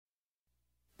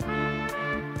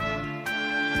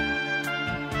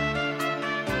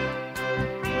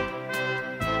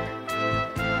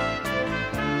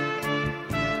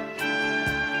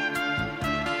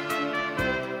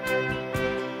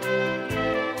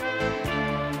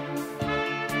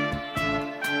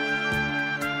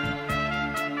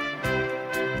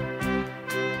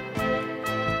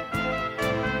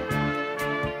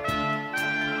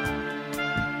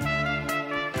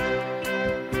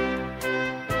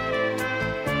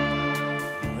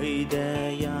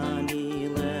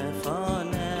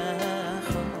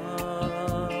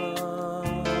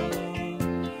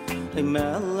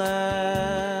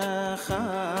melech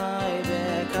chai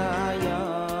v'kayam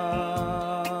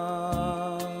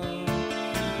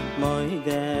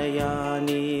moidei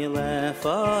ani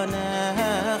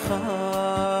lefanecha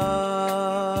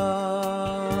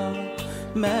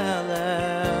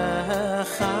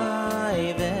melech chai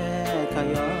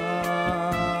v'kayam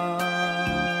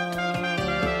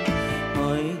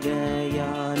moidei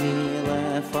ani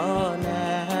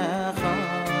lefanecha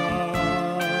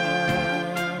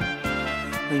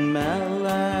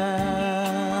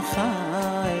melech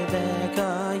chai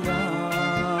v'kayam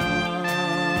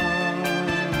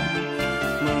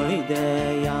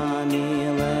moidei ani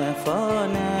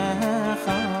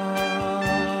lefanecha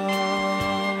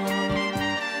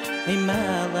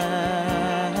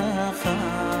melech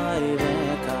chai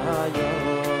v'kayam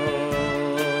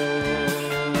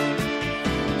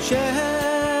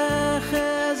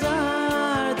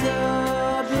shechazart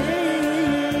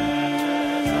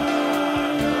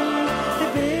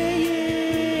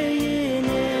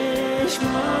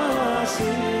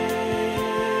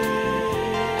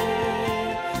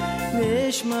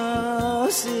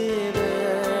Nishmasi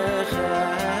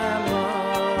b'chema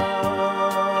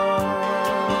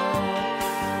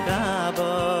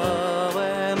Rabbo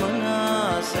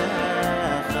emunasecha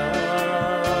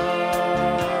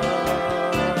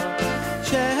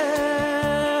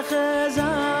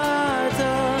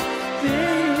shechazarta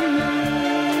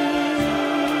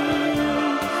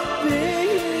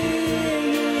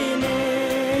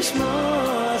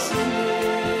nishmasi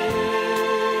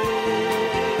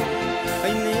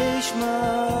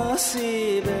nishmasi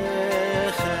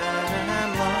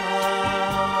b'chema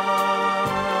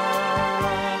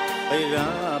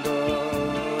Rabbo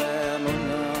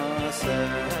emunasecha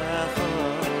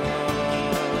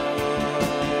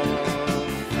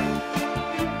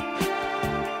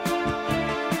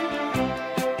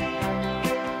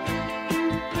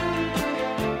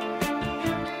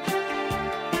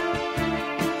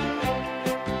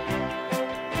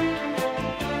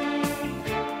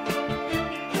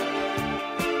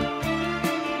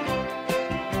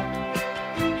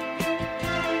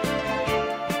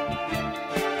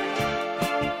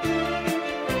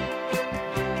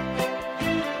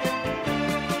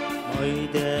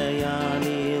moidei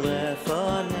ani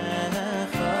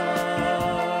lefanecha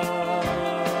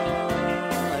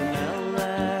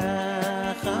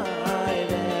melech chai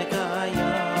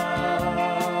v'kayam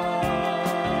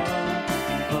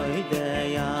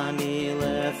moidei ani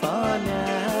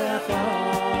lefanecha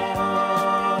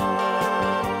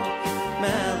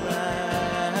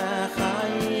melech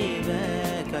chai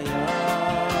v'kayam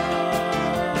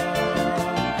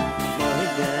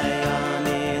moidei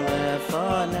ani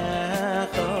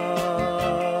lefanecha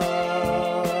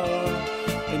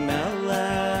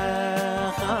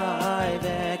melech chai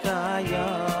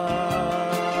v'kayam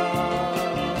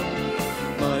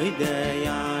moidei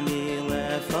ani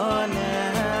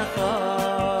lefanecha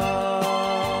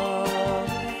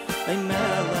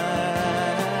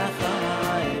melech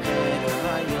chai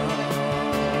v'kayam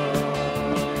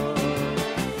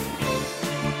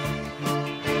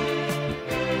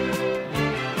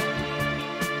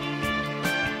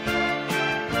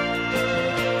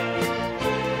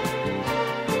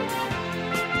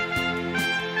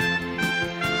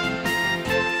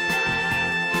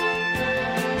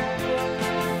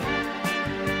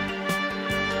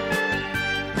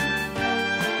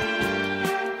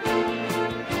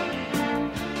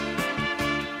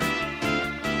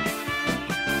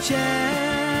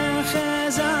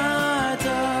shechazart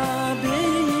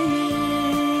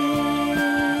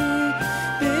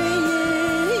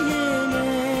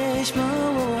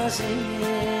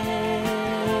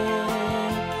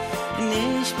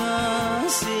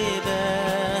nishmasi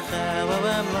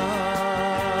b'chema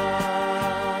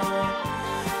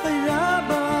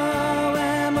Rabbo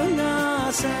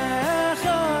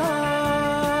emunasecha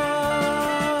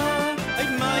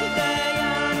moidei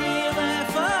ani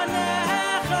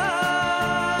lefanecha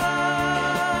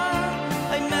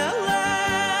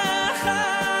melech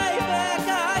chai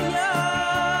v'kayam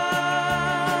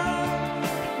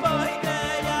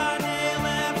moidei ani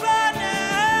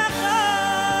lefanecha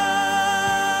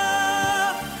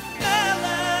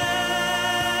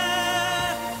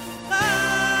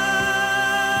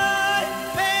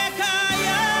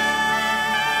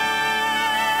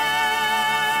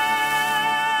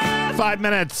Five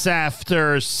minutes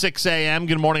after 6 a.m.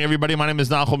 Good morning, everybody. My name is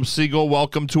Nachum Siegel.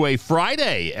 Welcome to a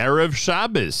Friday, Erev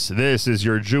Shabbos. This is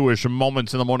your Jewish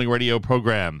Moments in the Morning radio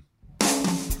program.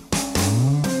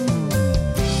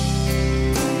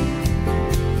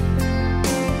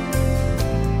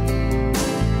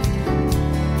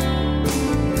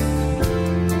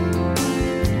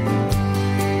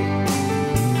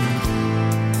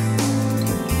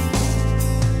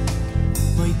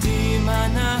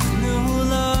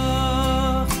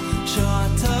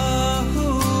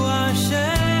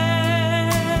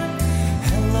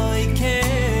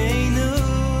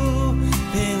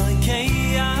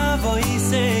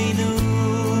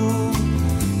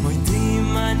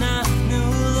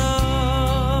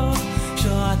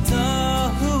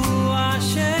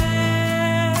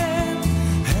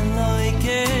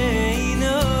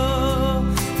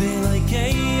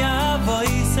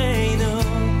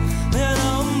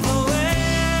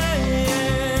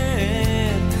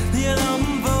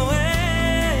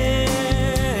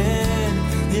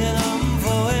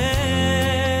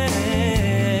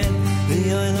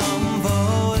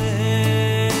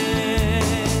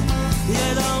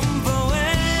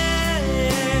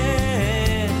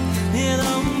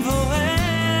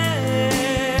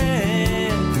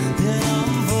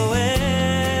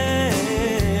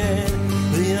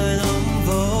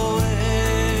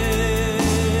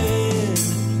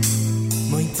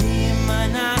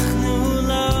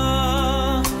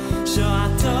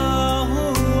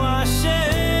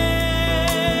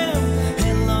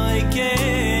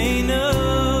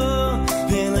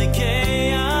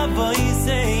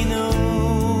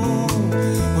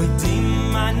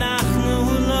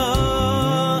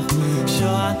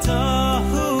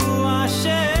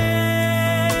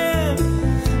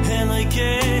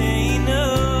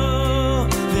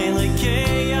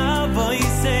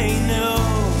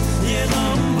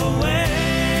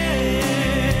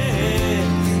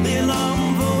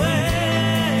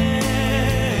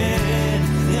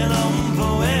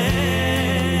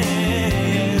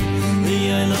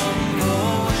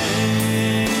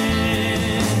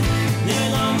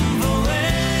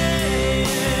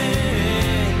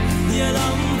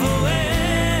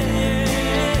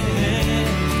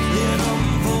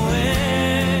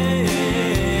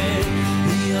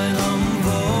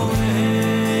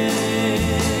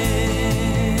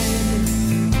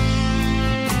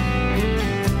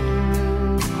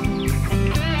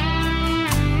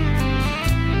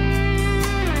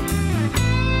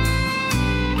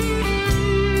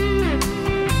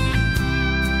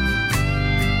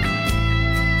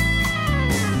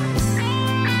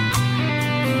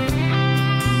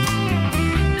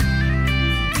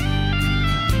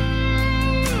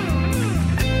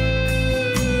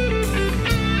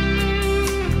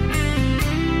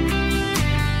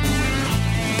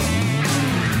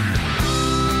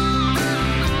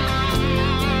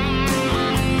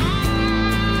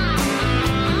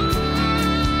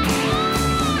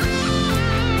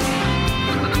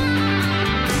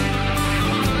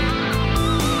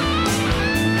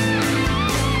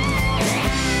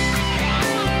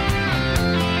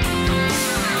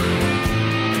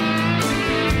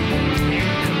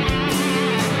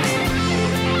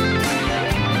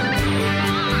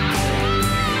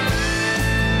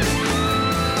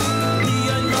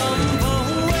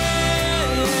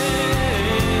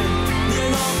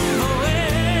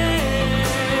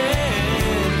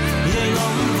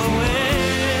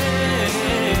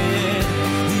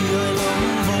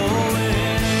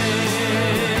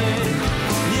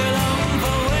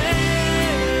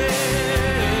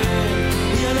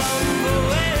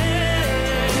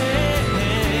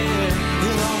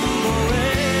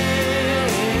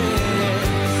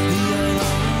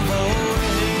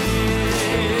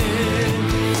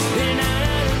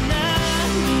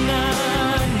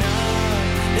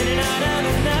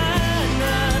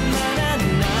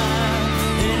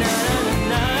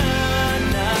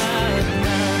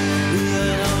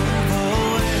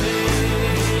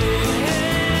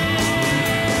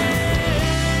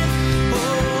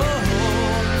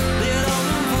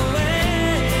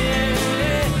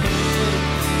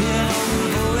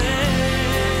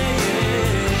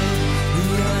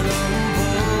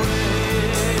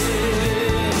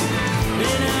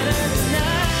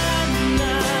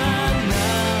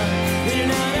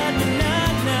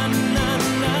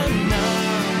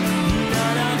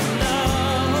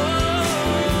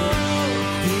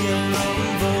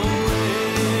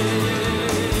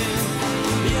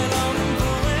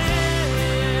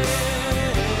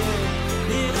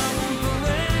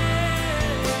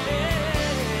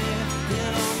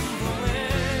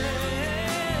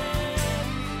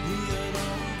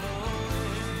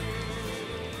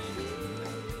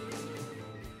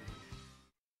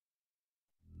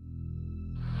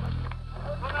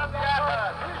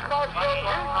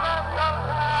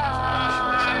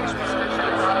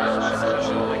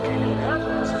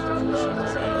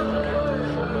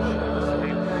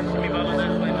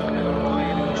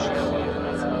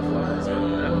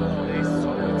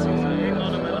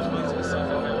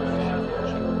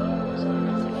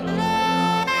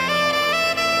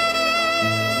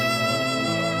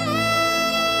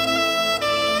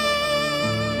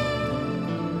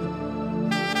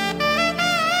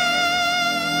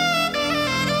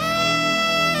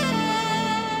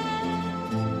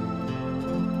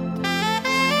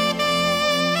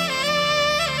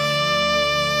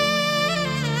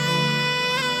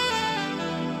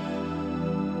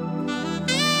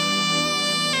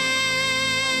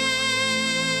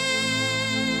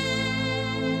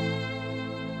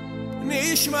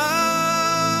 נשמע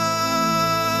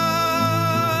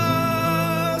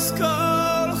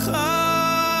כל חי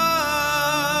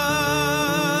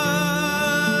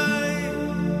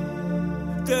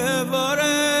תברך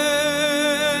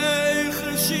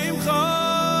שמך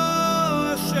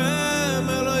השם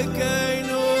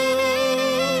אלוהינו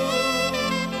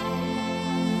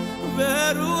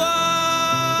ורוח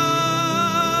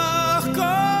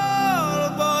כל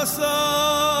בשר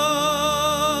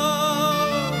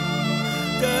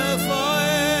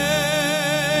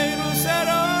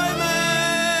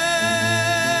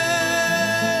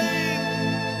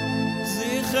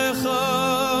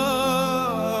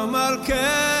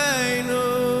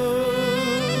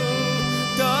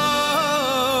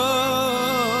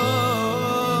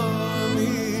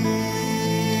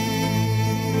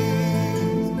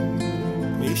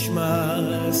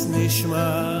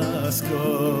נשמס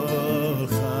כל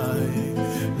חי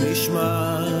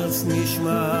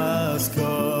נשמס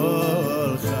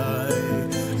כל חי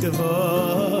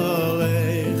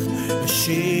תבורך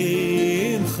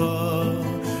שמך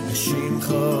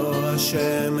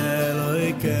השם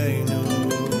אלוהינו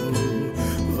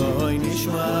אוי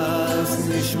נשמס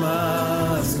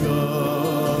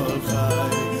כל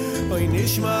חי אוי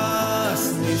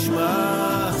נשמס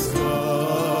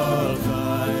כל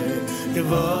חי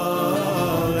תבורך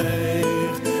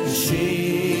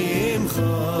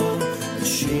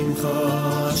שמך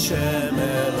השם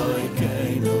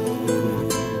אלוהינו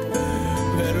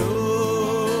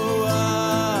ברוח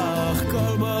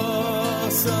כל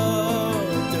בשר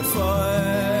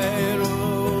תפארו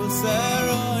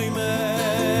זרועי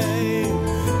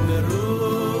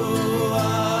ברוח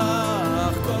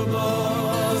כל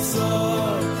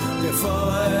בשר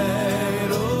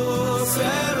תפארו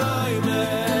זרועי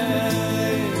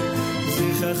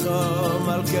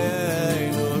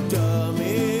מלכנו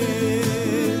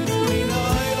תמיד מן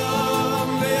העולם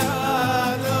ועד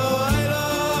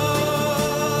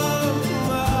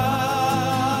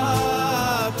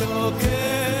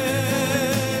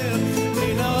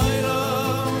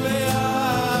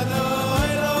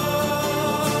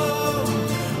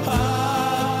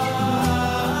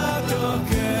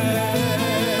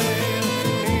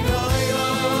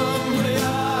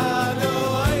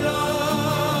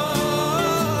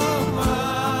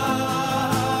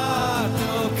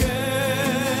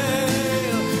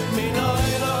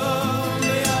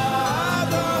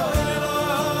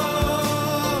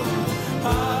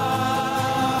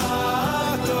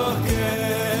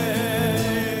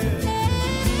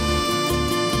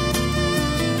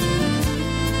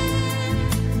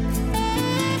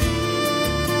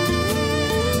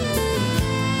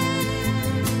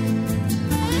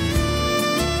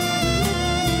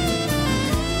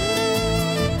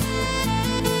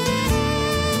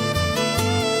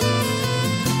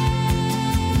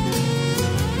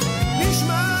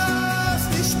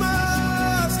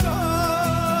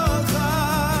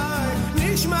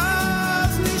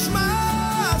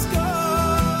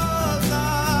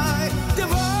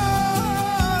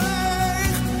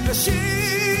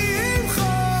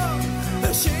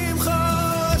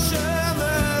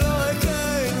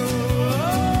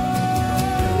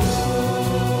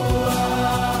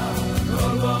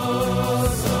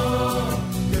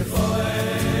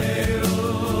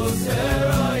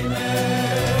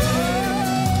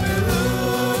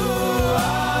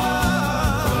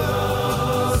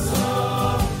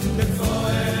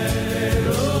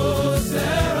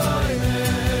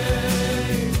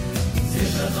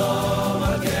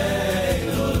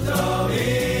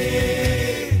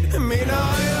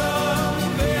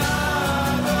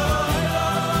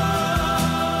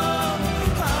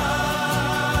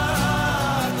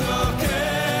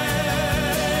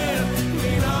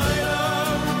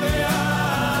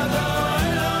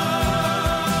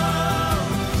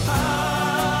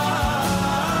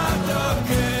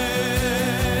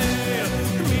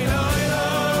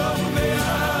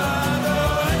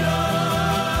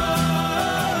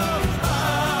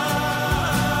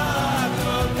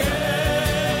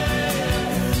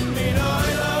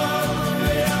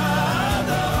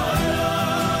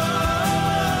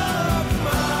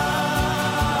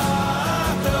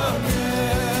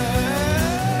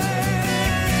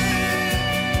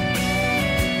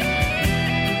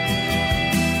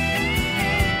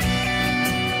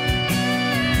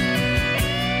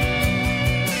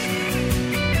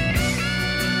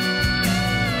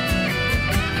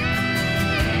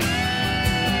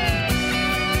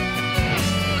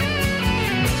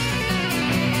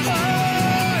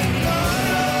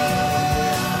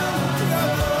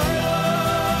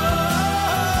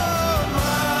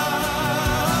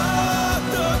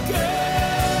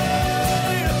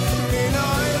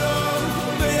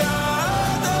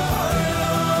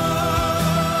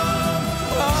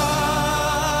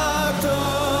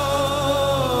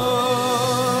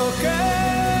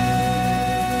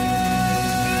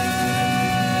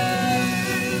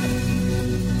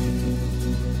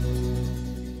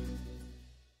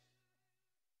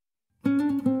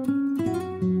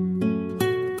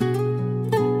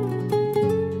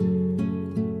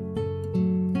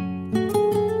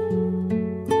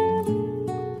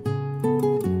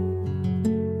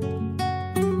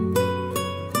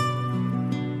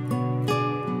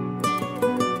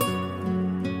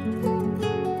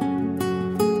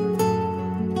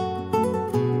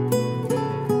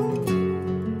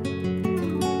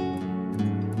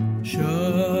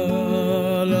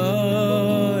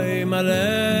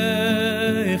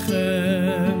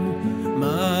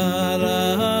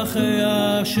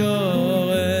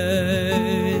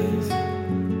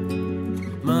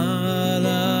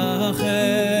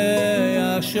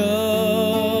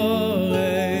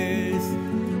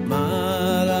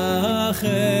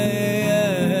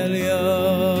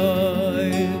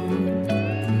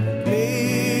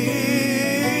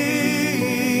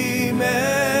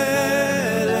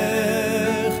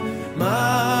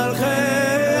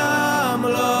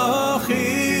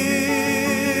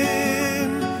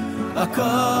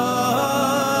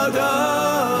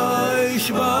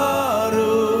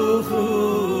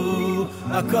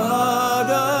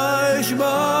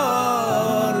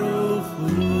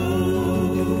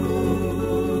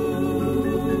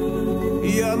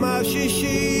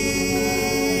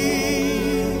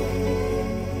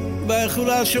וכול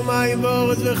השמיים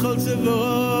ואורץ וכל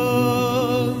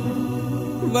צבאם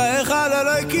ויחל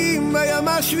אלוהיקים ביום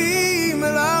השביעי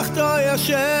מלאכתו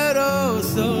אשר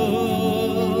עשו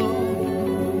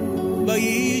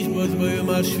וישבות ביום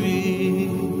השביעי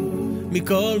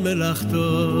מכל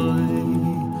מלאכתו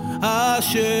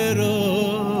אשר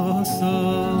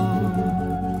עשו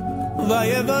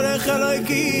ויברך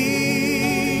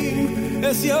אלוהיקים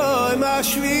את יום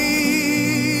השביעי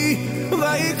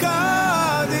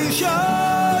ויקדישו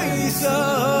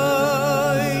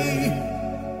ישראל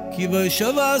כי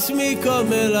וישבס מכל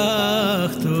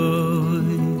מלאכתו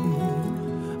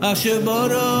אשר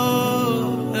ברא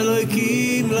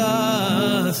אלוהיקים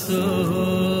לעשות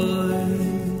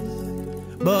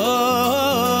ברוך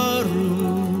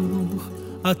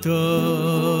אתה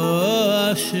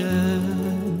השם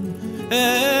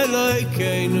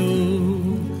אלוהינו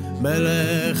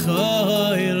מלך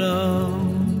העולם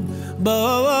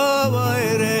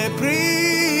בואי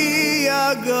פרי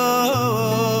הגופן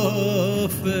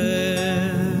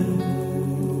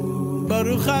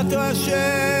ברוך אתה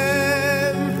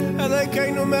השם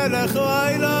אלוהינו מלך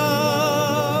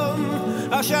העולם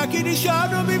אשר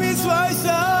קידשנו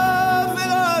במצוותיו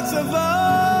ולא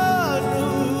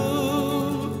צוונו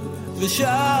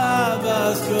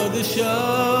ושבת קודשי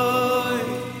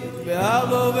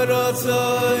ואהבו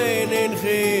ורצוי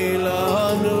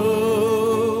ננחילנו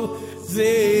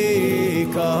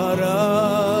זיכרון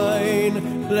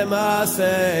למעשה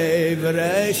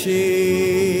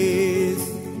בראשית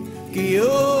כי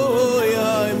הוא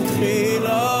יום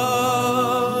תחילה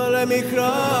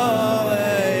למקרא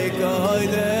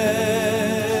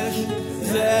קודש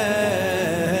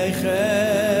זכר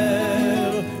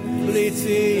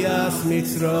ליציאת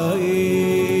מצרים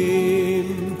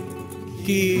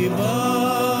כי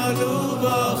בנו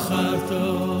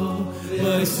בחרתו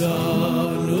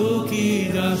וישנו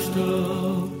קידשתו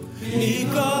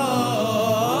מכל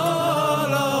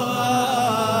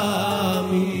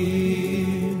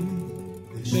העמים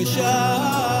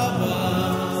בשבת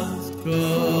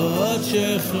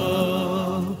קודשך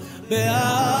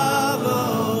באהבה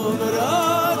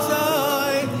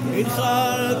ורצוי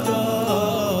הנחלתנו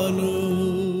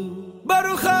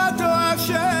ברוך אתה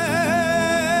השם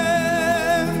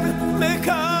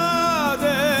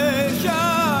מקדש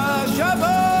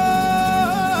השבת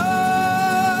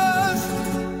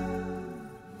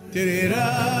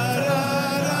תירה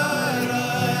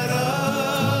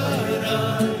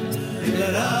la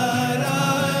la la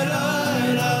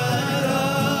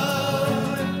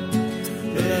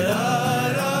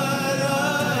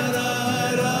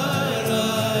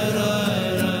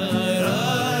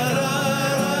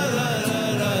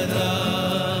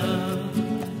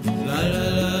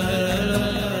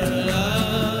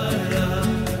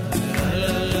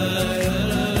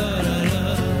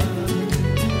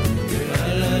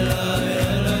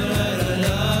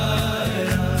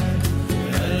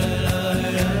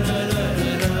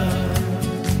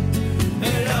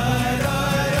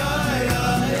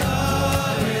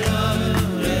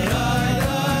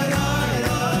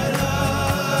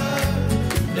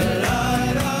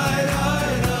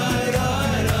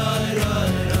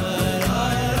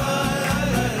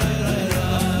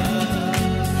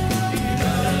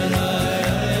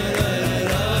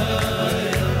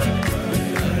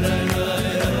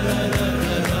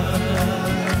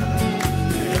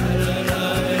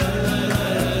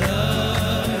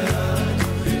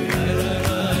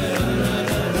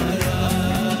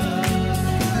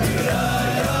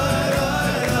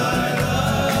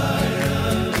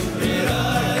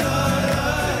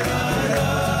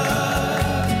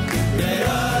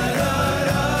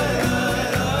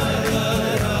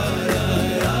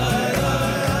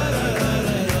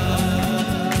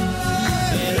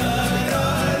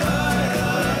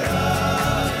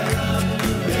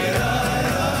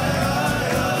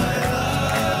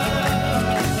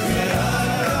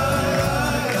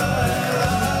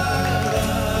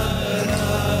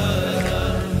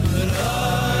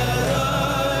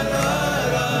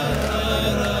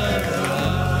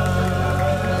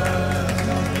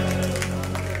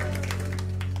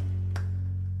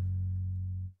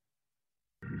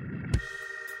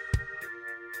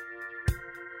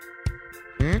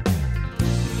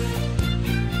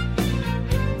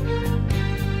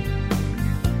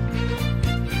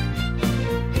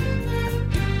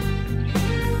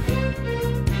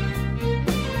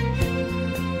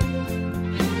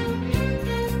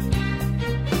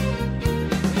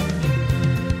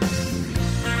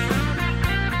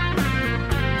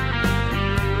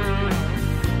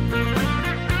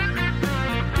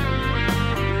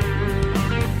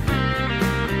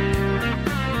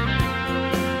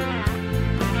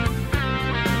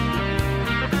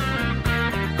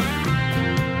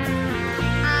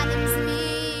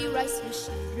mirois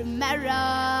v'shir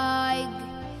meroig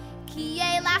ki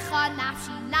elecha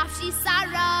nafshi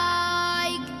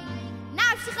saroig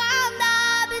nafshi chalna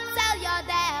b'tzel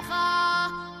yodecha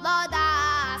lo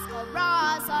das kol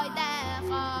rasoi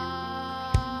decha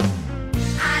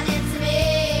anim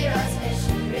mirois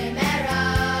v'shir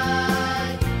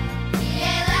meroig ki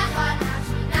elecha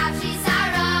nafshi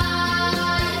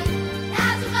saroig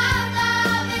nafshi chalna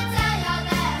b'tzel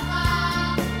yodecha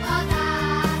lo das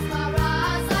kol rasoi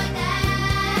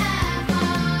decha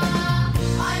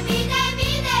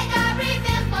oy mide dabri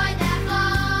v'choy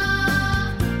decha oy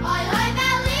me libi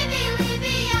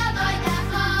adoy decha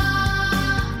al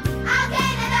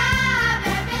kein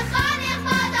adaber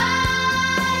b'chonich badois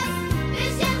b'shem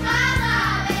chava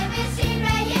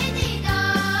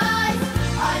v'b'shem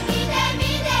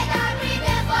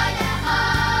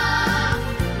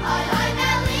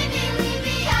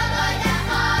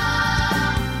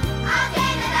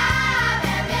re'yedidois oy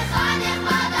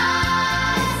mide dabri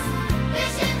v'choy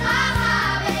decha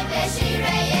oy me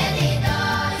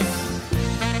libi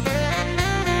adoy decha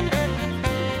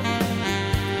al kein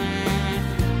adaber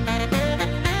b'chonich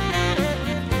badois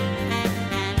b'shem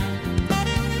chava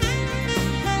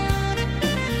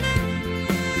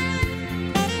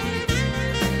v'b'shem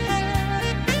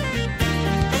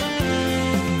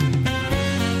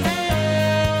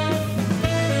re'yedidois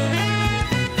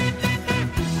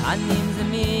Anim ze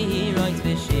mirois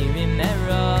v'shirim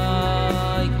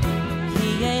meroig ki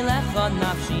elecha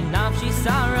nafshi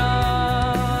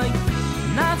saroig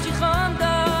nafshi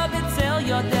chonda b'tzel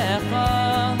yodecha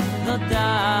lo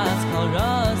das kol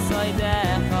rasoi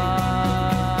decha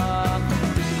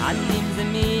anim ze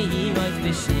mirois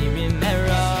v'shirim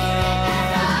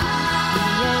meroig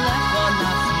ki elecha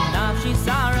nafshi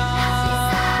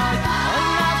saroig oy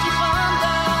nafshi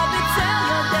chonda b'tzel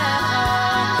yodecha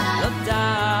lo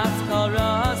das kol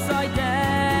rasoi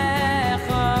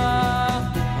decha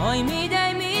oy mide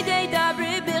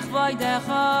dabri b'chvoy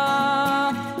decha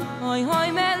oy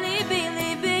me libi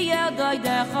adoy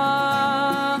decha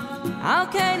al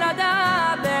kein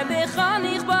adaber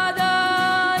b'chonich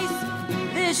badois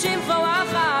b'shem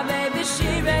choacha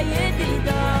v'b'shir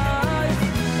re'yedidois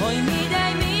oy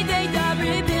mide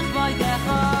dabri b'chvoy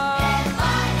decha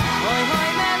oy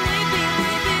me libi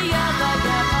adoy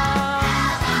decha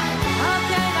al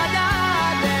kein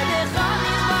adaber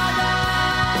b'chonich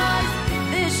badois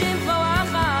b'shem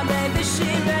choacha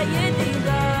v'b'shir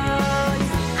re'yedidois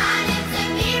anim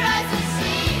mirois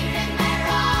v'shir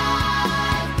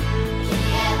meroig ki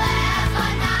elecha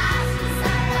nafshi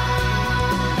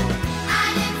saroig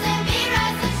anim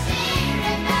mirois v'shir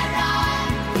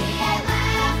meroig ki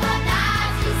elecha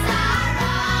nafshi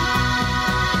saroig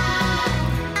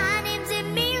anim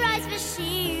mirois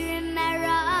v'shir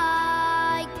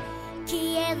meroig ki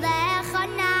elecha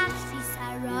nafshi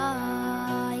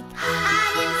saroig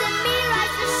anim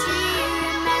mirois v'shir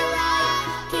meroig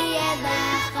ki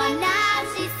elecha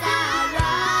nafshi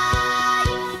saroig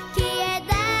ki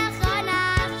elecha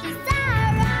nafshi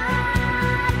saroig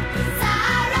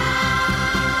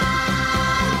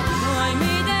oy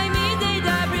mide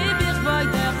dabri b'chvoy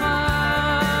decha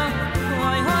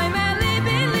oy me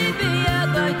libi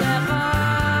adoy decha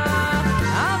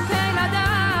al kein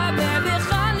adaber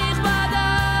b'chonich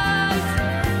badois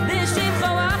b'shem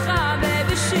choacha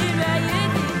v'b'shir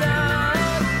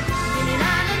re'yedidois na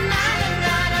na na na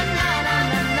na na na na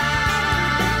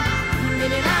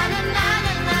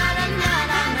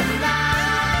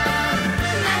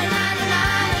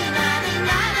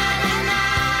na na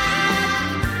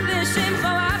b'shem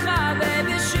choacha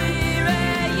v'b'shir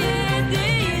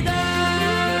re'yedidois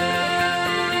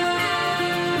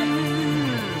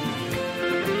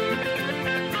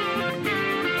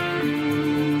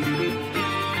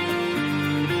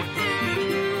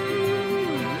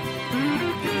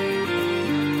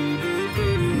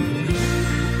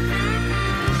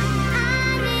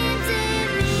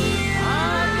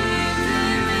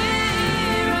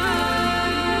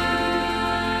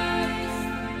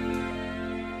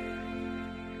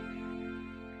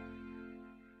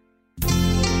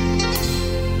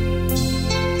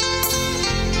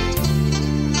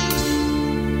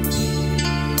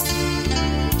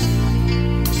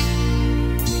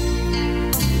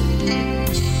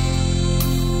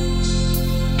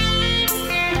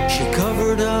She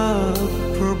covered up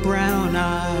her brown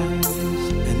eyes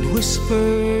and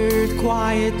whispered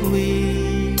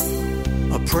quietly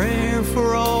a prayer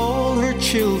for all her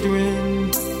children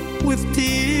with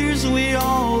tears we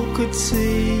all could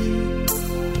see.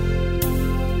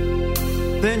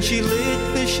 Then she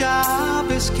lit the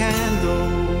Shabbos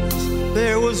candles.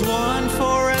 There was one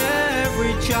for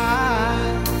every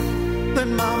child.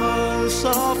 Then Mama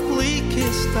softly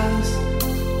kissed us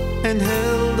and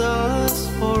held us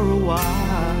for a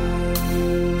while.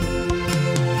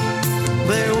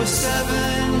 There were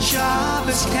 7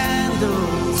 Shabbos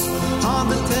candles on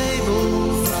the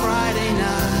table Friday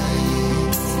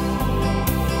night.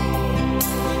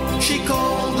 She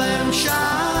called them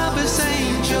Shabbos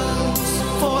angels,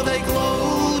 for they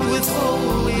glowed with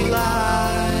holy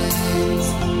light.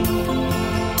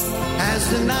 As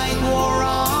the night wore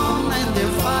on and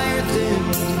their fire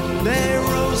dimmed, they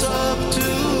rose up to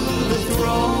the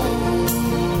throne.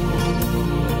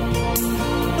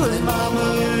 But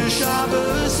Mama's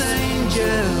Shabbos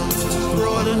angels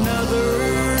brought another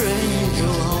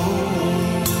angel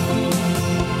home.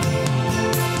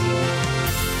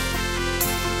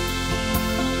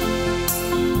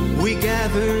 We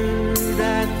gathered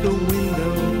at the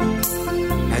window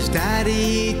as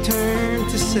Daddy turned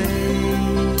to say,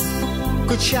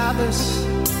 Good Shabbos,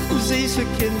 Zisa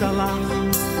Kindalach.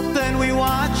 Then we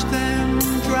watched them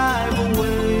drive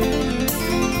away.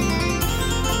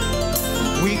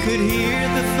 We could hear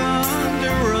the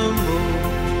thunder rumble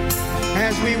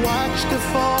as we watched the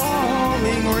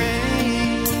falling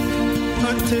rain,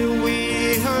 until we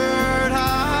heard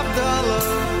Havdalah,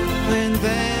 and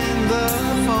then the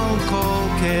phone call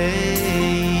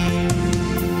came.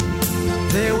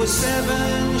 There were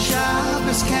 7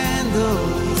 Shabbos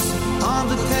candles on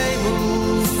the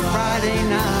table Friday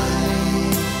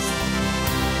night.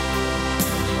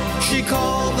 She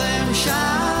called them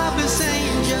Shabbos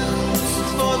angels,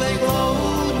 for they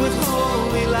glowed with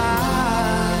holy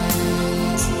light.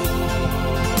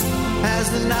 As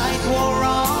the night wore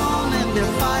on and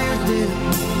their fire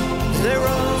dimmed, they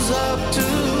rose up to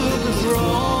the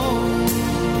throne.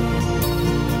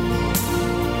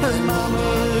 As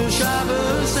Mama's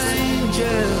Shabbos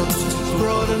angels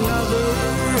brought another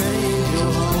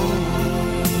angel home.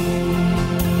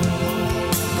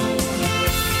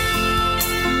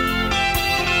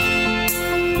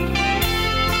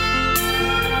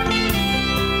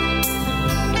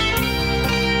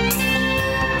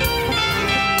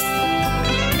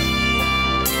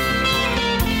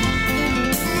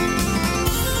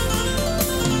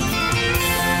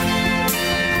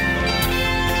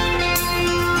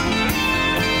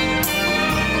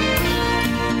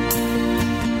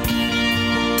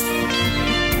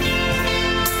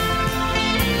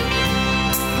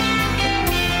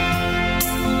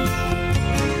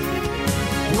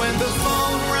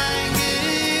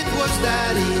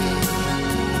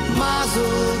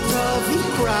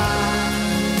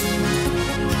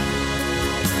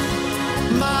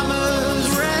 Mama's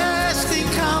resting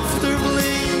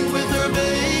comfortably with her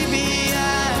baby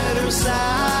at her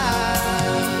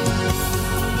side.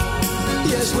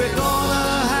 Yes, we're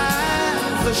gonna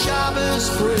have a Shabbos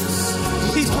bris,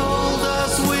 he told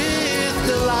us with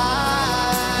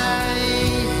delight.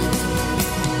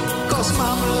 'Cause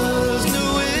Mama's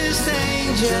newest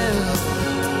angel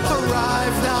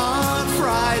arrived on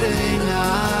Friday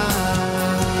night.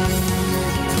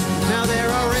 Now there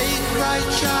are 8 bright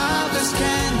Shabbos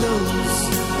candles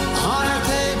on our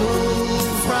table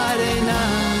Friday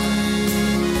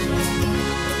night.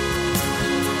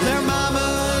 They're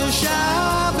Mama's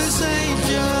Shabbos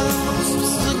angels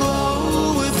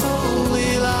aglow with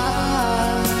holy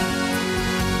light.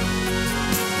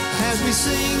 As we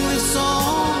sing the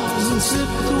songs and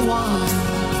sip the wine,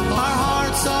 our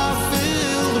hearts are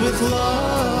filled with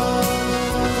love.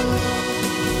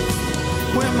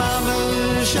 We're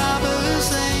Mama's Shabbos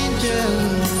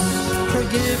angels, her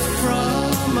gift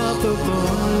from up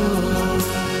above.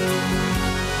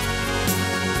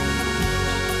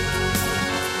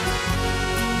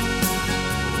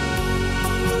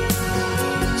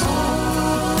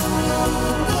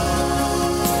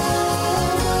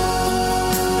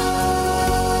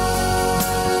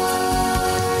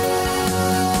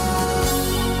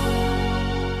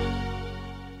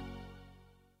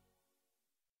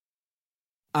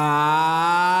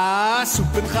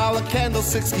 Soup and challah,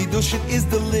 candlesticks, kiddushin is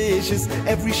delicious.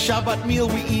 Every Shabbat meal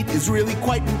we eat is really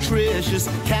quite nutritious.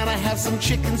 Can I have some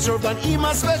chicken served on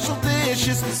Ima's special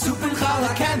dishes? Soup and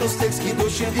challah, candlesticks,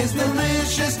 kiddushin is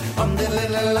delicious.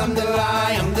 Umdililil,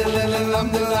 umdilai, umdililil,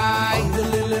 umdilai,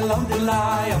 umdililil,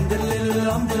 umdilai, umdililil,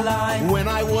 umdilai. When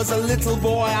I was was a little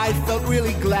boy, I felt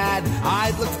really glad.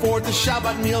 I'd look forward to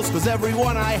Shabbat meals, cause every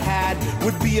one I had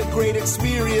would be a great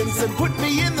experience and put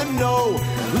me in the know.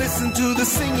 Listen to the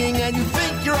singing and you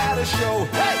think you're at a show.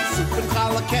 Hey! Soup and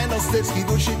challah, candlesticks,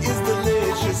 kiddushin is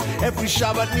delicious. Every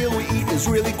Shabbat meal we eat is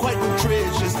really quite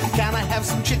nutritious. Can I have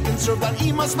some chicken served on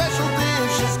Ima's special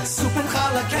dishes? Soup and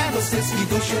challah, candlesticks,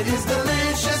 kiddushin is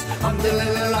delicious.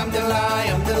 Alhamdulillah, alhamdulillah,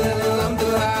 alhamdulillah,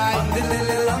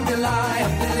 alhamdulillah, alhamdulillah,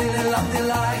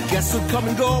 alhamdulillah. Guests would come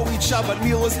and go, each Shabbat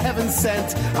meal was heaven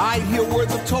sent. I'd hear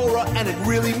words of Torah and it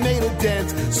really made a dent.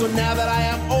 So now that I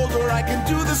am older, I can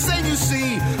do the same, you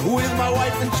see. With my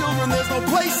wife and children, there's no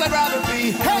place I'd rather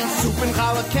be. Hey! Soup and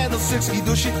challah, candlesticks,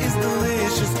 kiddushin is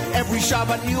delicious. Every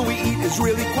Shabbat meal we eat is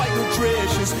really quite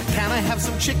nutritious. Can I have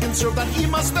some chicken served on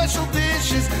Ima's special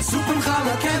dishes? Soup and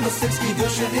challah, candlesticks,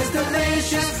 kiddushin is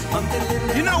delicious.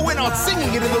 You know, we're not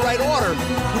singing it in the right order,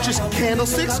 which is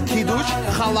candlesticks, kiddush,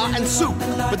 challah, and soup.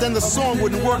 But then the song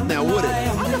wouldn't work now, would it?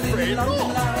 I'm afraid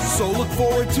not. So look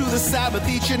forward to the Sabbath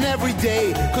each and every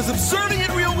day, cause observing it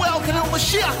real well can help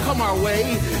Mashiach come our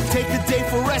way. Take a day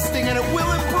for resting and it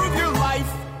will improve your life.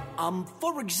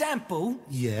 For example,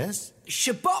 Yes?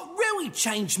 Shabbat really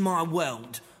changed my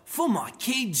world. For my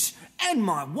kids and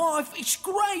my wife, it's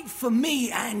great for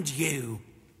me and you.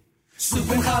 Soup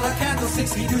and challah,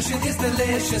 candlesticks, kiddushin is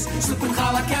delicious. Soup and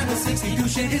challah, candlesticks,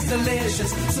 kiddushin is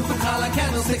delicious. Soup and challah,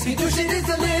 candlesticks, kiddushin is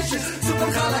delicious. Soup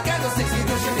and challah, candlesticks,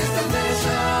 kiddushin is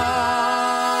delicious.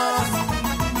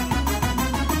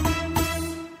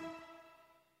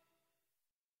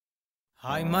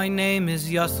 Hi, my name is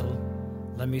Yussel.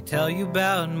 Let me tell you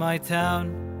about my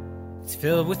town. It's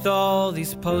filled with all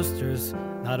these posters,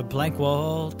 not a blank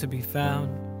wall to be found.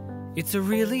 It's a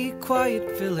really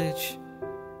quiet village,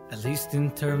 at least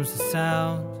in terms of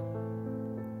sound.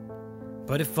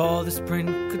 But if all this print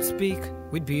could speak,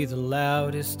 we'd be the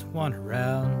loudest one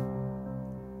around.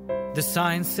 The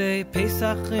signs say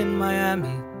Pesach in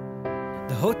Miami,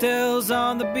 the hotels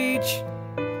on the beach,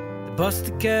 the bus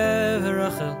to Kever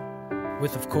Rachel,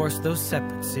 with of course those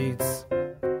separate seats.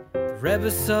 The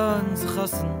Rebbe's son's a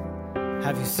chassan,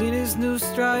 have you seen his new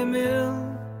stry mill?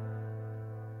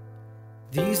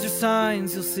 These are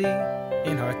signs you'll see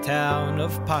in our town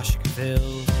of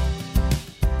Pashkeville.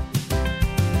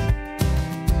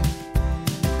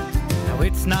 Now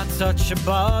it's not such a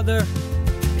bother,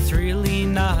 it's really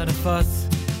not a fuss.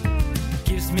 It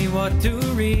gives me what to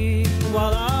read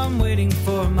while I'm waiting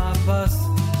for my bus.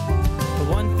 But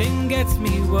one thing gets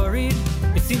me worried,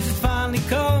 it seems it's finally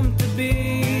come to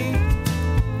be.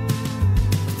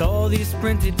 With all these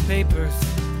printed papers,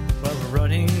 well, we're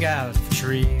running out of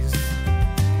trees.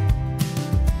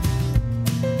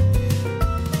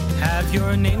 Have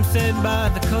your name said by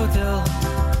the Kotel,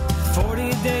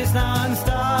 40 days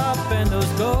non-stop, and those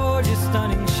gorgeous,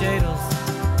 stunning shadels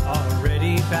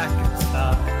already back in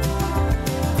stock.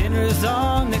 Dinner's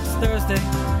on next Thursday.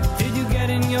 Did you get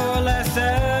in your last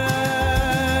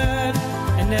ad?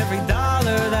 And every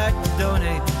dollar that you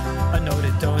donate, a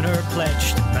noted donor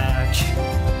pledged to match.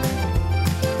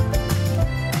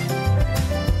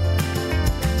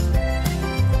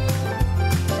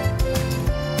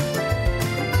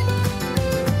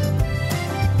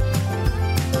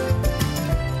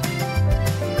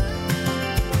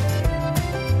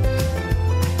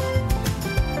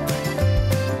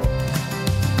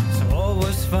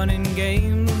 Fun and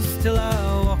games till I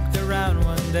walked around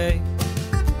one day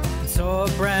and saw a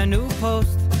brand new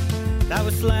post that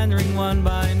was slandering one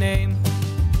by name.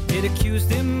 It accused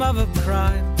him of a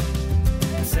crime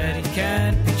and said he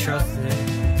can't be trusted.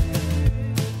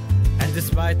 And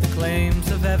despite the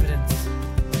claims of evidence,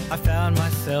 I found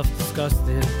myself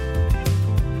disgusted.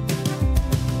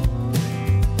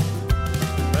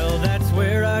 Well, that's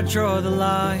where I draw the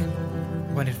line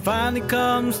when it finally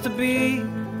comes to be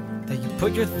that you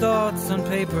put your thoughts on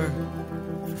paper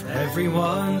for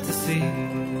everyone to see.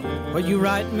 What you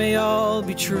write may all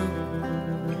be true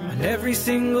on every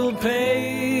single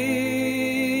page,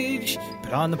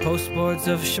 but on the postboards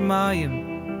of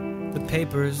Shemayim, the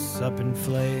paper's up in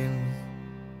flames.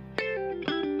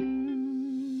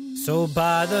 So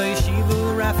buy the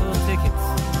yeshiva raffle tickets,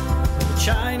 the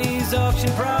Chinese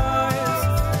auction prize,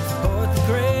 support the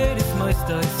greatest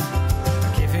meisters,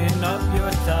 giving up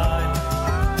your time.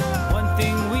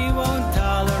 Thing we won't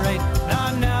tolerate,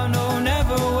 not now, no,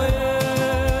 never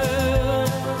will,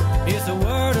 is a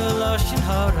word of Lashon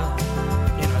Hara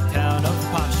in our town of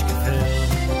Pashkeville.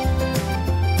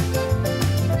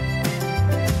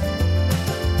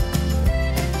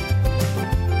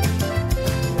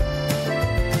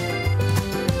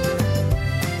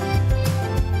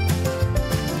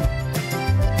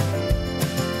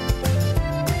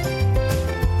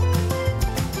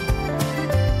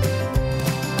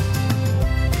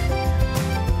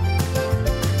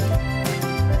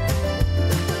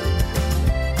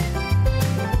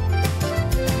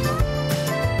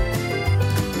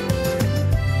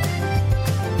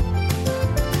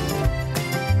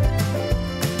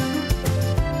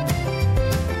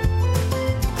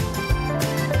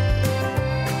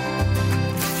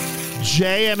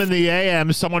 JM in the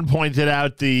AM. Someone pointed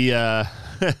out the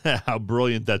how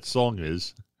brilliant that song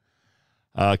is.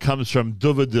 Comes from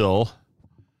Duvadil,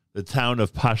 the town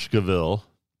of Pashkaville.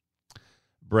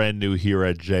 Brand new here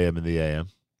at JM in the AM.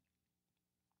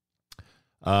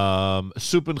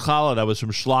 Soup and Challah, that was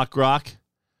from Shlock Rock.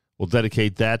 We'll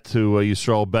dedicate that to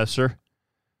Yisrael Besser,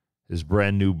 his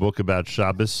brand new book about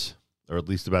Shabbos, or at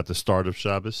least about the start of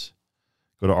Shabbos.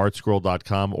 Go to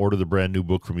artscroll.com, order the brand new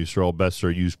book from Yisrael Besser,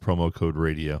 use promo code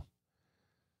radio.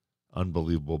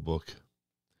 Unbelievable book.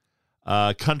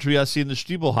 Country Yossi and the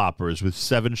Stiebel Hoppers with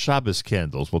 7 Shabbos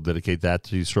candles. We'll dedicate that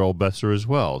to Yisrael Besser as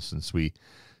well, since we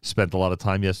spent a lot of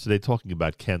time yesterday talking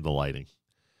about candle lighting.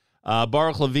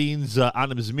 Baruch Levine's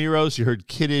Anim Zmiros. You heard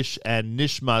Kiddush and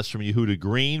Nishmas from Yehuda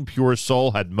Green. Pure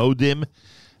Soul had Modim.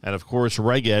 And, of course,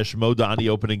 Regesh, Modani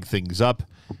opening things up.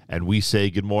 And we say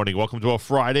good morning. Welcome to a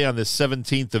Friday on the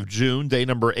 17th of June, day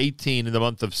number 18 in the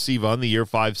month of Sivan, the year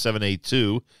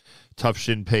 5782.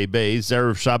 Tufshin Pei Beis,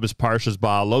 Erev Shabbos Parshas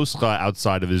Ba'aloscha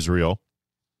outside of Israel.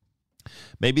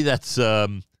 Maybe that's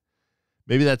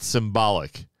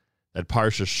symbolic. That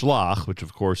Parsha Shlach, which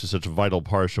of course is such a vital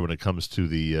parsha when it comes to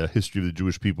the history of the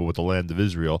Jewish people with the land of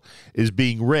Israel, is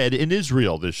being read in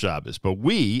Israel this Shabbos. But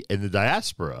we, in the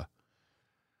diaspora,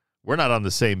 we're not on the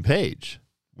same page.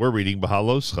 We're reading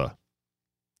Ba'aloscha.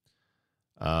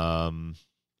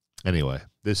 Anyway,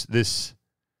 this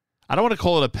I don't want to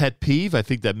call it a pet peeve. I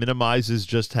think that minimizes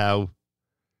just how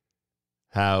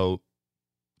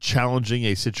challenging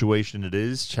a situation it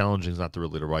is. Challenging is not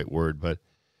really the right word, but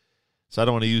so I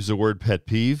don't want to use the word pet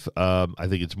peeve. I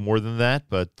think it's more than that,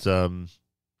 but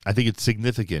I think it's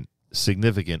significant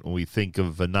when we think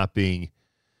of not being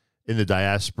in the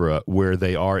diaspora where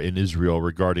they are in Israel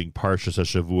regarding Parshas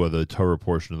HaShavua, the Torah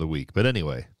portion of the week. But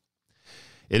anyway,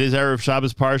 it is Erev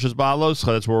Shabbos Parshas Ba'aloscha.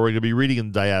 That's where we're going to be reading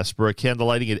in the diaspora. Candle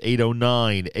lighting at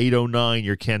 8:09. 8:09,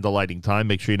 your candle lighting time.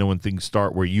 Make sure you know when things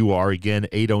start where you are. Again,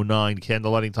 8:09,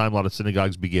 candle lighting time. A lot of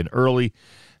synagogues begin early.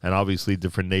 And obviously,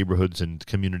 different neighborhoods and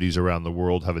communities around the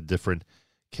world have a different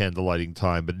candle lighting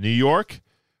time. But New York,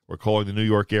 we're calling the New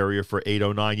York area for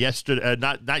 8:09. Yesterday,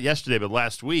 not yesterday, but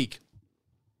last week,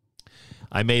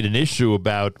 I made an issue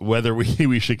about whether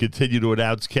we should continue to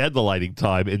announce candle lighting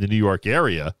time in the New York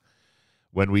area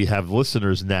when we have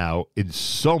listeners now in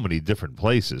so many different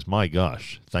places. My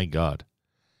gosh, thank God.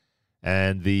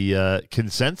 And the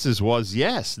consensus was,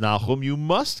 yes, Nahum, you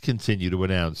must continue to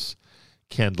announce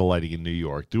candle lighting in New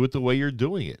York. Do it the way you're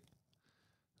doing it.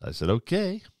 I said,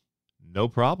 okay, no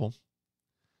problem.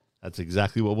 That's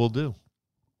exactly what we'll do.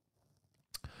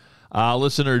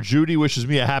 Listener Judy wishes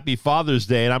me a happy Father's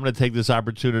Day, and I'm going to take this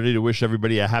opportunity to wish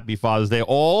everybody a happy Father's Day.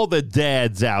 All the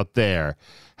dads out there,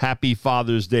 happy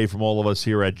Father's Day from all of us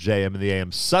here at JM and the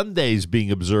AM. Sunday's being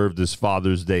observed as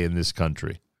Father's Day in this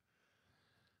country.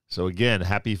 So again,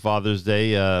 happy Father's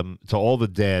Day to all the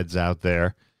dads out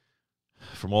there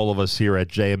from all of us here at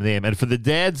JM and the AM. And for the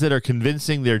dads that are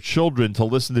convincing their children to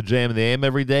listen to JM and the AM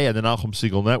every day and the Nachum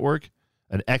Segal Network,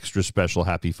 an extra special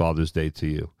happy Father's Day to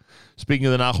you. Speaking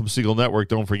of the Nachum Segal Network,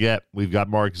 don't forget, we've got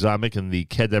Mark Zamek and the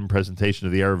Kedem presentation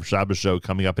of the Erev Shabbos show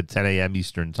coming up at 10 a.m.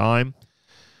 Eastern Time.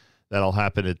 That'll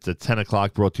happen at 10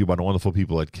 o'clock, brought to you by the wonderful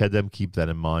people at Kedem. Keep that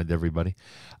in mind, everybody.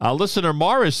 Listener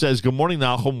Morris says, good morning,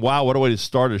 Nachum. Wow, what a way to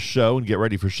start a show and get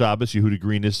ready for Shabbos. Yehuda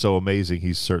Green is so amazing.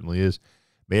 He certainly is.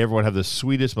 May everyone have the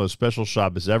sweetest, most special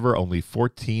Shabbos ever, only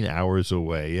 14 hours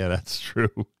away. Yeah, that's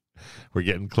true. We're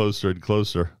getting closer and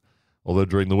closer. Although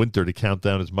during the winter, the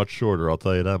countdown is much shorter, I'll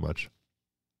tell you that much.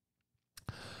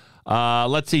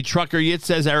 Let's see. Trucker Yit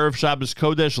says, Erev Shabbos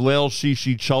Kodesh, Leil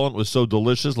Shishi Cholent was so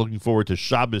delicious. Looking forward to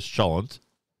Shabbos Cholent.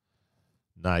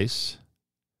 Nice.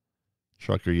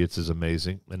 Trucker Yitz is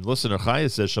amazing. And listener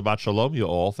Chaya says, Shabbat Shalom, you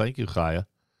all. Thank you, Chaya.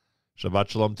 Shabbat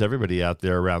Shalom to everybody out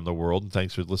there around the world, and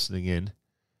thanks for listening in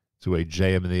to a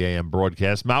JM and the AM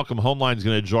broadcast. Malcolm Homeline is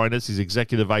going to join us. He's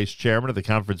Executive Vice Chairman of the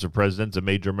Conference of Presidents of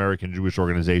Major American Jewish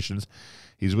Organizations.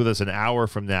 He's with us an hour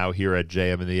from now here at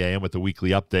JM and the AM with the weekly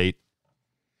update.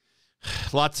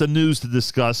 Lots of news to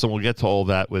discuss, and we'll get to all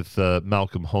that with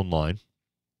Malcolm Homeline.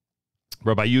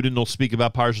 Rabbi Yudin will speak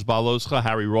about Parshas Ba'aloscha.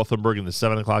 Harry Rothenberg in the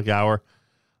 7 o'clock hour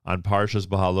on Parshas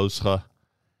Ba'aloscha.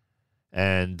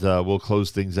 And we'll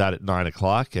close things out at 9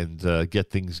 o'clock and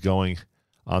get things going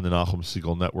on the Nachum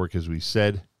Segal Network, as we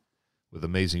said, with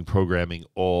amazing programming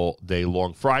all day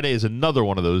long. Friday is another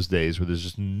one of those days where there's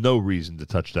just no reason to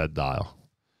touch that dial.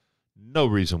 No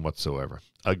reason whatsoever.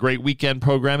 A great weekend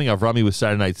programming. Avrami with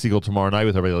Saturday Night Segal tomorrow night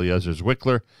with Rabbi Eliezer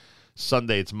Zwickler.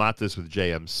 Sunday, it's Matis with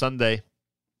JM Sunday,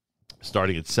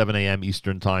 starting at 7 a.m.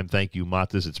 Eastern Time. Thank you,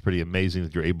 Matis. It's pretty amazing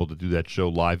that you're able to do that show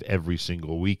live every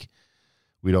single week.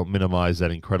 we don't minimize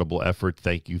that incredible effort.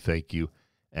 Thank you,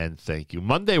 and thank you.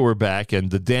 Monday we're back, and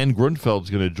Dan Grunfeld's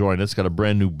going to join us. Got a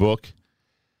brand new book,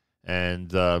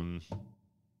 and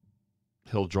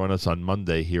he'll join us on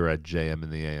Monday here at JM in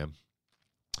the AM.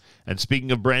 And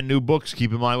speaking of brand new books,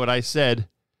 keep in mind what I said.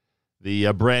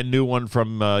 The brand new one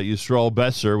from Yisrael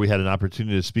Besser, we had an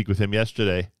opportunity to speak with him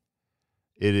yesterday.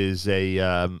 It is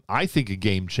I think, a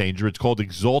game changer. It's called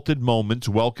Exalted Moments,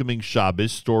 Welcoming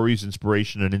Shabbos, Stories,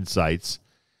 Inspiration, and Insights.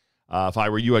 If I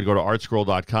were you, I'd go to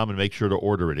artscroll.com and make sure to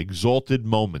order it. Exalted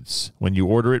Moments. When you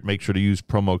order it, make sure to use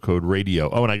promo code radio.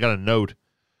 Oh, and I got a note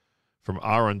from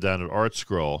Aaron down at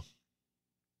ArtScroll.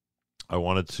 I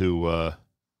wanted to,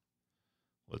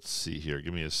 let's see here.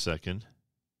 Give me a second.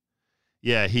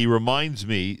 Yeah, he reminds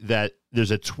me that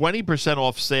there's a 20%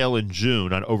 off sale in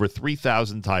June on over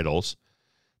 3,000 titles.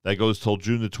 That goes till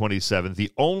June the 27th.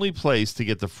 The only place to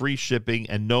get the free shipping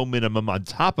and no minimum on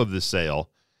top of the sale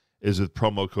is with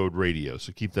promo code radio.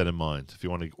 So keep that in mind. If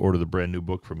you want to order the brand new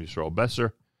book from Yisrael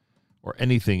Besser or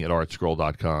anything at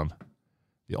artscroll.com,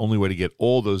 the only way to get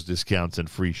all those discounts and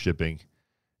free shipping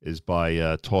is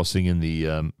by tossing in the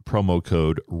promo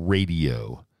code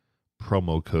radio.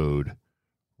 Promo code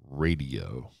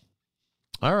radio.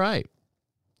 All right.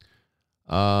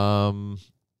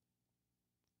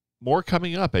 More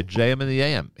coming up at JM in the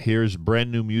AM. Here's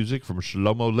brand new music from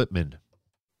Shlomo Lippman.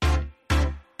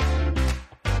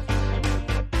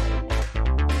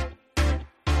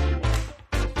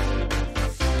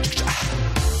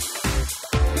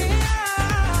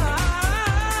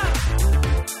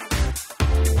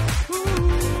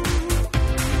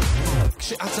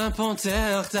 כשאתה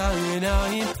פותח את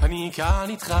העיניים, אני כאן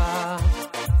איתך.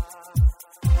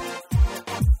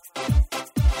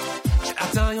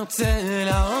 כשאתה יוצא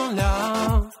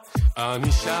לעולם,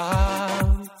 אני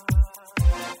שם.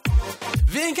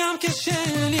 וגם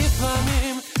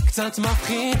כשלפעמים קצת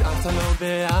מפחיד, אתה לא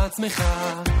בעצמך.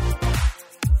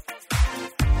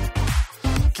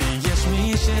 כי יש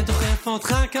מי שדוחף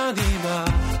אותך קדימה,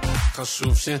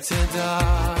 חשוב שתדע.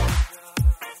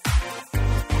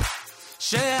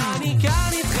 שאני כאן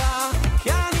איתך,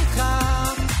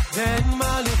 ואין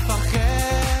מה לפחד.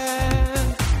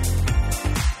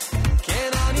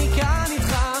 כן, אני כאן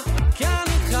איתך,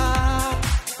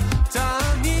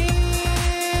 תמיד.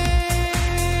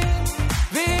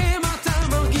 ואם אתה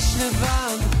מרגיש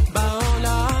לבד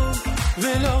בעולם,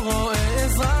 ולא רואה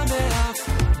עזרה מאף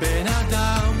בן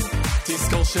אדם,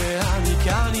 תזכור שאני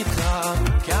כאן איתך,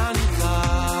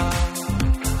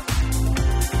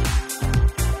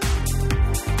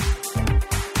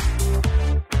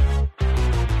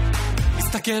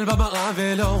 מסתכל במראה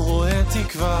ולא רואה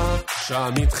תקווה,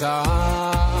 שם איתך.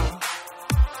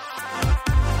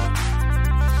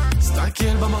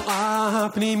 מסתכל במראה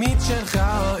הפנימית שלך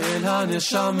אל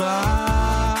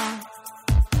הנשמה.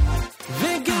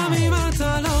 וגם אם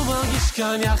אתה לא מרגיש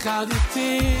כאן יחד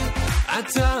איתי,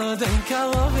 אתה עדיין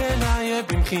קרוב אליי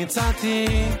במחיצתי.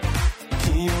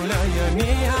 כי אולי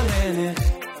אני המלך,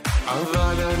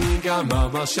 אבל אני גם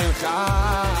אבא שלך.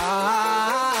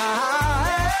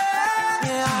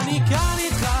 אני כאן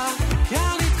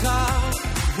איתך,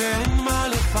 ואין מה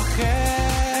לפחד.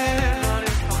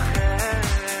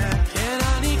 כן,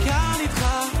 אני כאן איתך,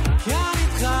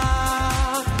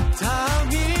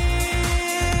 תמיד.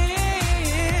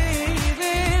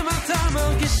 ואם אתה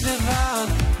מרגיש לבד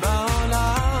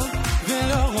בעולם,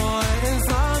 ולא רואה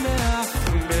עזרה מאף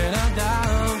בן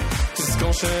אדם,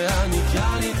 תזכור שאני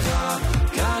כאן איתך,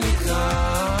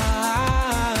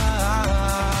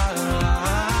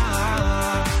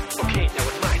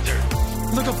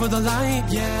 for the light,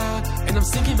 yeah, and I'm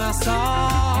singing my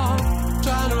song,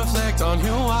 trying to reflect on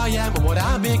who I am and what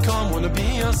I become, wanna be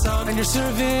your son and your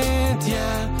servant,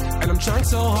 yeah, and I'm trying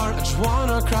so hard, I just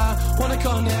wanna cry, wanna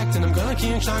connect, and I'm gonna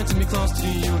keep trying to be close to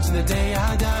you till the day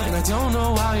I die, and I don't know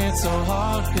why it's so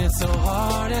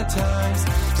hard at times,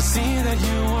 to see that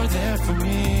you are there for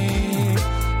me,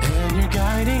 and you're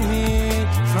guiding me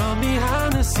from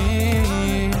behind the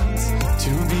scenes,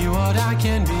 to be what I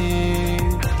can be,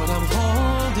 but I'm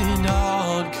holding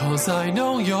on, cause I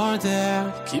know you're there.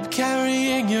 Keep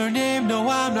carrying your name, no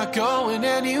I'm not going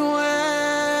anywhere.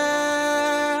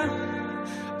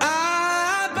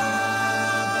 Abba,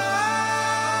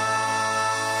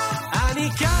 אני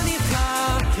כאן איתך,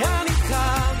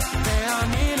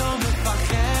 ואני לא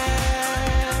מפחד.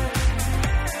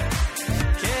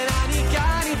 כן, אני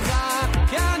כאן איתך,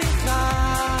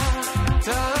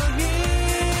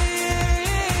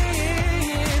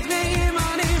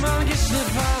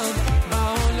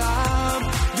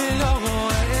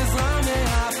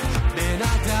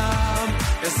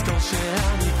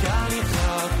 yeah.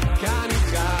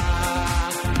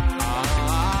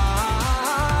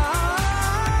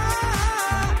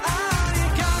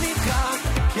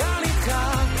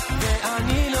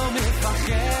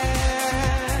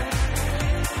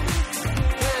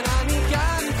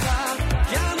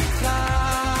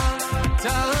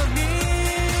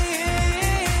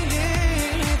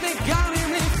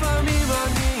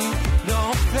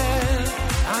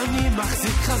 אני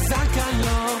מחזיק חזק, אני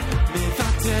לא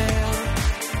מוותר.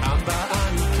 אבא,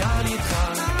 אני כאן איתך,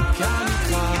 כאן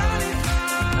איתך.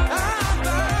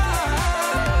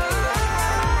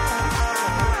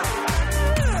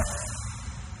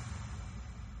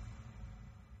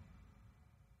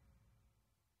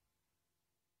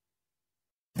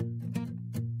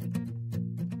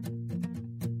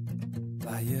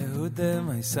 Yehudim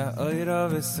Isa Oira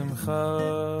V'Simcha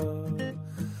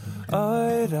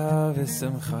Oira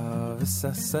V'Simcha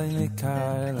V'Sasay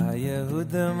Mikal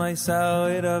Yehudim Isa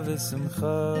Oira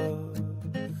V'Simcha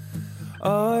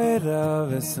Oira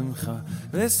V'Simcha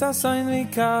V'Sasay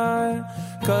Mikal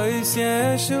Kois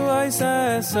Yeshua Isa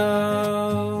Eso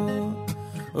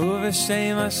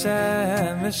Uv'Shem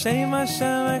Hashem V'Shem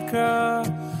Hashem Ekra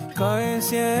Kois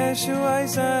Yeshua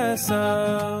Isa Eso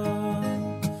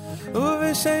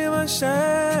Uv'Shem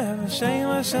Hashem, V'Shem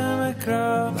Hashem Ekra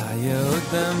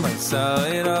V'Yehudim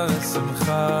B'Sa'ira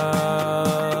V'Simcha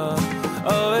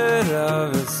Oira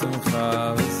V'Simcha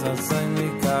V'Sasay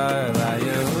Mikal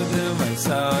V'Yehudim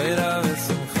B'Sa'ira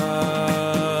V'Simcha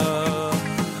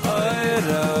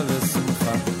Oira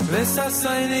V'Simcha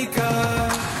V'Sasay Mikal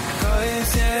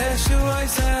Koyes Yeshua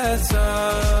Yisetzo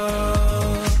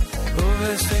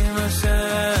Uv'Shem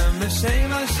Hashem,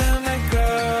 V'Shem Hashem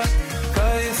Ekra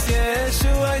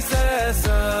Yeshua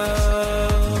Yisetzo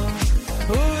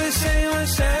Uv'Shem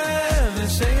Hashem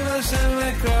V'Shem Hashem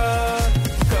Ekra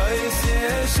Koyes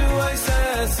Yeshua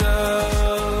Yisetzo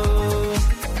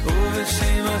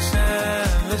Uv'Shem Hashem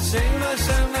V'Shem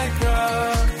Hashem Ekra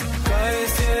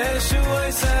Koyes Yeshua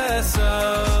Yisetzo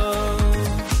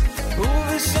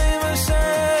Uv'Shem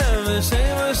Hashem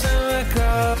V'Shem Hashem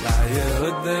Ekra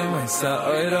Yehudim Isa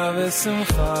Oira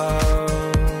V'Simcha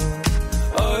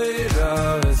Oira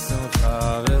V'Simcha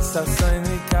V'Sasay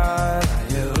Mikal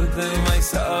Yehudim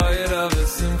Isa Oira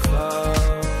V'Simcha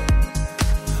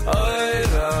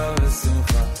Oira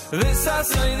V'Simcha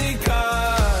V'Sasay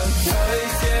Mikal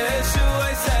Koyes Yeshua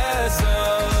Yisetzo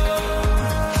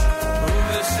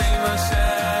Uv'Shem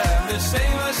Hashem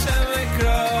V'Shem Hashem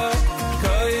Ekra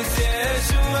Koyes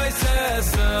Yeshua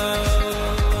Yisetzo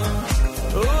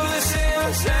Uv'Shem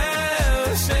Hashem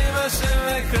V'Shem Hashem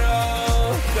Ekra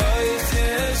Koyes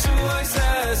Yeshua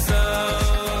Yisetzo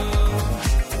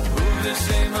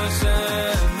Uv'Shem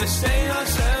Hashem V'Shem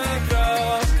Hashem Ekra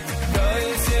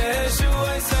Koyes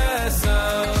Yeshua Yisetzo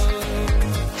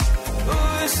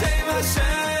Uv'Shem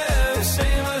Hashem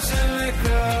V'Shem Hashem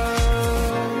Ekra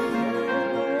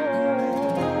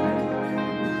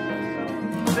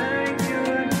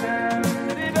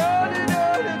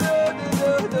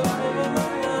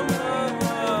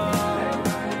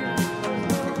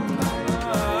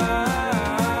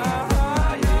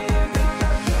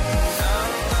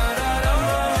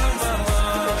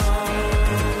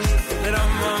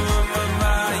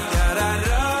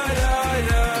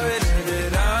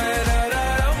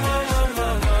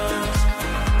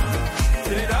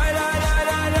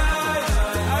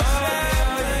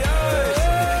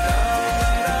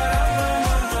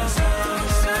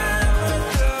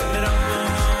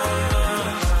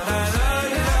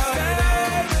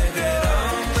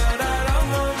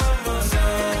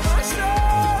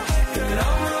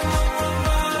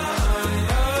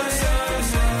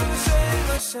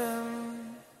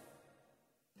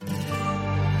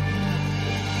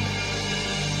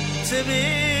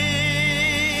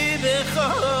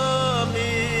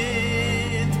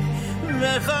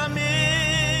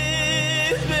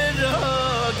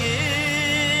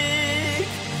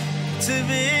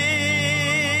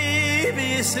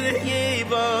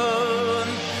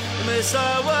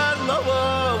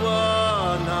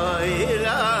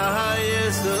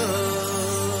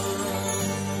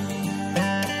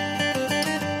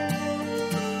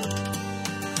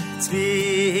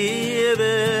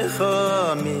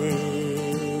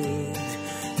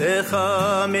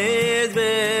Chamid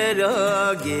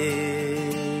beragim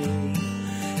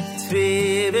Tzvi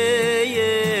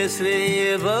b'yisrivon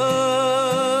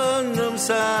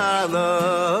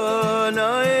salon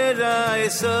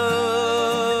oiraiso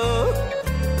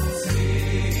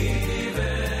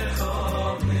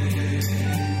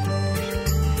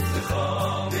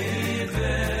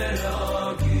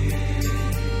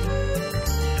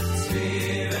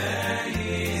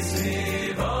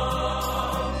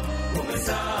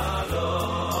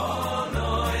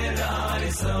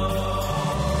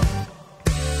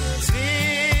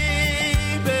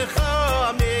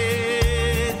Bechamid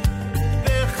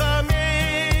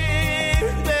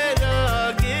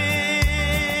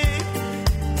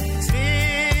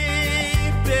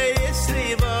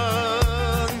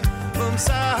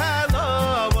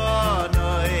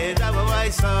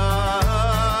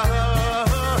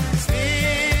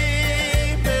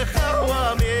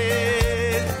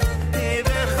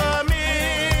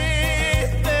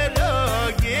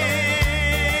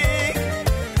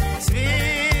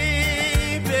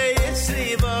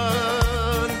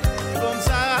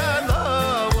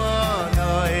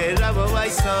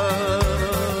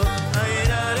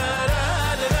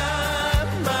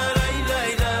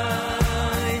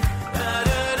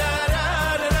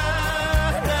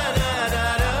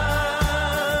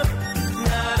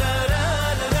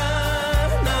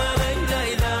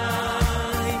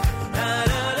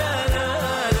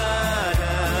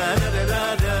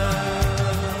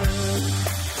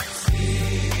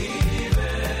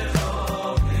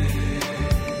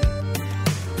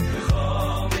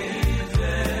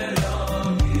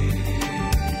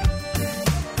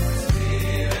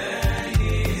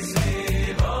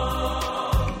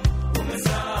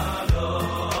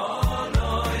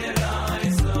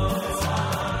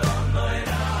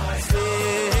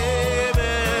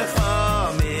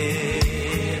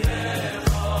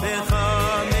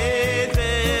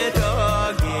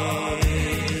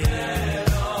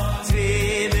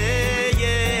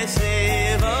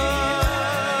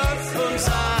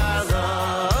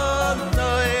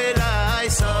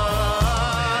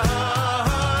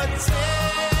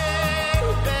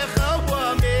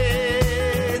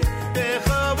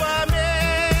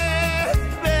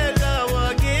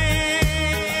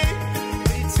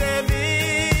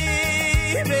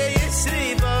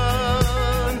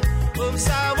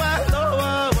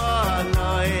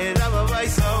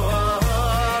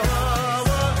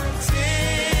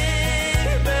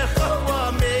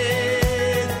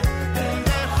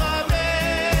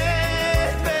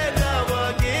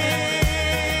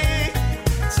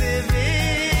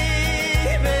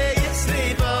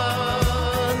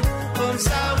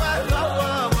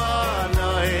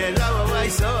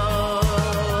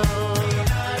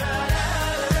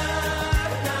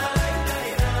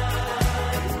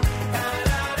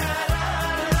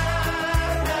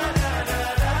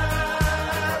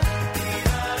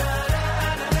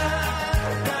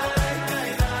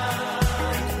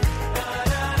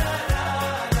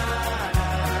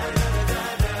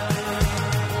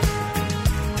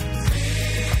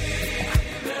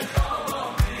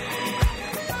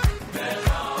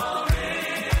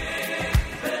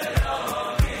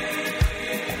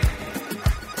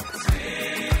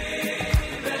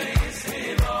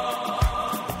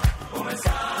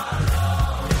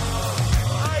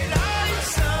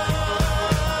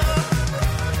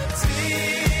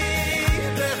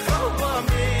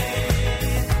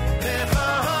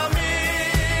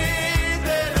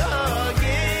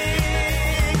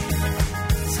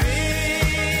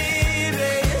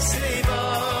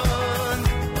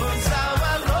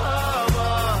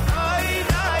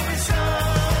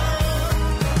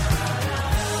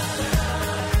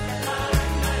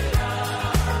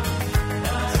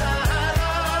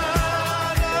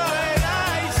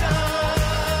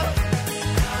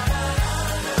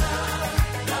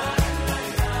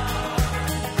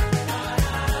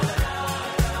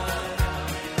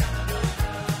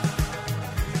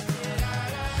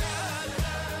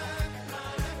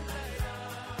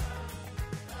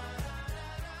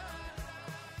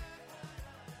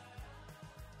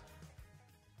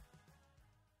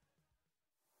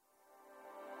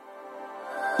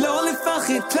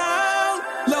לפחד כלל,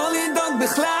 לא לדאוג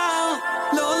בכלל,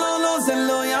 לא, לא, לא, זה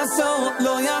לא יעזור,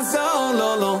 לא יעזור,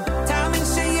 לא, לא. תאמין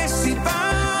שיש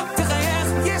סיבה, תחייך,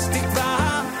 יש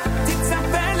תקווה,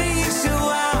 תצפה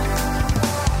לישועה.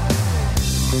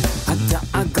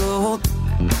 הדאגות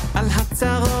על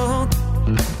הצרות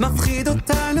מפחיד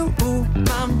אותנו, הוא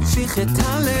ממשיך את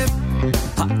הלב.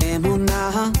 האמונה,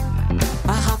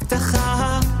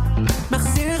 ההבטחה,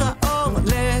 מחזיר האור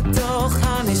לתוך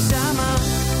הנשמה.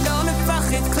 לא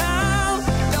לפחד כלל,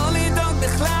 לא לדאוג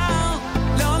בכלל,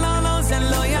 לא, לא, לא, זה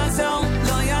לא יעזור,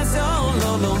 לא יעזור,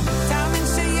 לא, לא. תאמין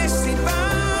שיש סיבה,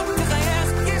 תחייך,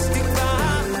 יש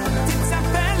תקווה,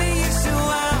 תצפה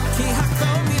לישועה, כי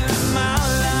הכל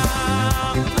מלמעלה,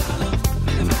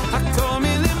 הכל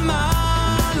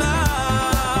מלמעלה,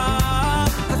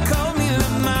 הכל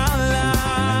מלמעלה,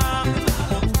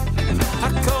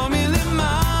 הכל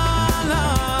מלמעלה.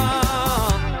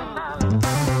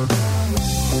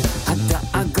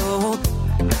 הדאגות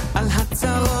על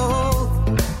הצרות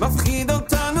מפחיד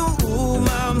אותנו, הוא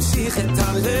ממשיך את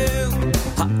הלב.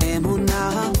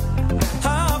 האמונה,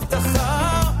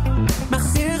 ההבטחה,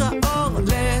 מחזיר האור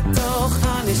לתוך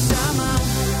הנשמה.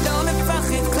 לא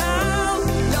לפחד כלל,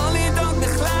 לא לדאוג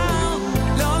בכלל,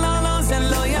 לא, לא, לא, זה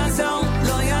לא יעזור,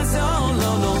 לא יעזור,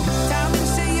 לא, לא. תאמין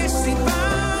שיש סיבה,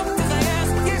 תחייך,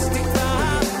 יש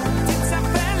תקווה,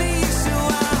 תצפה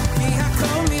לישועה, כי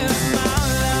הכל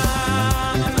מלמעלה,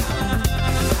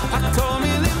 הכל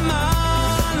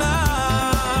מלמעלה,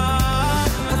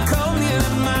 הכל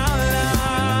מלמעלה,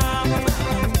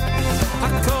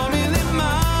 הכל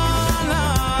מלמעלה.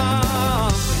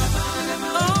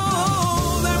 Oh,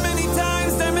 there are many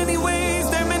times, there are many ways,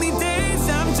 there are many days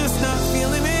I'm just not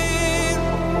feeling it.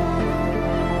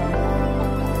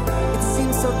 It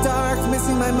seems so dark,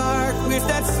 missing my mark. Where's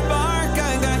that spark?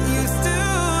 I got used to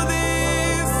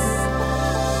this.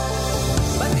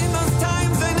 But in those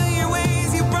times I know your ways,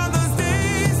 you brought those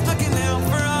days, looking out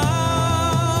for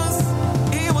us.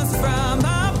 It was from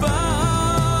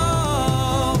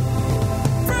above,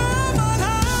 from on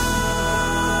high.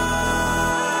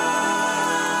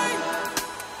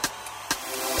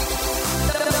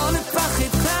 לא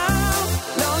לפחד כלל,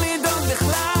 לא לדאוג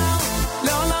בכלל,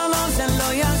 לא, לא, לא, זה לא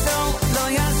יעזור, לא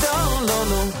יעזור, לא,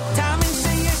 לא. תאמין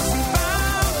שיש סיבה,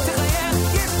 תחייך,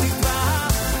 יש תקווה,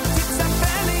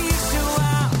 תצפה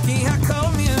לישועה, כי הכל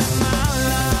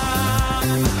מלמעלה,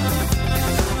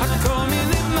 הכל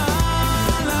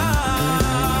מלמעלה,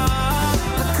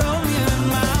 הכל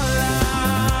מלמעלה,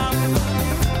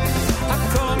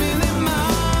 הכל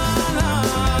מלמעלה.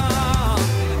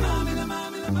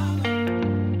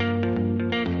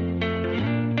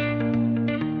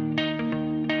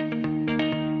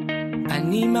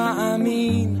 אני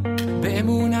מאמין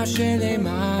באמונה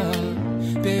שלמה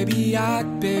בביאת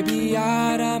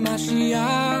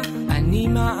המשיח. אני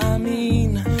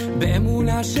מאמין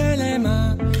באמונה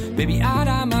שלמה בביאת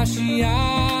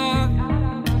המשיח.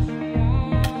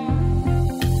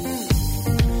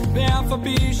 ואף על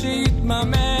פי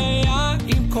שיתממע,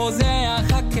 עם כל זה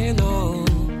אחכה לו,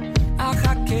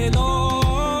 אחכה לו.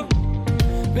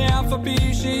 ואף על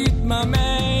פי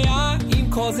שיתממע, עם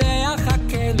כל זה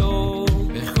אחכה לו,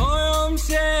 בכל יום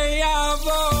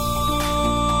שיבוא,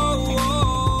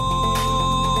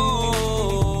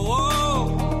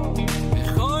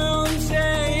 בכל יום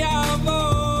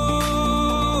שיבוא,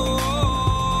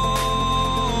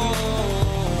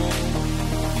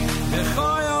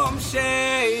 בכל יום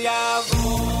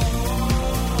שיבוא.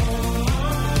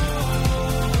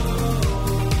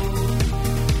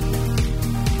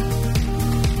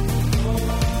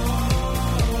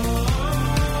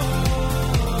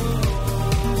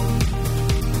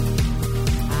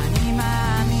 אני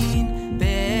מאמין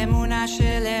באמונה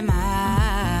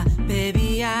שלמה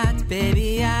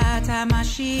בביאת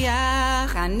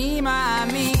המשיח. אני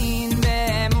מאמין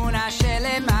באמונה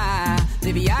שלמה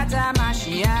בביאת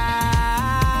המשיח.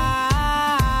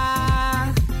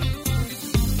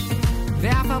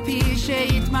 ואף על פי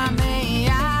שיתממע,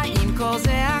 עם כל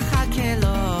זה אחכה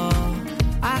לו,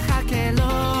 אחכה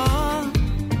לו.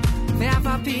 ואף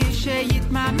על פי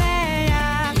שיתממע,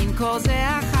 עם כל זה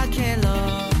אחכה לו,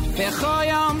 בכל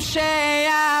יום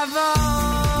שיבוא,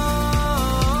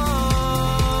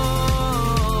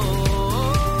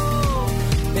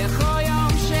 בכל יום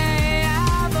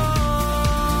שיבוא.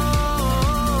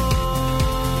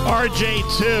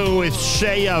 RJ2 with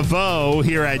Sheyavo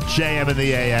here at JM in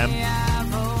the AM.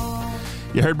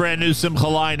 You heard brand new Simcha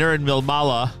Liner in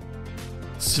Milmala.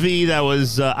 Tzvi, that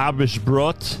was Abish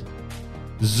Brot.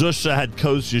 Zusha had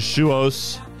Kos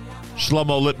Yeshuos.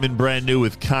 Shlomo Lippman, brand new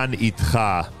with Kan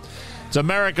Itcha. It's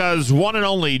America's one and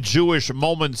only Jewish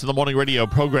Moments in the Morning radio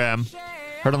program.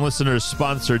 Heard on listeners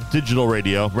sponsored digital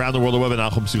radio around the world, the web at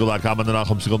NachumSegal.com, on the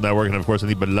Nachum Segal Network, and of course on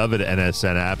the beloved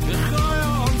NSN app.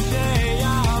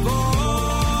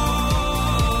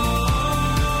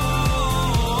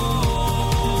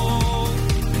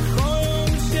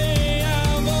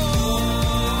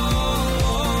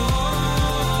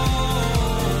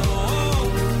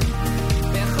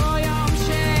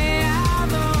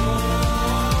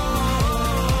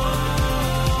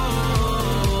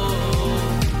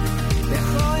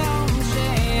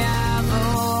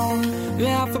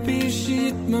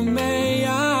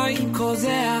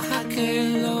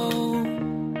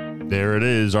 There it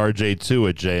is, RJ2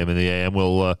 at JM in the AM.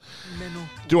 We'll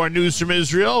do our news from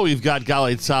Israel. We've got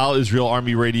Galei Tzahal, Israel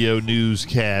Army Radio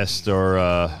newscast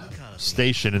or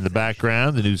station in the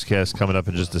background. The newscast coming up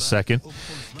in just a second.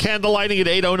 Candle lighting at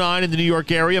 8:09 in the New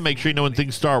York area. Make sure you know when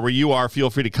things start where you are. Feel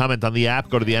free to comment on the app.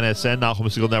 Go to the NSN, Nachum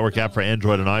Segal Network app for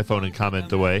Android and iPhone, and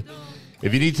comment away.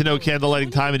 If you need to know candle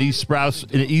lighting time in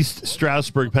East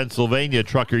Stroudsburg, Pennsylvania,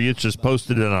 Trucker Yitz just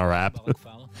posted it in our app.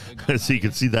 So you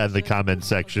can see that in the comment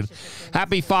section.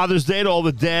 Happy Father's Day to all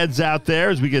the dads out there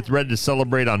as we get ready to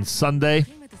celebrate on Sunday.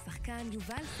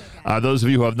 Those of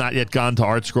you who have not yet gone to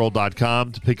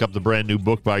artscroll.com to pick up the brand new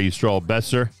book by Yisrael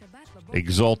Besser,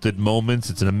 Exalted Moments.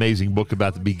 It's an amazing book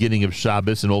about the beginning of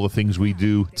Shabbos and all the things we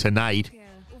do tonight,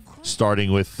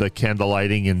 starting with candle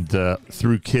lighting and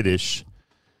through Kiddush.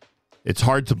 It's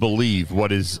hard to believe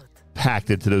what is packed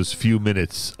into those few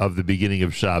minutes of the beginning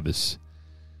of Shabbos.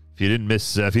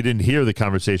 If you didn't hear the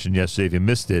conversation yesterday, if you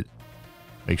missed it,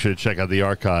 make sure to check out the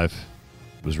archive.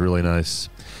 It was really nice.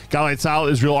 Galei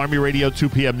Tzahal, Israel Army Radio, 2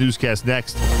 p.m. newscast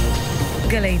next.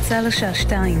 גלי צהל השעה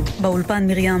 2, באולפן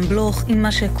מרים בלוך עם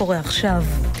מה שקורה עכשיו.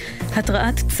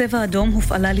 התרעת צבע אדום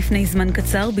הופעלה לפני זמן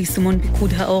קצר ביישומון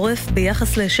פיקוד העורף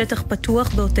ביחס לשטח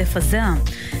פתוח בעוטף עזה.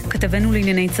 כתבנו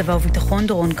לענייני צבא וביטחון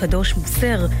דורון קדוש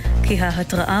מוסר כי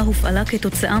ההתרעה הופעלה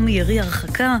כתוצאה מירי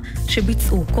הרחקה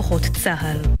שביצעו כוחות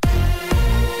צה"ל.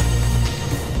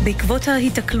 בעקבות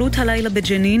ההתקלות הלילה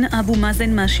בג'נין, אבו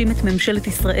מאזן מאשים את ממשלת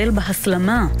ישראל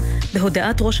בהסלמה.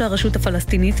 בהודעת ראש הרשות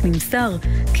הפלסטינית נמסר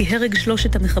כי הרג 3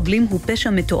 המחבלים הוא פשע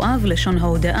מתועב לשון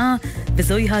ההודעה,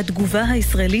 וזוהי התגובה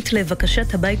הישראלית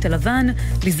לבקשת הבית הלבן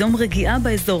ליזום רגיעה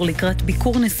באזור לקראת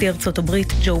ביקור נשיא ארצות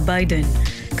הברית ג'ו ביידן.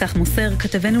 כך מוסר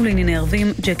כתבנו לענייני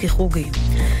ערבים ג'קי חוגי.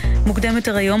 מוקדם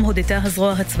יותר היום הודתה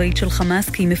הזרוע הצבאית של חמאס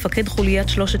כי מפקד חוליית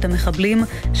 3 המחבלים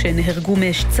שנהרגו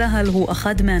מאש צהל הוא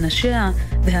אחד מאנשיה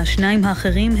והשניים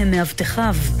האחרים הם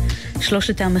מאבטחיו. 3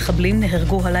 המחבלים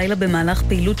נהרגו הלילה במהלך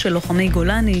פעילות של לוחמי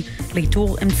גולני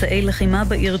לאיתור אמצעי לחימה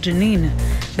בעיר ג'נין.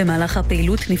 במהלך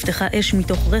הפעילות נפתחה אש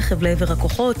מתוך רכב לעבר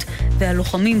הכוחות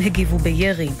והלוחמים הגיבו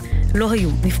בירי. לא היו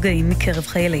נפגעים מקרב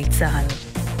חיילי צהל.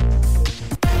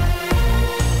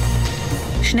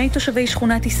 2 תושבי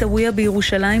שכונת עיסאוויה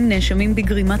בירושלים נאשמים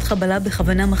בגרימת חבלה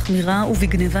בכוונה מחמירה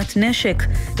ובגנבת נשק,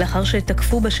 לאחר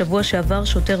שתקפו בשבוע שעבר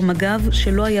שוטר מג"ב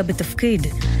שלא היה בתפקיד.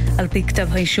 על פי כתב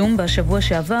האישום, בשבוע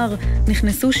שעבר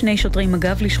נכנסו 2 שוטרי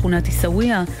מג"ב לשכונת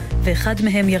עיסאוויה, ואחד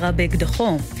מהם ירה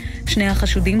באקדחו. 2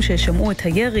 החשודים ששמעו את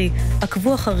הירי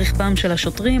עקבו אחר רכבם של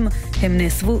השוטרים, הם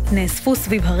נאספו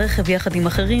סביב הרכב יחד עם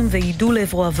אחרים ויידו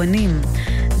לעברו אבנים.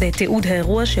 בתיעוד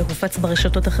האירוע שהופץ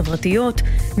ברשתות החברתיות,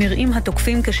 נראים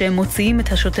התוקפים כשהם מוציאים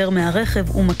את השוטר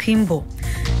מהרכב ומכים בו.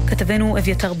 כתבנו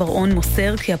אביתר ברעון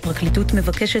מוסר כי הפרקליטות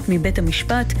מבקשת מבית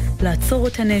המשפט לעצור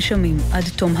את הנאשמים עד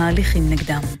תום ההליכים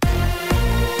נגדם.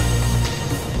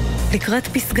 לקראת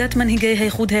פסגת מנהיגי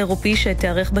האיחוד האירופי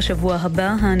שתארך בשבוע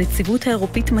הבא, הנציבות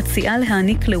האירופית מציעה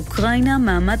להעניק לאוקראינה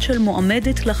מעמד של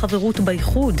מועמדת לחברות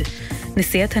באיחוד.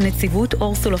 נשיאת הנציבות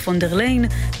אורסולה פון דר ליין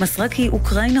מסרה כי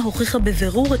אוקראינה הוכיחה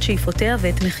בבירור את שאיפותיה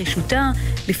ואת נחישותה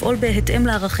לפעול בהתאם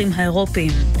לערכים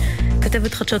האירופיים.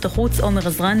 כתבת חדשות החוץ עומר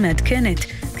עזרן מעדכנת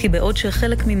כי בעוד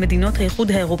שחלק ממדינות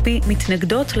האיחוד האירופי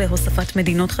מתנגדות להוספת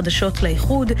מדינות חדשות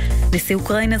לאיחוד, נשיא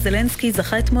אוקראינה זלנסקי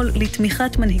זכה אתמול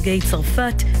לתמיכת מנהיגי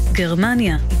צרפת,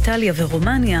 גרמניה, איטליה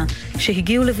ורומניה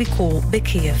שהגיעו לביקור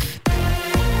בקייב.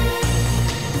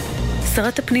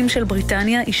 שרת הפנים של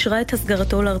בריטניה אישרה את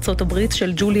הסגרתו לארצות הברית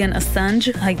של ג'וליאן אסנג',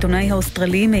 העיתונאי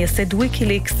האוסטרלי מייסד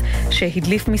ויקיליקס,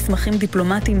 שהדליף מסמכים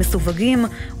דיפלומטיים מסווגים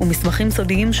ומסמכים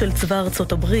סודיים של צבא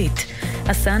ארצות הברית.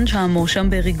 אסנג' המואשם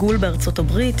בריגול בארצות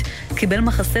הברית קיבל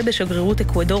מחסה בשגרירות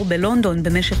אקוודור בלונדון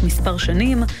במשך מספר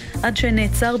שנים, עד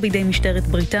שנעצר בידי משטרת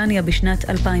בריטניה בשנת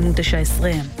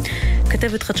 2019.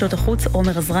 כתבת חדשות החוץ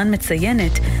עומר עזרן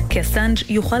מציינת כי אסנג'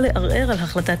 יוכל לערער על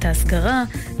החלטת ההסגרה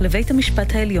לבית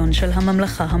המשפט העליון של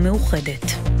הממלכה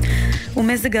המאוחדת.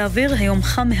 ומזג האוויר היום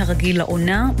חם מהרגיל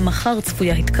לעונה, מחר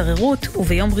צפויה התקררות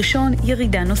וביום ראשון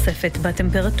ירידה נוספת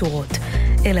בטמפרטורות.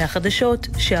 אלה החדשות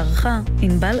שערכה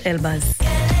ענבל אלבז.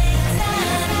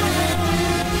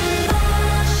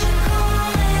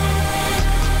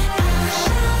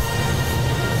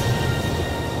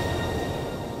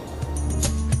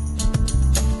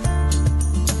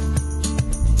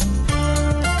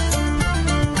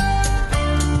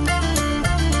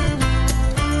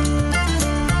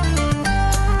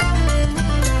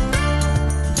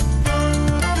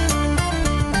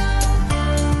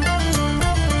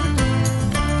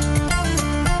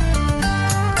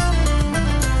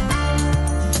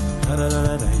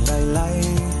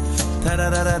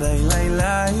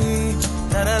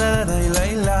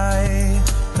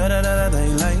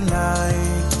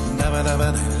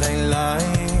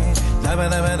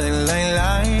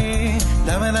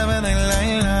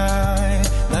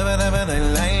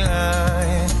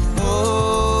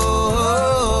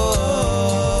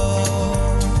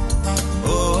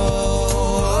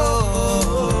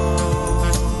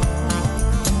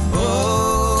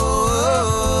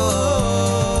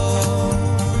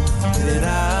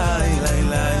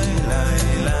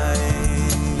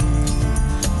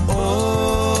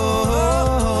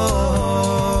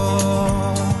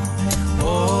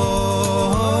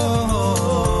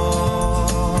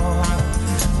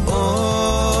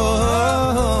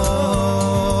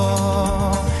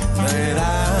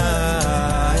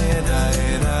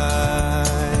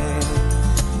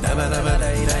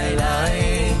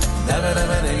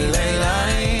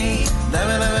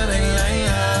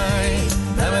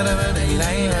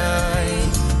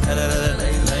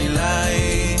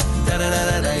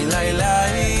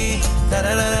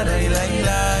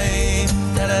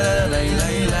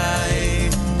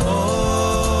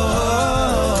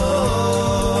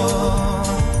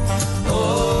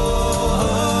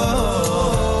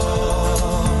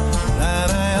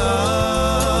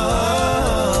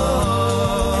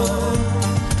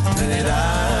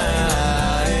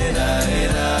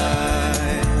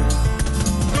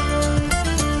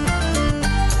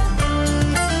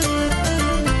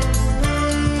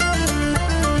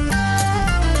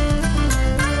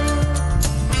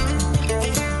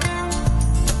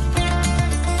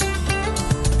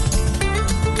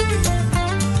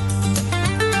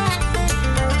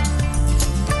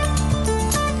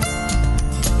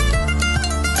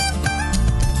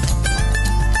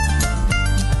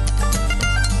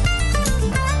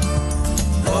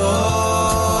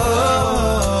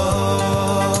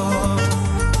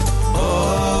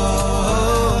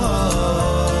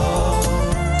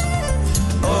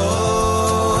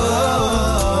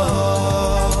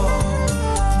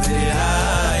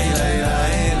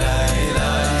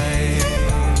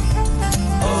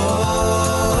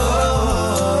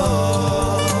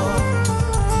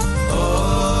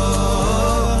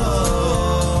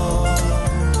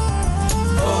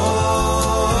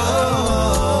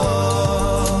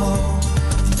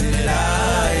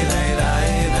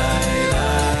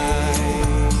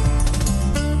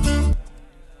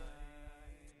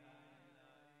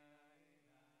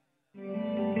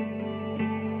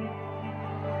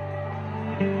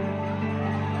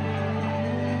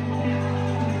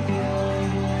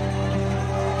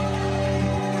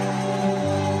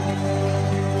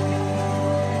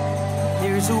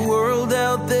 There's a world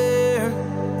out there,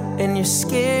 and you're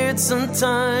scared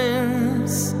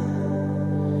sometimes.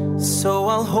 So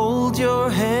I'll hold your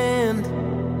hand,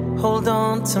 hold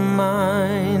on to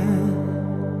mine.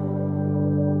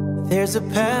 There's a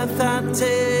path I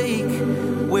take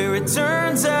where it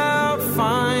turns out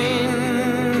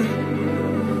fine.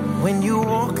 When you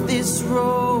walk this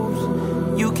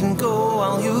road, you can go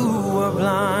while you are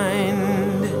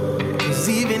blind. 'Cause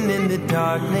even in the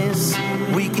darkness,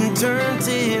 we can turn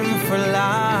to Him for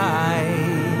light.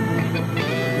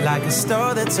 Like a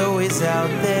star that's always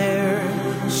out there,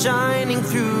 shining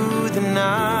through the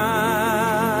night.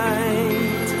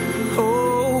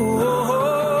 Oh, oh,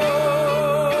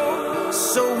 oh.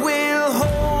 So we'll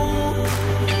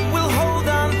hold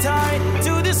on tight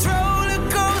to this roller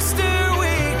coaster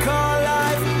we call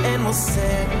life, and we'll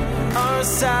set our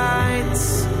sights,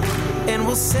 and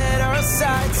we'll set our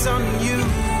sights on you.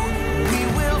 We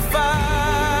will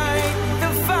fight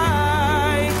the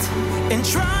fight and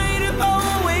try to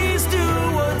always do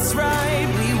what's right.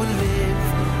 We will live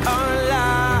our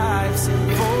lives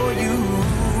for you.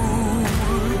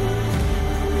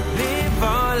 Live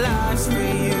our lives for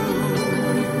you.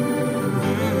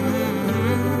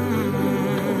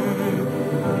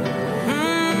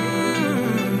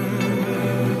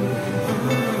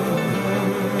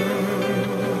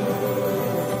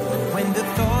 When the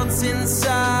thoughts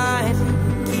inside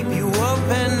keep you up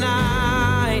at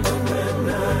night,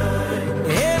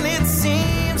 and it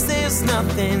seems there's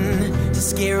nothing to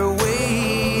scare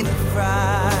away the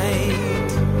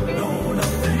fright.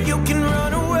 You can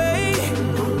run away,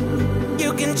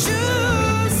 you can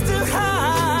choose to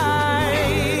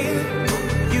hide,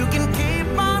 you can keep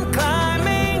on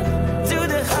climbing to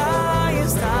the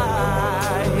highest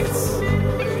heights.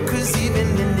 'Cause even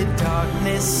in the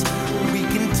darkness, we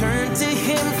can turn to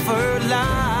Him for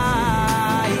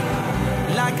light.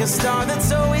 Like a star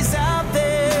that's always out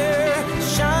there,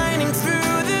 shining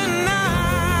through the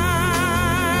night,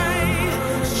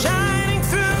 shining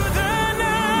through the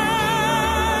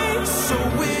night. So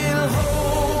we'll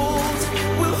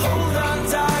hold on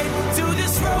tight to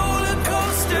this roller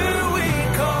coaster we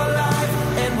call life,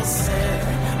 and we'll set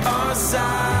our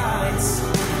sights,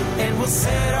 and we'll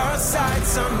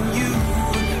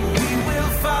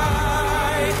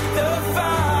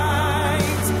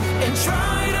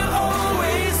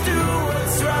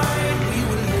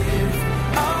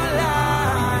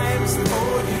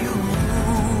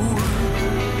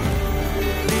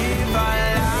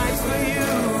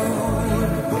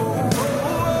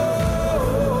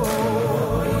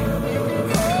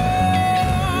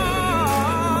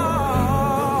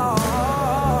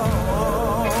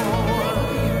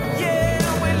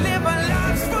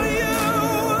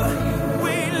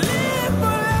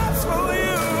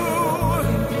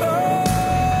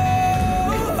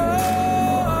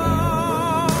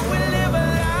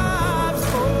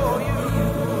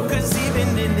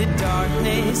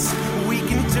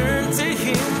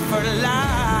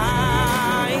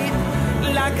light,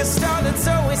 like a star that's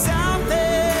always out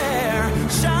there,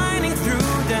 shining through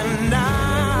the night,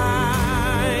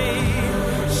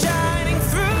 shining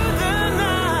through the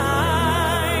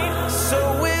night.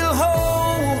 So we'll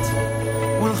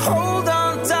hold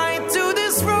on tight to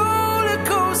this roller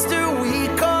coaster we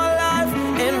call life,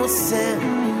 and we'll set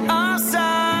our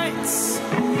sights,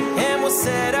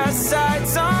 set our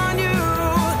sights on you.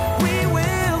 We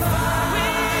will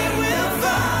fight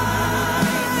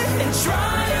and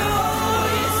try to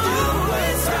always do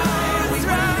what's right. We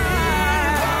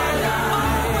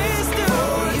always do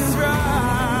what's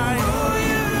right.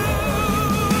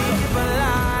 Give our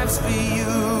lives for you.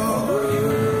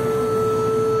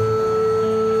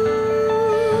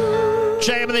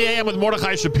 JM in the AM with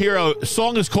Mordechai Shapiro. The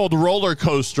song is called Roller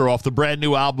Coaster off the brand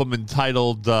new album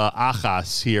entitled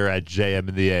Achas here at JM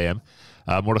in the AM.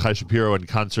 Mordechai Shapiro in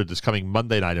concert this coming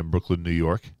Monday night in Brooklyn, New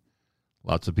York.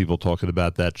 Lots of people talking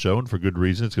about that show, and for good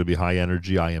reason. It's going to be high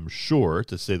energy, I am sure,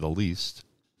 to say the least.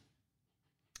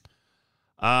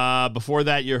 Before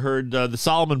that, you heard the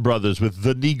Solomon Brothers with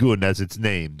The Nigun, as it's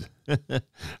named.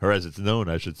 Or as it's known,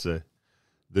 I should say.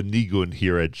 The Nigun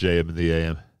here at JM in the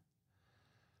AM.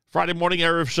 Friday morning,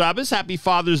 Erev Shabbos. Happy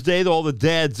Father's Day to all the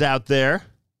dads out there.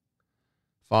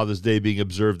 Father's Day being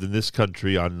observed in this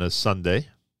country on Sunday.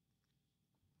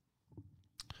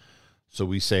 So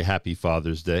we say Happy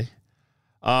Father's Day.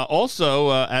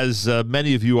 Also, as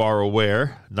many of you are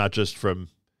aware, not just from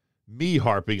me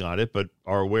harping on it, but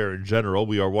are aware in general,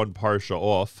 we are one parsha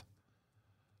off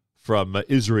from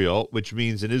Israel, which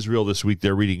means in Israel this week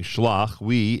they're reading Shlach.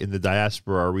 We, in the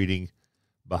diaspora, are reading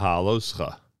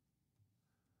Bahaloscha.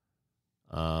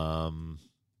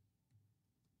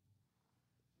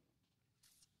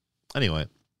 Anyway,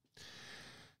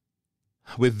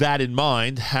 with that in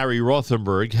mind, Harry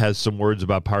Rothenberg has some words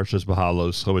about Parshas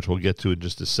Bahaloscha, which we'll get to in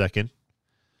just a second.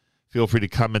 Feel free to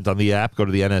comment on the app. Go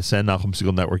to the NSN, Nachum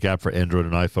Segal Network app for Android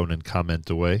and iPhone, and comment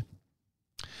away.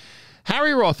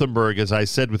 Harry Rothenberg, as I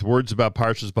said, with words about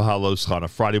Parshas Bahaloscha on a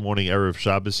Friday morning Erev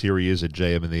Shabbos. Here he is at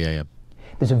JM in the AM.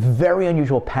 There's a very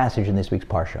unusual passage in this week's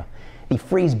Parsha. The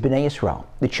phrase Bnei Yisrael,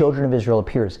 the children of Israel,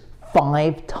 appears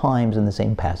 5 times in the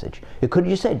same passage. It could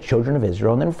have just said children of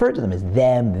Israel and then referred to them as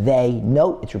them, they.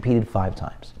 No, it's repeated 5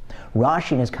 times.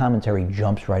 Rashi in his commentary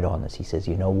jumps right on this. He says,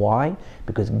 you know why?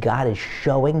 Because God is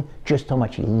showing just how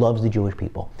much he loves the Jewish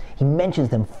people. He mentions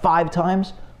them 5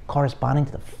 times, corresponding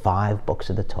to the 5 books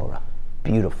of the Torah.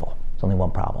 Beautiful. There's only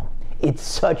one problem. It's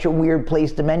such a weird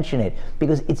place to mention it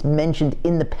because it's mentioned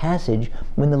in the passage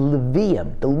when the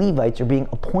Levium, the Levites, are being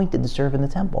appointed to serve in the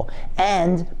temple.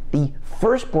 And the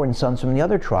firstborn sons from the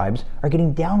other tribes are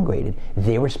getting downgraded.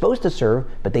 They were supposed to serve,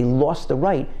 but they lost the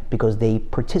right because they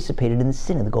participated in the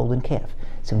sin of the golden calf.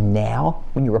 So now,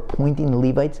 when you're appointing the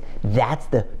Levites, that's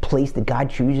the place that God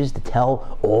chooses to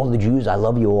tell all the Jews, I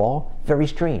love you all. Very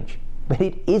strange. But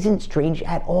it isn't strange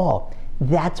at all.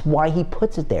 That's why he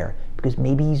puts it there, because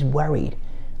maybe he's worried.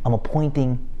 I'm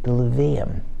appointing the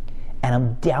Levium, and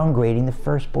I'm downgrading the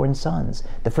firstborn sons.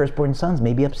 The firstborn sons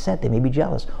may be upset. They may be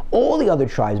jealous. All the other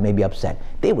tribes may be upset.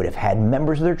 They would have had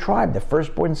members of their tribe, the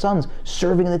firstborn sons,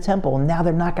 serving in the temple, and now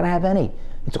they're not going to have any.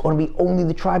 It's going to be only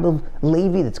the tribe of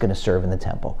Levi that's going to serve in the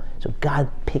temple. So God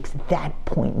picks that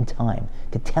point in time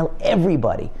to tell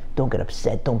everybody, don't get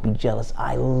upset, don't be jealous.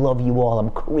 I love you all.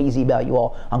 I'm crazy about you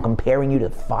all. I'm comparing you to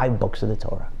the 5 books of the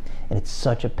Torah. And it's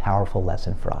such a powerful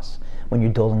lesson for us. When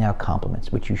you're doling out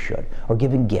compliments, which you should, or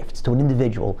giving gifts to an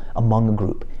individual among a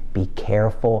group, be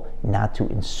careful not to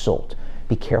insult.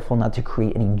 Be careful not to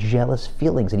create any jealous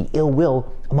feelings, any ill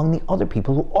will among the other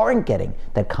people who aren't getting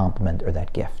that compliment or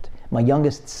that gift. My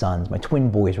youngest sons, my twin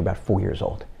boys, were about 4 years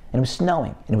old, and it was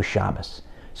snowing, and it was Shabbos.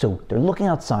 So they're looking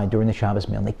outside during the Shabbos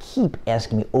meal, and they keep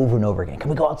asking me over and over again, can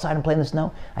we go outside and play in the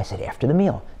snow? I said, after the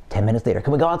meal. 10 minutes later,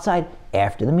 can we go outside?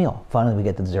 After the meal. Finally, we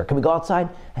get the dessert. Can we go outside?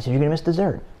 I said, you're going to miss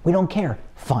dessert. We don't care.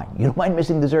 Fine. You don't mind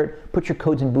missing dessert? Put your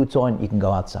coats and boots on. You can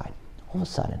go outside. All of a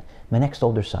sudden, my next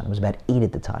older son, was about 8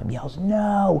 at the time, yells,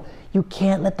 no, you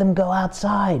can't let them go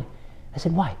outside. I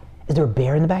said, why? Is there a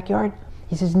bear in the backyard?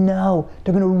 He says, no,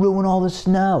 they're going to ruin all the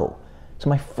snow. So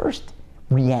my first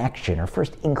reaction or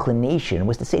first inclination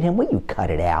was to say to him, will you cut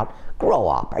it out? Grow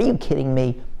up. Are you kidding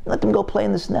me? Let them go play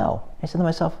in the snow. I said to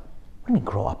myself, what do you mean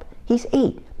grow up? He's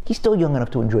 8. He's still young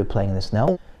enough to enjoy playing in the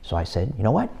snow. So I said, you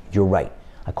know what? You're right.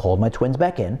 I called my twins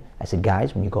back in. I said,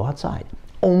 guys, when you go outside,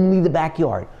 only the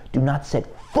backyard. Do not set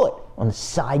foot on the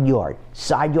side yard.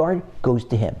 Side yard goes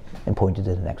to him, and pointed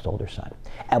to the next older son.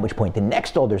 At which point the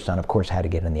next older son, of course, had to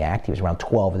get in the act. He was around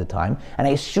 12 at the time, and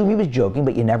I assume he was joking,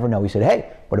 but you never know. He said,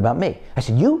 hey, what about me? I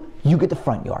said, you get the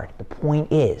front yard. The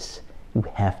point is, you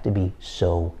have to be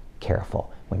so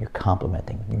careful when you're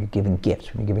complimenting, when you're giving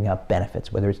gifts, when you're giving out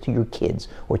benefits, whether it's to your kids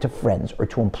or to friends or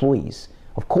to employees.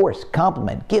 Of course,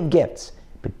 compliment, give gifts,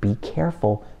 but be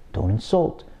careful. Don't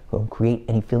insult. Don't create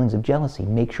any feelings of jealousy.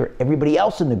 Make sure everybody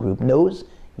else in the group knows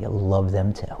you love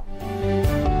them too.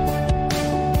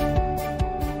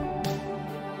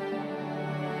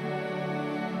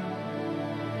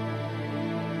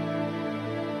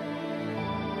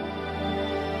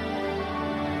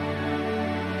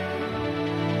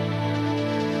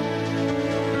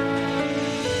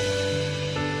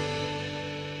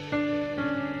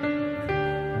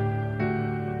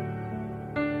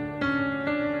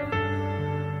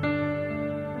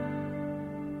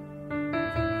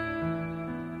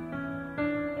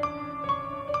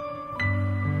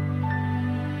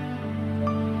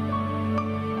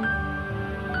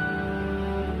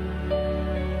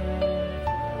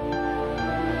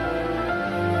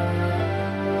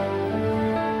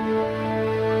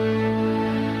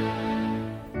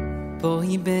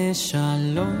 בואי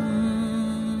בשלום,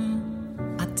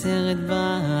 עטרת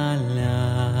בעלה,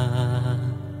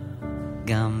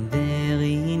 גם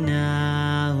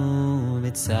ברינה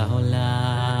ובצהולה,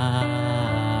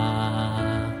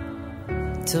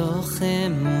 תוך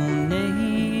אמוני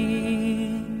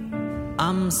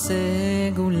עם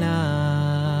סגולה,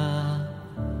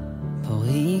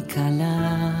 בואי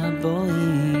קלה,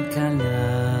 בואי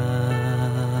קלה.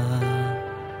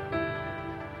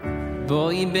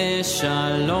 בואי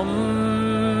בשלום,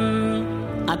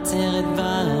 עטרת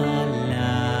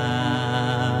בעלה,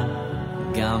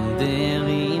 גם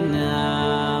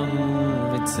ברינה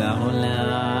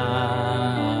ובצהולה,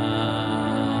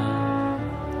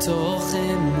 תוך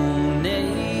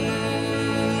אמוני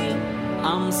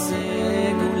עם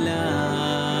סגולה,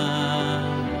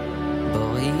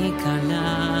 בואי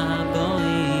קלה,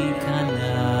 בואי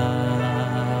קלה.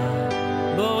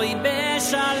 בואי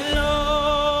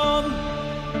בשלום,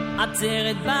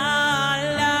 עטרת בעלה,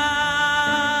 גם ברינה ובצהולה, תוך אמוני עם סגולה, בואי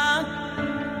קלה, בואי קלה. בואי בשלום, עטרת בעלה,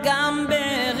 גם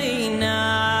ברינה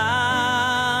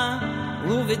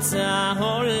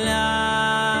ובצהולה,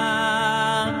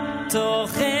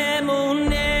 תוך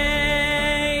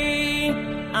אמוני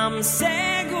עם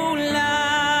סגולה,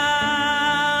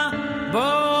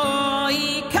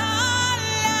 בואי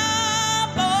קלה,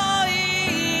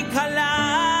 בואי קלה.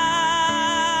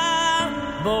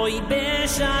 בואי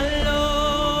בשלום,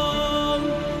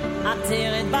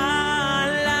 עטרת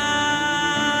בעלה,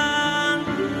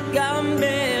 גם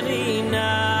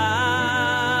ברינה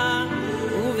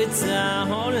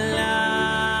ובצהולה,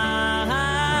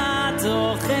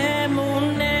 תוך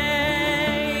אמוני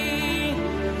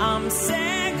עם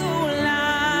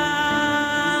סגולה,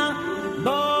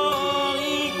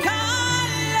 בואי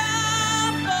קלה,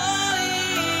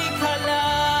 בואי קלה.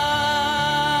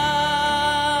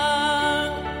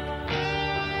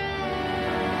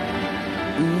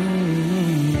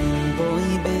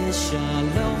 בואי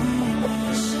בשלום,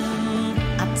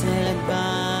 עטרת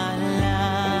בעלה,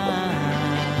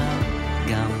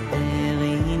 גם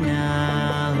ברינה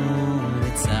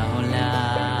ובצהולה,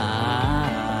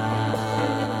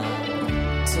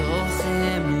 תוך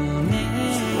אמוני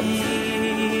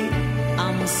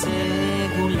עם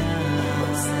סגולה,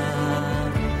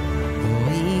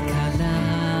 בואי קלה,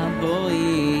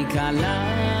 בואי קלה.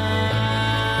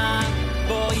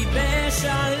 בואי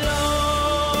בשלום,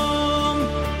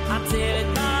 עטרת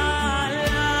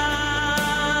בעלה,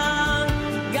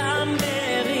 גם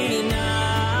ברינה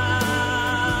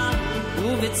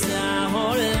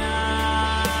ובצהולה,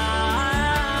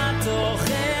 תוך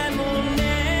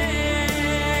אמוני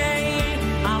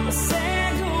עם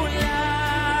סגולה,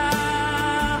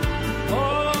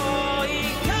 בואי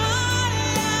קלה,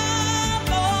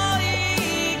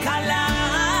 בואי קלה.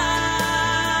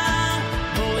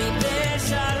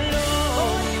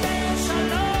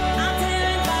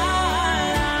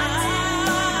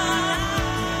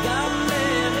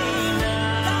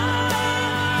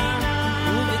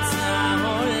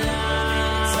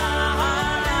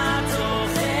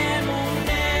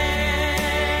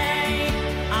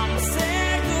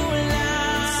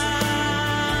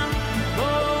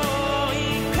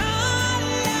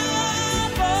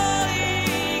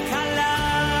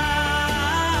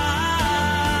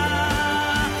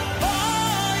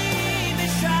 בואי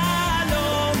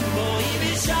בשלום, בואי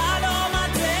בשלום,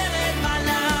 עטרת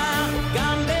בעלה,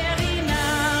 גם ברינה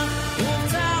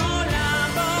ובצהולה,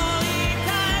 בואי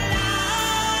קלה.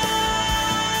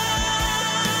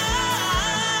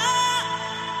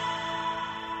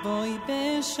 בואי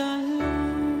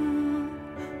בשלום,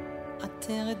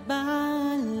 עטרת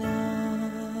בעלה,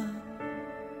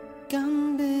 גם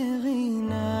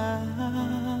ברינה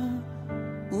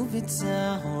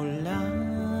ובצהולה,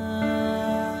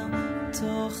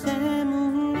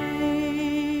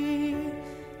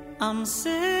 עם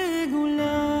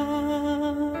סגולה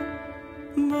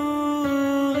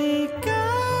בואי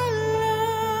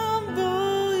קלה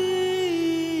בואי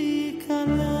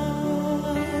קלה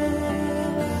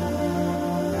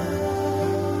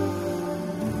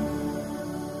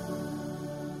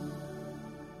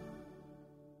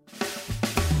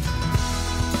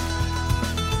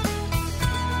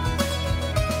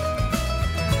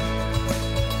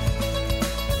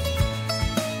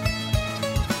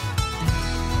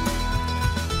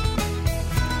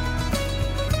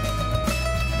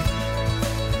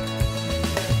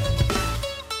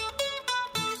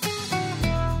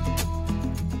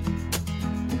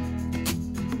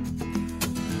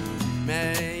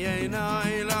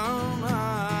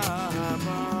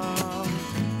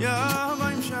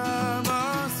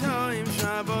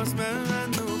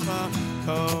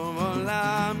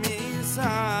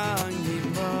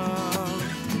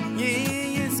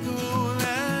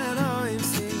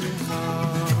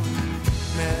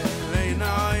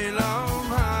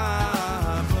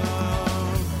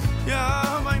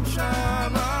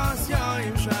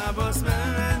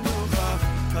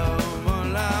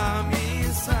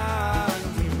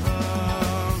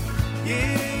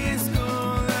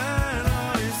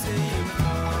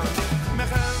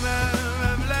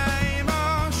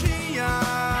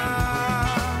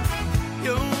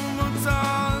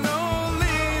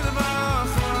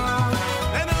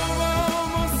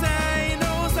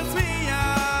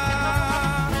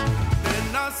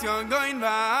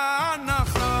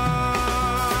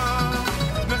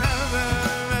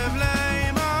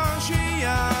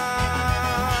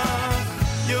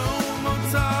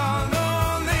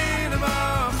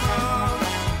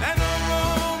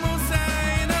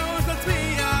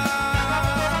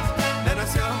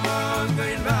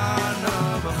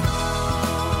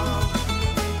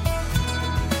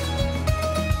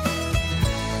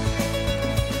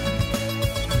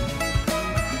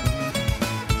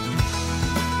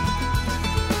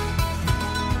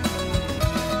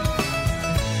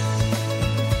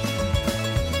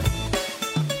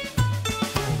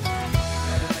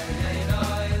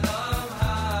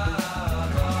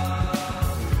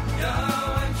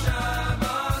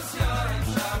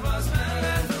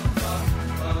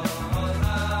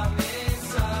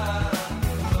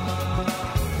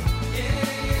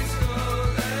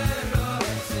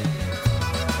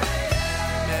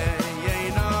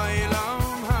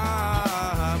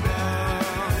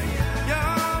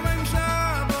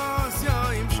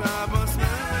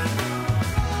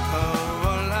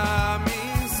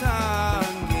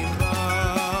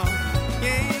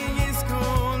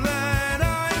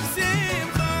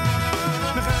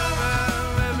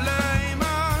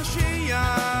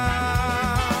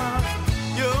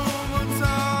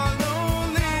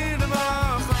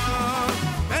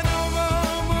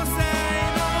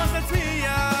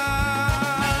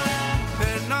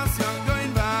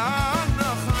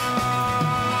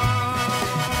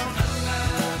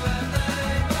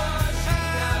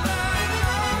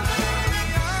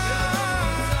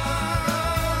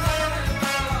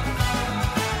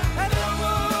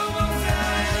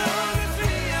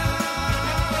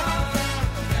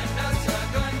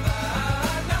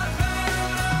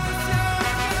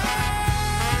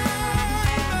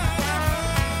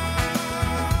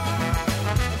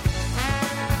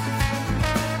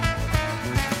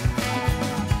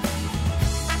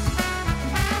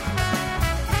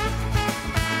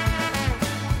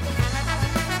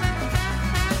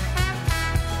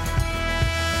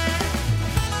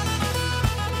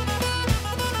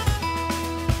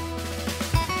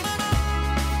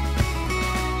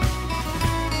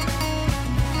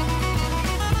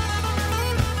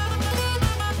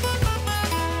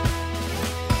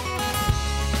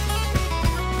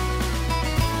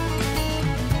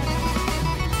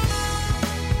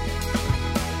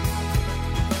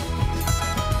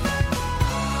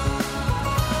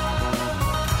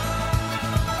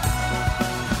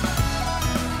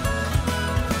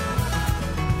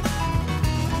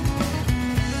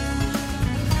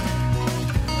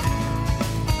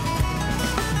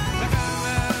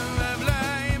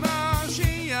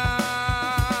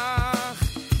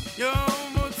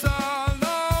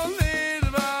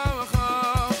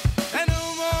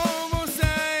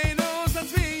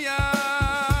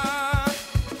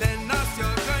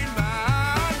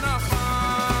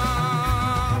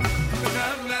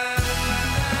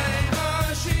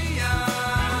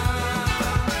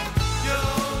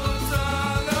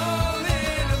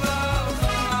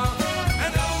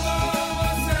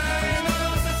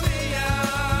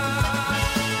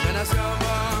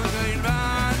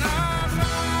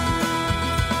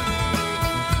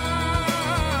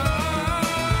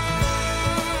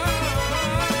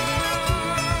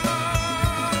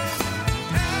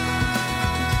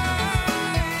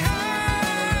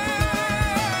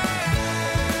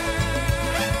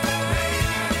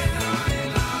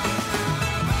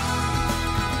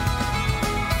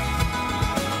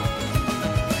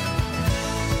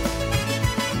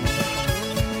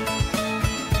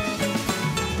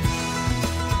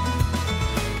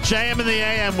JM in the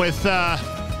AM with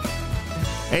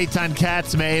Eitan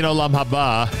Katz, Me'ein Olam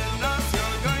Haba.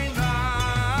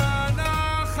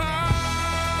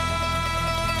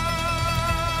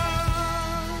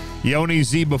 Yoni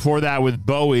Z before that with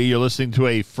Bowie. You're listening to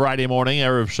a Friday morning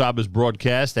Erev Shabbos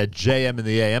broadcast at JM in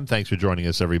the AM. Thanks for joining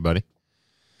us, everybody.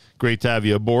 Great to have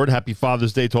you aboard. Happy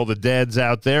Father's Day to all the dads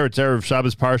out there. It's Erev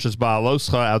Shabbos Parshas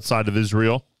Ba'aloscha outside of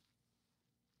Israel.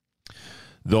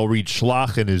 They'll read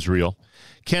Shlach in Israel.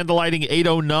 Candlelighting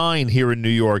 8:09 here in New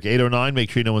York. 8:09. Make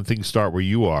sure you know when things start where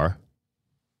you are.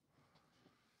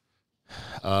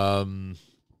 A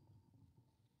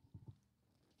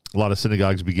lot of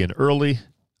synagogues begin early.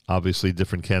 Obviously,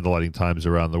 different candlelighting times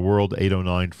around the world.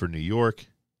 8:09 for New York.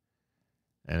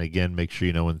 And again, make sure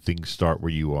you know when things start where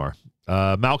you are.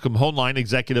 Malcolm Hoenlein,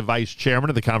 Executive Vice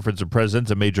Chairman of the Conference of Presidents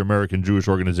of Major American Jewish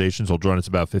Organizations, will join us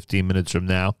about 15 minutes from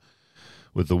now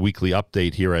with the weekly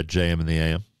update here at JM in the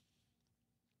AM.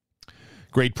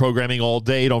 Great programming all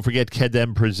day. Don't forget,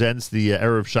 Kedem presents the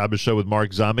Erev Shabbos show with Mark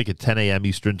Zamek at 10 a.m.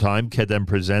 Eastern Time. Kedem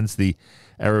presents the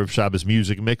Erev Shabbos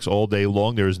music mix all day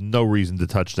long. There is no reason to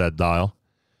touch that dial.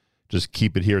 Just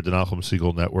keep it here at the Nachum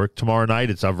Segal Network. Tomorrow night,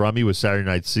 it's Avrami with Saturday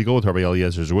Night Segal with Rabbi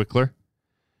Eliezer Zwickler.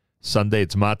 Sunday,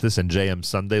 it's Matis and JM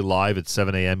Sunday live at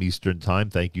 7 a.m. Eastern Time.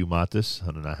 Thank you, Matis.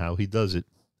 I don't know how he does it.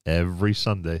 Every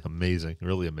Sunday. Amazing.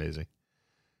 Really amazing.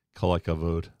 Kol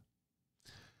hakavod.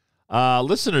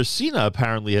 Listener Sina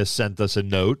apparently has sent us a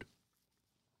note.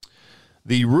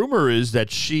 The rumor is that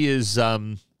she is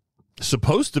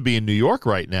supposed to be in New York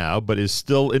right now, but is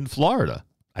still in Florida.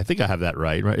 I think I have that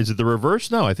right? Is it the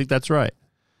reverse? No, I think that's right.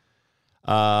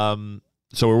 So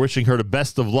we're wishing her the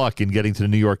best of luck in getting to the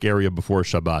New York area before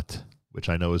Shabbat, which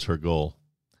I know is her goal.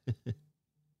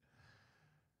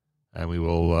 And we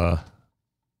will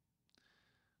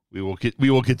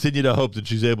continue to hope that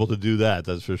she's able to do that.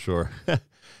 That's for sure.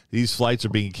 These flights are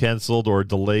being canceled or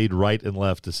delayed right and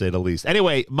left, to say the least.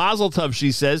 Anyway, Mazel Tov,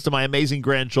 she says, to my amazing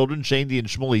grandchildren, Shandy and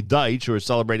Shmuley Deitch, who are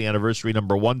celebrating anniversary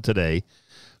number 1 today.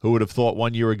 Who would have thought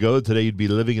 1 year ago today you'd be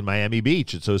living in Miami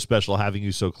Beach? It's so special having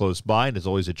you so close by, and it's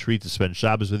always a treat to spend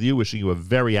Shabbos with you. Wishing you a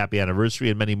very happy anniversary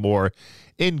and many more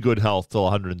in good health till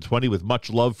 120 with much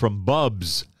love from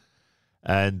Bubs.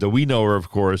 And we know her, of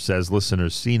course, as listener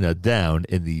Sina down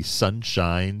in the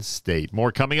Sunshine State.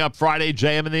 More coming up Friday,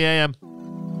 JM in the AM.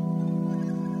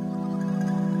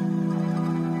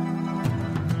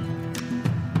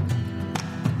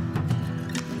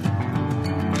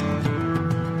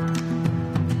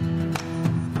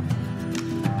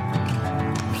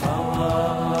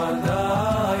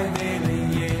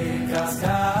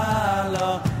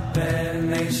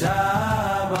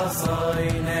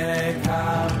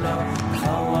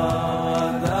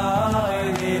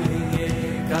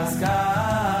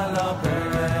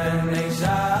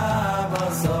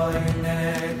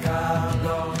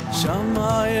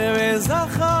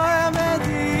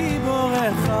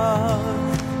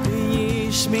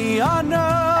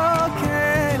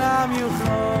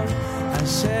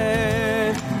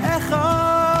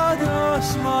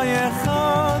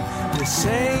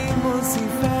 Shemus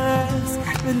Iferes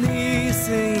V'li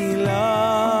Seila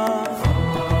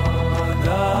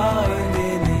Chodai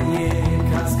Nini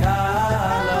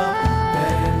Kaskala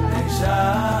Ben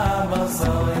Shabbos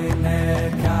Oine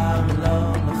Kamlo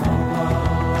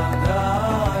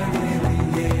Chodai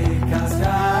Nini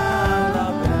Kaskala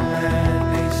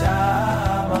Ben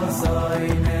Shabbos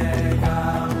Oine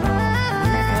Kamlo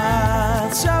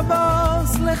Kat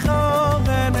Shabbos Lecho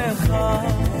Venecho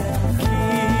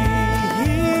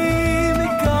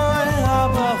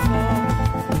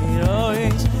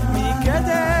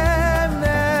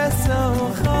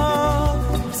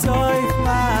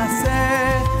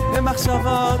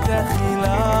מחשבות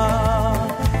תחילה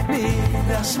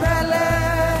מקדש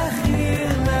מלך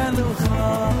עיר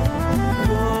מלוכה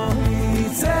בוא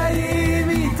יצא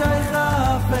איתי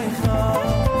חפך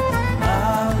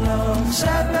הלוך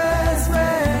שבס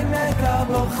בעמק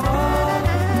הבוכר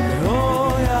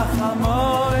לא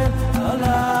יחמול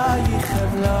עלי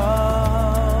חבלה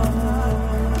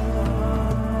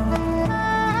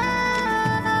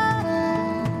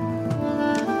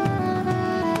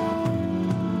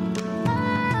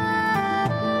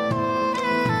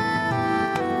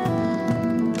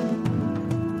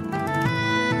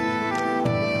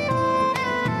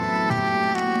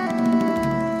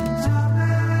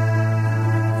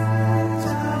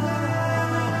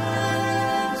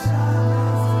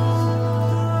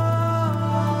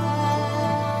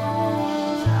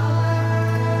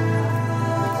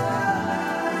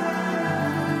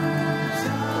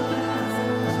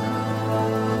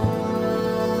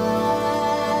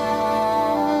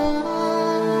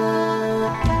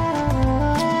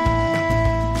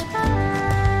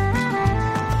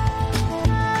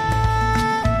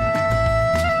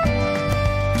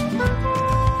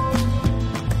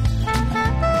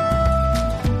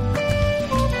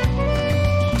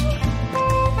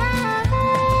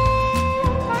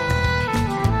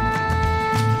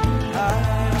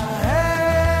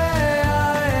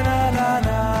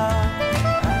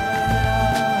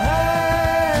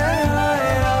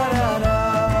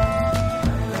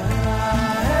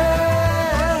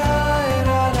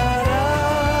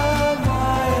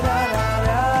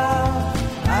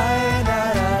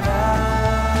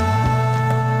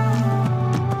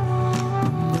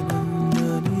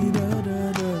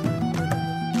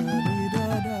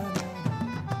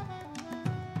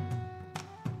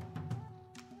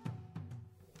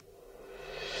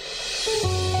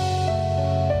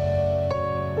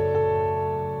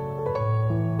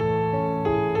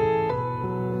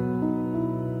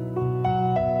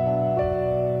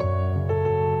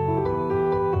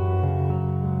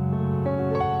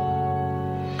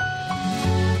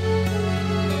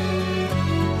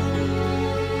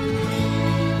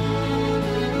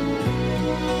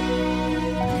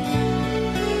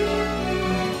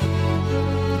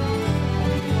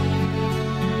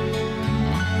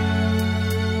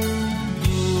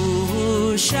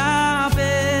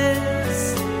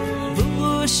Shabbos,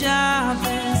 Bu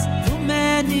Shabbos, Bu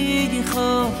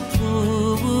Menicho,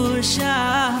 Bu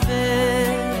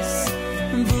Shabbos,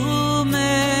 Bu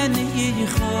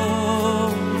Menicho,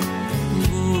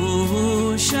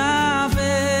 Bu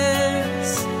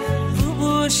Shabbos,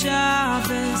 Bu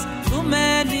Shabbos, Bu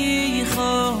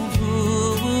Menicho, Bu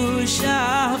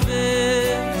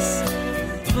Shabbos,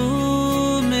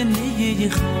 Bu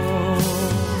Menicho.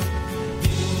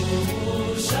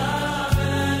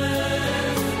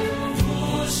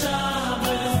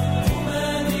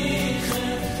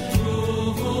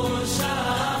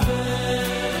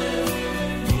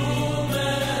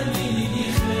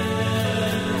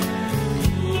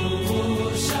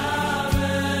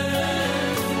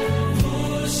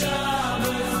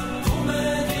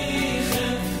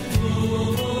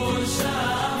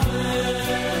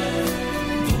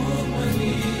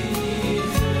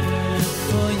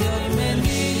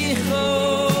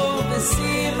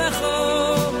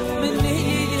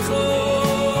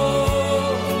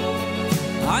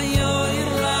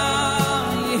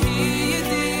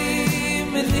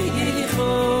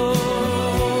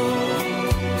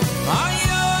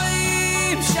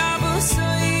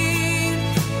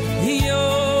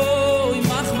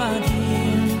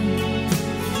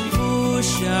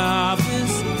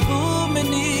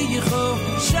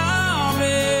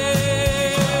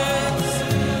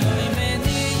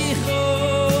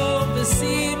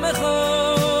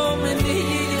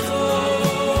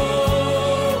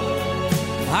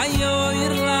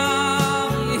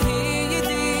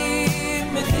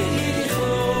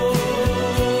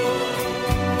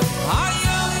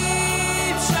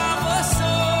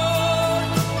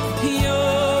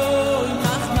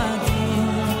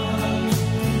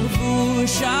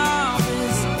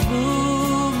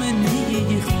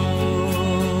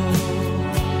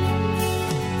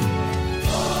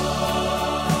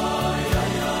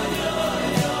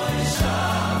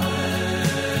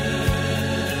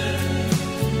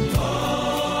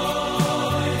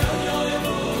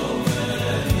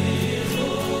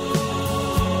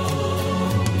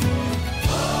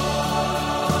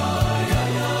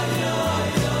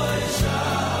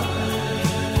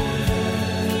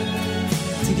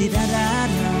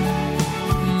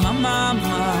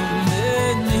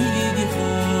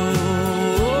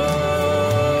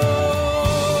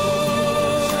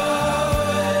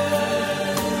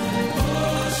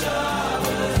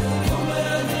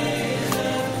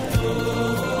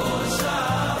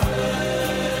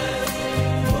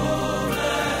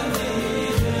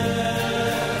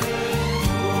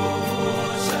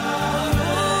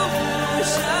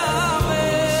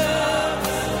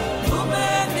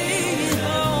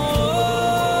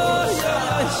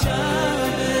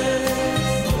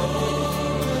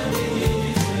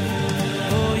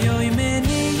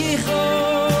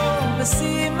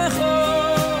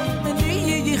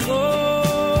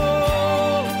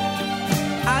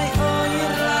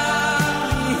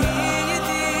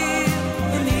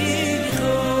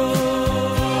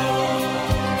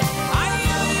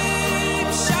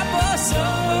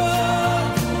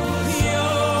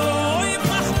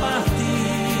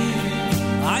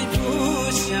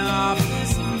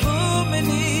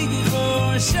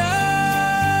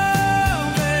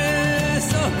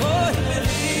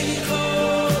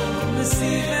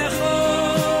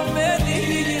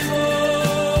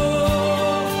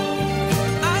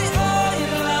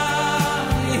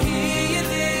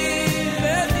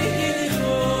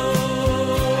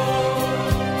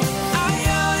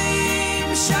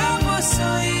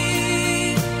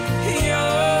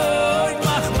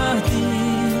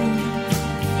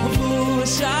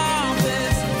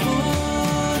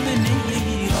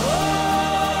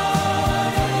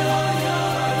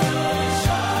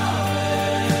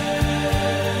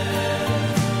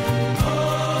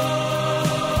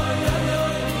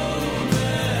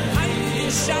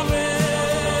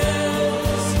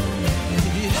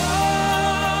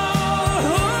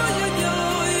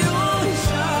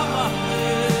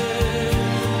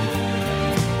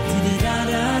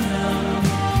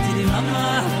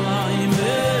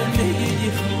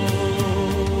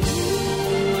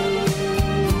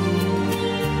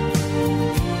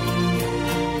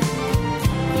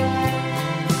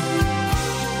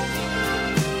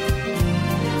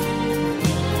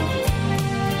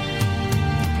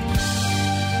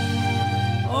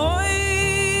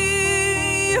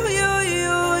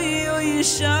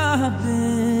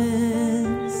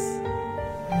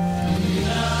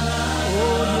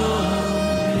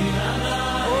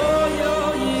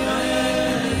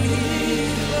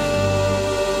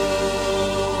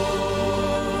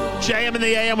 JM in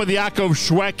the AM with Yaakov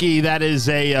Shweki. That is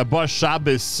a Bus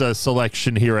Shabbos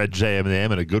selection here at JM in the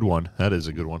AM, and a good one. That is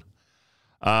a good one.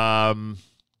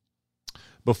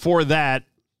 Before that,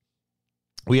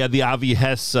 we had the Avi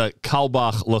Hess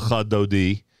Kalbach Lecha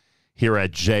Dodi here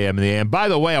at JM in the AM. By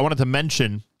the way, I wanted to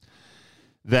mention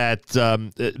that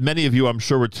many of you, I'm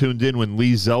sure, were tuned in when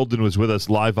Lee Zeldin was with us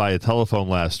live via telephone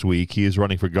last week. He is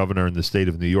running for governor in the state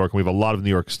of New York. And we have a lot of New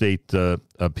York State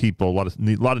people, a lot of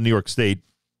New York State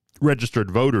registered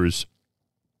voters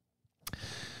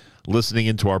listening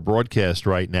into our broadcast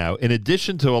right now. In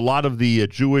addition to a lot of the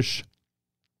Jewish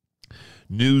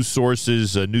news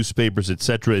sources, newspapers,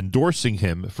 etc., endorsing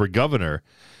him for governor,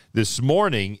 this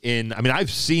morning I've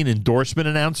seen endorsement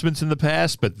announcements in the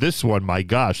past, but this one, my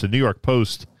gosh, the New York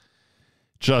Post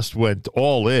just went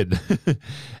all in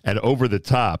and over the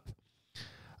top.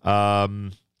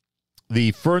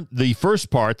 The first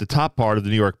part, the top part of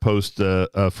the New York Post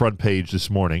front page this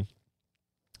morning.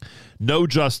 No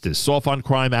justice. Soft on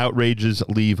crime outrages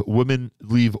leave woman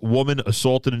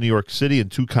assaulted in New York City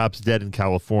and 2 cops dead in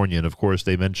California. And, of course,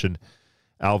 they mention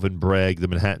Alvin Bragg, the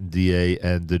Manhattan DA,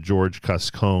 and George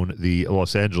Cascone, the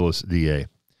Los Angeles DA.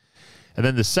 And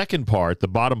then the second part, the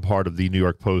bottom part of the New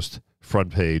York Post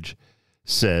front page,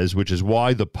 says, which is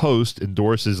why the Post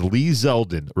endorses Lee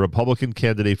Zeldin, a Republican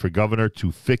candidate for governor,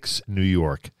 to fix New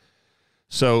York.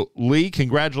 So, Lee,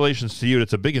 congratulations to you.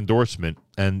 It's a big endorsement.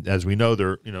 And as we know, there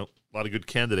are, a lot of good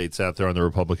candidates out there on the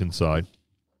Republican side.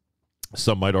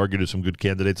 Some might argue there's some good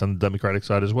candidates on the Democratic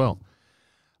side as well.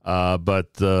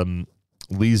 But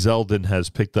Lee Zeldin has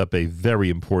picked up a very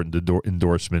important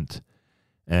endorsement,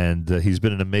 and he's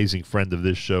been an amazing friend of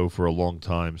this show for a long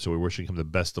time, so we're wishing him the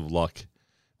best of luck.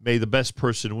 May the best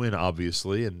person win,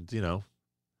 obviously, and,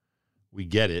 we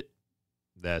get it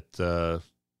that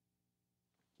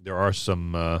there are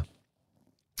some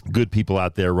good people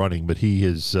out there running, but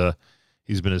he's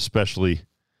been especially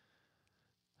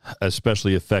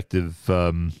effective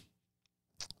for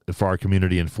our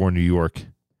community and for New York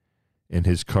in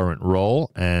his current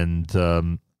role, and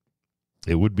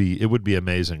it would be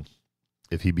amazing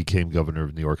if he became governor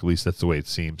of New York. At least that's the way it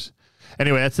seems.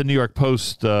 Anyway, that's the New York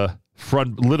Post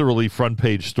front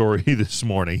page story this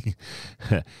morning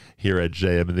here at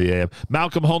JM in the AM.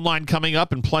 Malcolm Hoenlein coming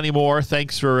up and plenty more.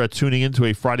 Thanks for tuning in to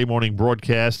a Friday morning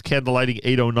broadcast. Candlelighting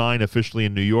 809 officially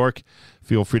in New York.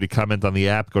 Feel free to comment on the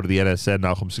app. Go to the NSN,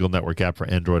 Nachum Segal Network app for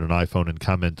Android and iPhone and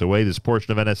comment away. This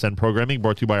portion of NSN programming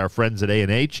brought to you by our friends at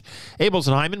A&H. Abels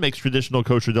and Hyman makes traditional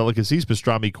kosher delicacies,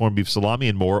 pastrami, corned beef, salami,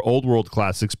 and more. Old world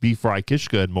classics, beef fry,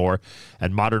 kishka, and more.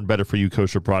 And modern, better-for-you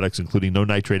kosher products, including no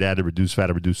nitrate added, reduced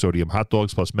fat, and reduced sodium hot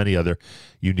dogs, plus many other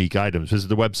unique items. Visit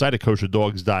the website at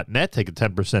kosherdogs.net. Take a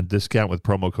 10% discount with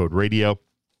promo code radio.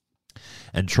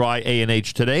 And try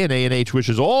A&H today. And A&H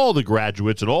wishes all the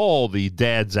graduates and all the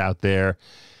dads out there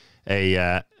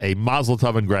a mazel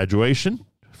tov on graduation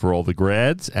for all the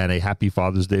grads, and a happy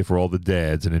Father's Day for all the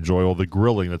dads. And enjoy all the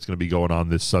grilling that's going to be going on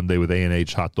this Sunday with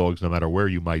A&H hot dogs, no matter where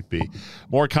you might be.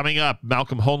 More coming up.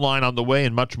 Malcolm Hoenlein on the way,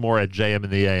 and much more at JM in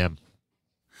the AM.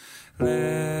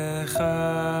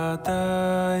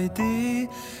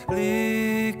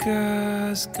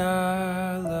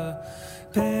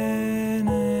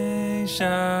 B'nei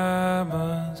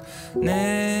Shabbos nekabla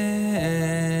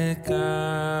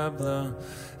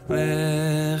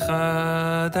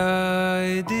Lecha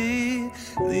daidi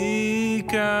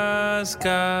likas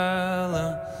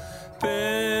kala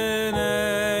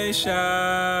B'nei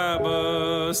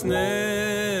Shabbos nekabla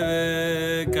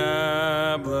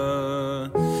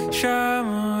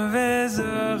Shamu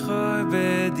v'zochor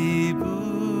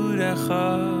b'dibur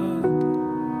echad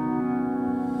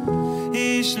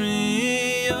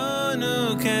Ishmiyanu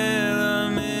kelam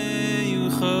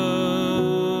meyuchad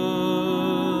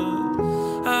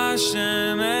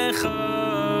Hashem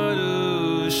echad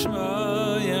u'shmo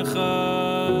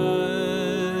yechad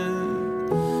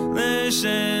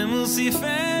L'shem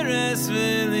u'siferes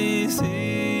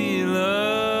v'lisila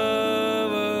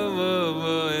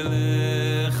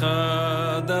Lecha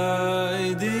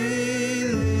daidi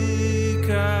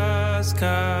likas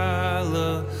kala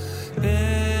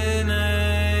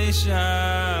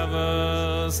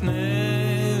Shabbos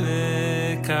nevekabla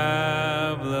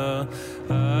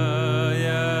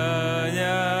ya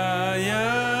ya ya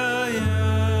ya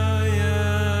ya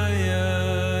ya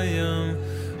yum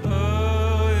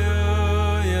oh ya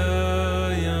ya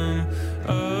yum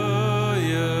oh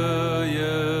ya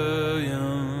ya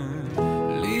yum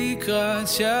likrat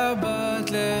Shabbat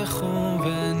lechum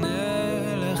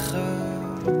v'nelecha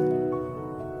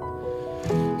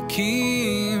ki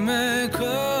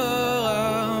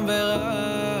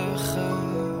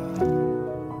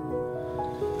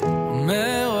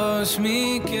ראש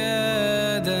מקדם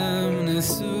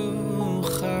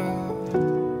נסוכה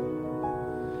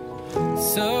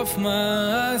סוף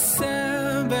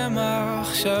מעשה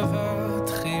במחשבה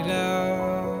תחילה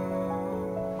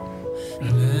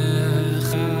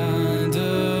לך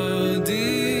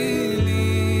דודי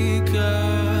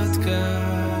לקראת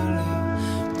קלה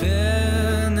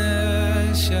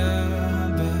פני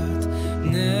שבת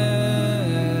נקבלה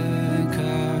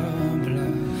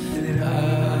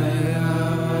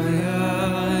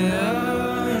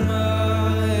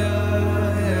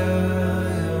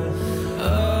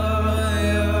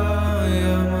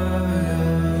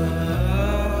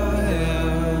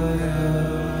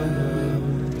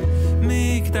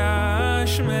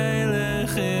מקדש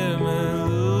מלך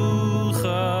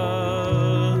מלוכה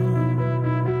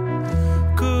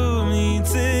קום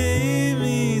יצא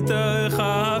מתוך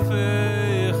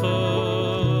אפיך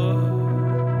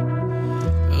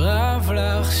רב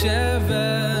לך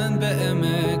שבן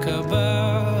בעמק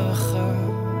הבכה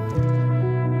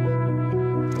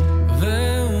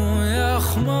והוא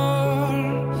יחמול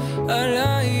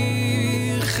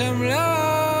עלייך חמלה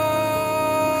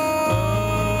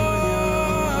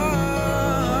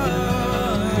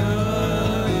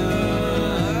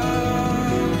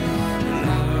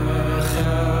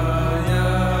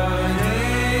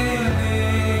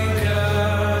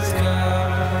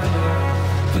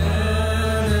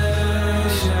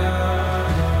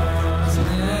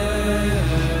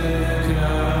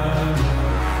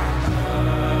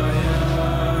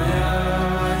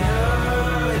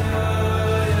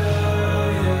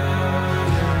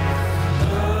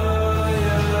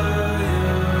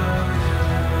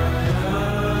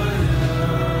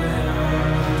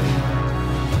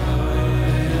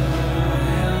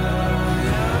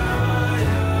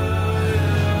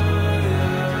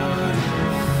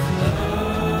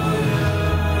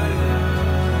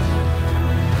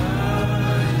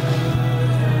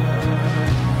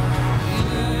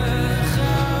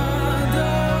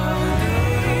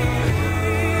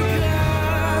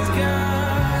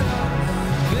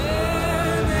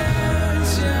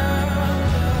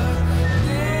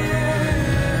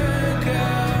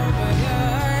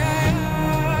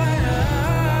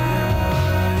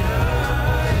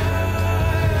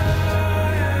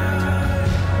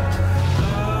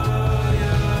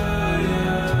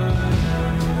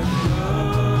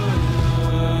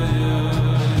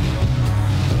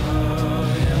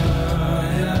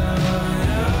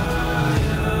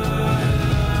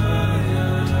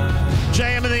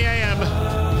JM in the AM.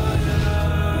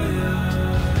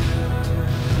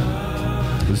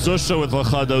 Zusha with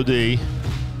Lecha Dodi. I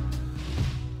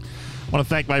want to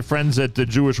thank my friends at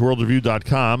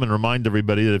JewishWorldReview.com and remind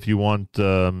everybody that if you want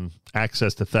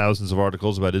access to thousands of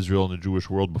articles about Israel and the Jewish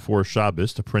world before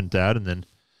Shabbos to print out and then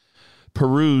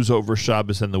peruse over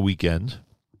Shabbos and the weekend,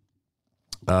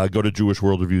 go to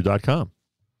JewishWorldReview.com.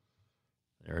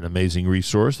 They're an amazing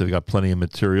resource. They've got plenty of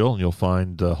material, and you'll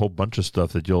find a whole bunch of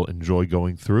stuff that you'll enjoy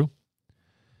going through.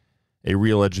 A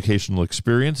real educational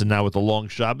experience. And now with the long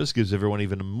Shabbos, gives everyone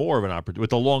even more of an opportunity. With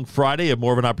the long Friday, you have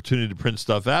more of an opportunity to print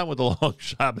stuff out. With the long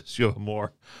Shabbos, you have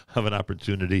more of an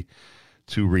opportunity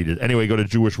to read it. Anyway, go to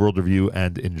Jewish World Review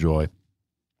and enjoy.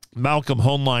 Malcolm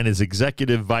Hoenlein is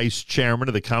Executive Vice Chairman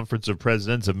of the Conference of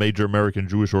Presidents of Major American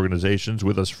Jewish Organizations,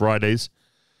 with us Fridays.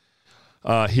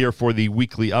 Here for the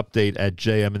weekly update at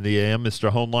JM in the AM.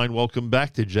 Mr. Hoenlein, welcome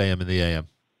back to JM in the AM.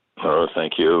 Oh,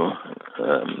 thank you.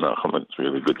 Nachum, it's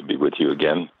really good to be with you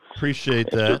again. Appreciate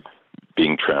After that.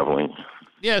 Being traveling.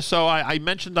 Yeah, so I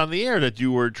mentioned on the air that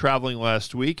you were traveling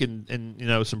last week and you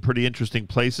know, some pretty interesting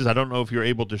places. I don't know if you're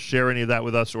able to share any of that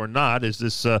with us or not. Is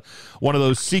this one of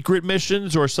those secret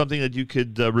missions or something that you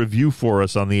could review for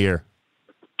us on the air?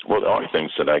 Well, there are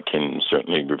things that I can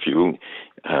certainly review.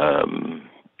 I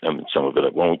mean, some of it I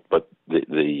won't, but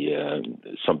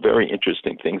some very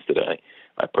interesting things that I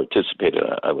participated in.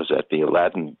 I was at the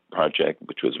Aladdin Project,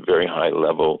 which was a very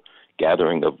high-level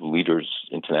gathering of leaders,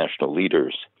 international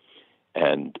leaders,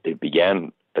 and it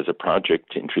began as a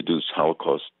project to introduce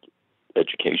Holocaust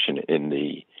education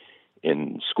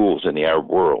in schools in the Arab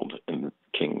world. And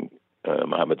King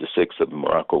Mohammed VI of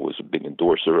Morocco was a big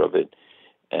endorser of it,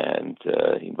 and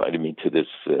he invited me to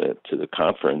the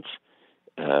conference.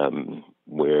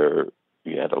 Where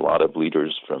you had a lot of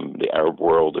leaders from the Arab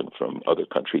world and from other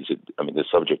countries. I mean, the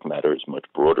subject matter is much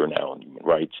broader now on human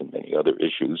rights and many other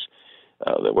issues.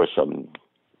 There were some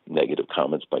negative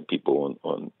comments by people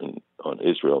on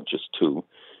Israel, just two,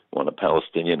 one a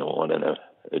Palestinian and one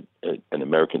an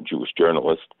American Jewish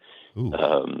journalist.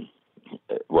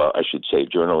 Well, I should say a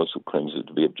journalist who claims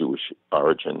to be of Jewish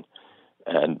origin.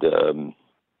 And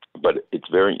but it's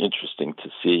very interesting to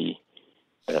see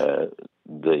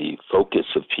the focus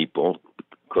of people,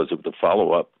 because of the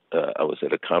follow-up, I was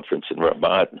at a conference in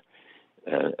Rabat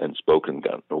and spoke and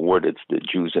got an award. It's the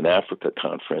Jews in Africa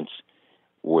conference,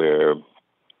 where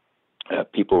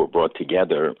people were brought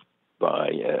together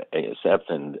by ASF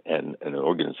and an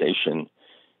organization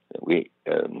that we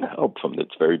helped from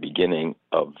its very beginning,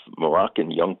 of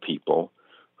Moroccan young people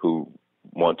who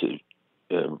want to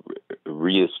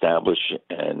reestablish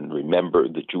and remember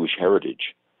the Jewish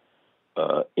heritage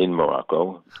in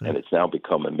Morocco, and it's now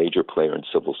become a major player in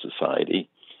civil society.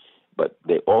 But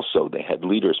they had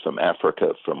leaders from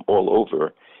Africa, from all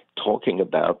over, talking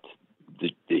about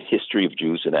the history of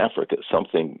Jews in Africa,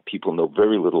 something people know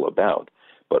very little about.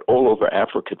 But all over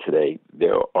Africa today,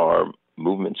 there are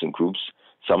movements and groups,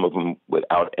 some of them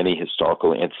without any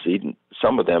historical antecedent,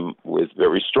 some of them with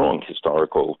very strong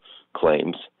historical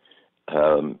claims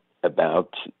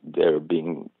about their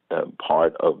being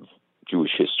part of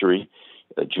Jewish history.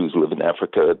 Jews live in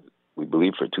Africa, we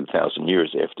believe, for 2,000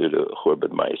 years after the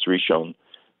Churban Mayas Rishon,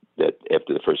 that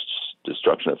after the first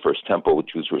destruction of the first temple,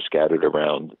 Jews were scattered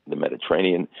around the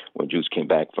Mediterranean. When Jews came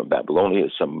back from Babylonia,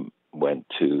 some went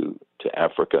to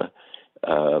Africa,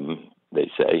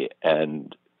 they say,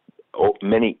 and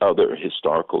many other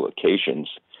historical occasions,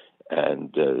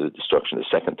 and the destruction of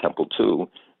the second temple too.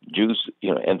 Jews,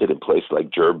 ended in places like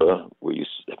Jerba, where you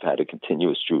have had a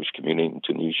continuous Jewish community in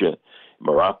Tunisia.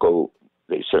 Morocco,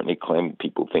 they certainly claim,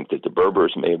 people think that the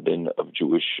Berbers may have been of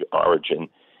Jewish origin.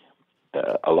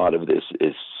 A lot of this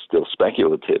is still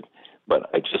speculative, but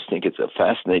I just think it's a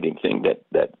fascinating thing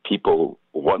that people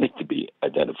wanted to be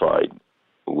identified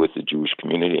with the Jewish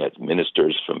community, as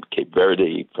ministers from Cape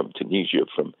Verde, from Tunisia,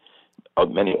 from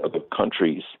many other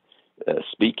countries,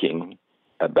 speaking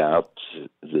about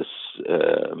this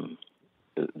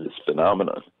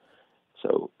phenomenon.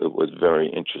 So it was very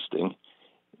interesting.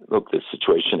 Look, the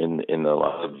situation in a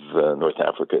lot of North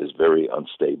Africa is very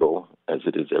unstable, as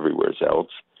it is everywhere else.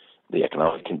 The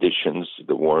economic conditions,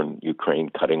 the war in Ukraine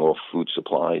cutting off food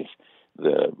supplies,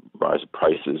 the rise of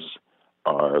prices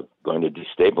are going to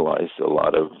destabilize a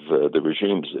lot of the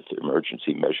regimes if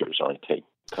emergency measures aren't taken.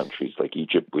 Countries like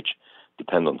Egypt, which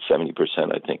depend on 70%,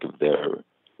 I think, of their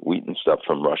wheat and stuff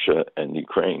from Russia and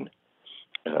Ukraine.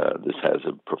 This has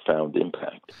a profound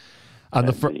impact. On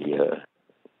the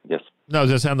yes. No, I was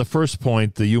going to say, on the first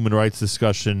point, the human rights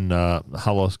discussion,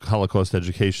 Holocaust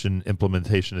education,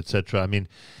 implementation, etc. I mean,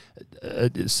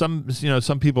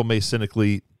 some people may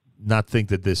cynically not think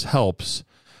that this helps,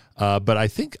 but I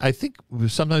think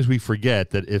sometimes we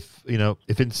forget that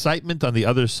if incitement on the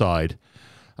other side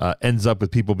ends up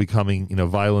with people becoming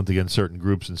violent against certain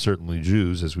groups, and certainly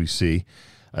Jews, as we see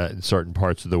in certain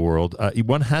parts of the world,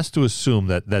 one has to assume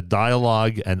that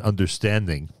dialogue and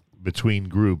understanding between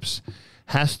groups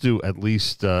has to at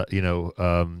least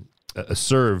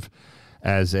serve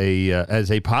as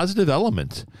a positive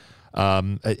element.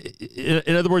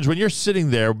 In other words, when you're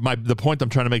sitting there, the point I'm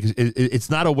trying to make is it's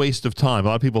not a waste of time. A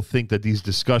lot of people think that these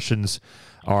discussions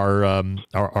are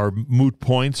moot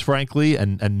points, frankly,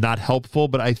 and not helpful.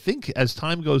 But I think as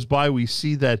time goes by, we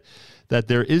see that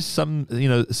there is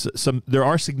there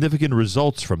are significant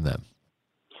results from them.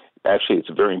 Actually, it's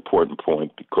a very important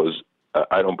point, because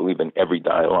I don't believe in every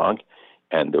dialogue,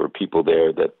 and there were people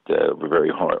there that were very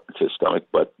hard to stomach.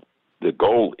 But the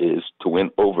goal is to win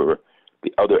over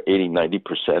the other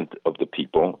 80-90% of the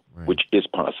people, right, which is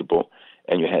possible.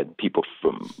 And you had people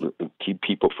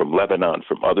from Lebanon,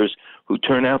 from others, who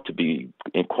turn out to be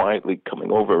quietly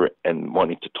coming over and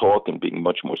wanting to talk and being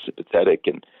much more sympathetic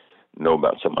and know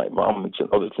about some of my involvements and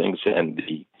other things. And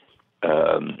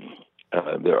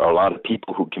there are a lot of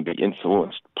people who can be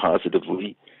influenced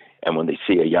positively. And when they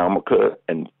see a yarmulke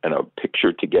and a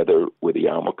picture together with a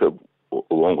yarmulke,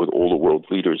 along with all the world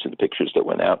leaders and the pictures that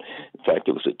went out. In fact,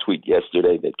 there was a tweet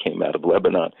yesterday that came out of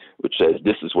Lebanon, which says,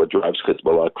 "This is what drives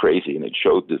Hezbollah crazy." And it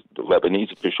showed the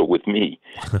Lebanese official with me.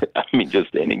 I mean, just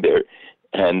standing there.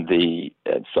 And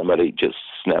somebody just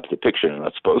snapped the picture. They're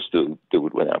not supposed to do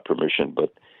it without permission,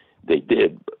 but they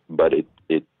did. But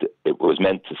it was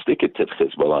meant to stick it to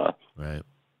Hezbollah. Right.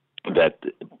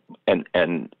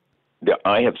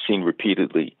 I have seen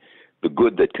repeatedly the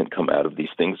good that can come out of these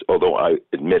things, although I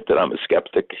admit that I'm a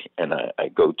skeptic, and I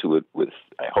go to it with,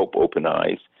 I hope, open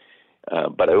eyes.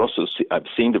 But I've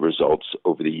seen the results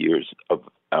over the years of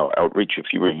our outreach. If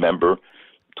you remember,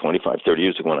 25, 30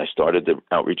 years ago when I started the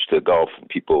outreach to the Gulf,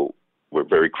 people were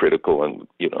very critical and,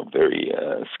 very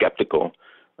skeptical,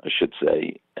 I should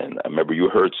say. And I remember you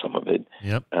heard some of it.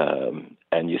 Yep.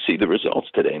 And you see the results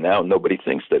today. Now nobody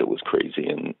thinks that it was crazy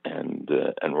and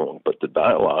wrong, but the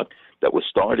dialogue that was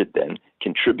started then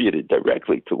contributed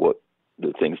directly to what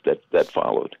the things that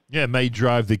followed. Yeah, it may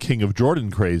drive the King of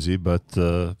Jordan crazy, but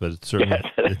it certainly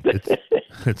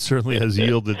it certainly has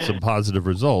yielded some positive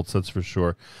results. That's for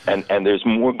sure. And there's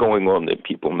more going on than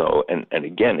people know. And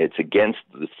again, it's against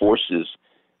the forces,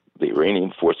 the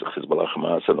Iranian forces, Hezbollah,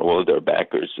 Hamas, and all of their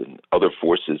backers, and other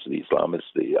forces, the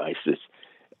Islamists, the ISIS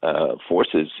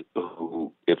forces,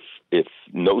 who, if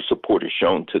no support is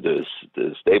shown to the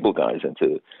stable guys and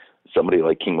to somebody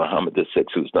like King Mohammed VI,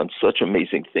 who's done such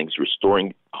amazing things,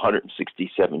 restoring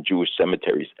 167 Jewish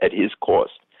cemeteries at his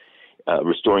cost,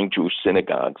 restoring Jewish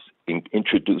synagogues,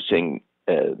 introducing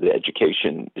the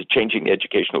education, changing the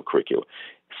educational curriculum.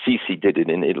 Sisi did it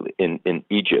in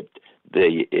Egypt.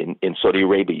 In Saudi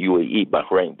Arabia, UAE,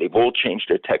 Bahrain, they've all changed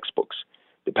their textbooks.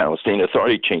 The Palestinian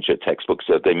Authority changed their textbooks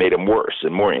so they made them worse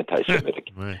and more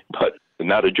anti-Semitic. Right. But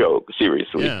not a joke,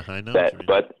 seriously. Yeah, I know.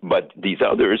 But these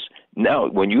others, now,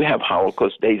 when you have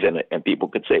Holocaust days, and people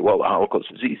could say, well, the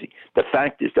Holocaust is easy. The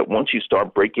fact is that once you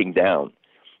start breaking down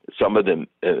some of them,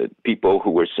 people who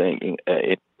were saying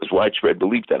it was widespread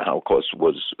belief that Holocaust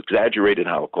was exaggerated,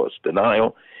 Holocaust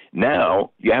denial. Now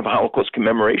you have Holocaust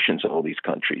commemorations in all these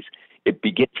countries. It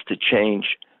begins to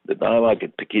change the dialogue.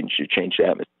 It begins to change the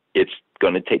atmosphere. It's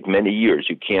going to take many years.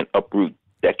 You can't uproot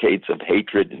decades of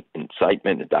hatred,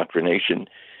 incitement, indoctrination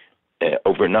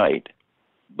overnight.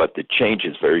 But the change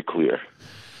is very clear.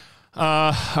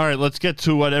 All right, let's get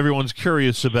to what everyone's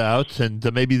curious about,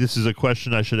 and maybe this is a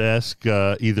question I should ask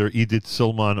either Idit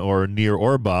Silman or Nir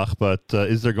Orbach, but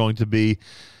is there going to be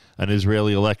an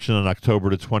Israeli election on October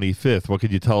the 25th? What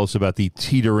could you tell us about the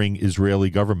teetering Israeli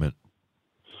government?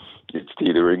 It's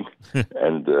teetering,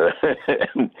 and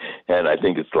I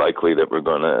think it's likely that we're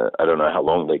going to, I don't know how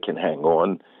long they can hang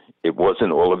on. It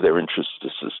wasn't all of their interest to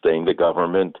sustain the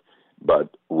government,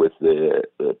 but with the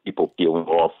people peeling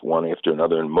off one after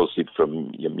another, and mostly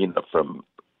from Yamina, from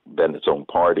Bennett's own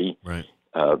party, right,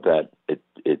 that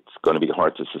it's going to be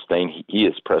hard to sustain. He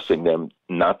is pressing them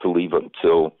not to leave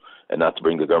until, and not to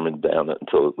bring the government down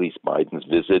until at least Biden's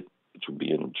visit, which will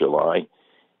be in July.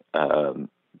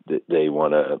 They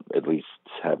want to at least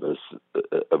have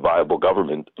a viable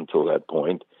government until that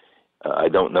point. I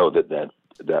don't know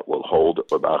that will hold.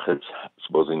 Orbach is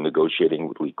supposedly negotiating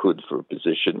with Likud for a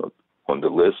position on the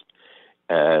list,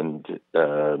 and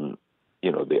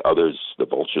the others, the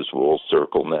vultures, will all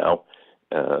circle now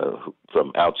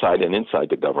from outside and inside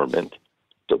the government.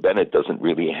 So Bennett doesn't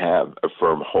really have a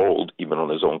firm hold, even on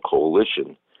his own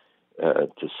coalition,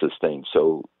 to sustain.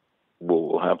 So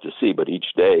we'll have to see. But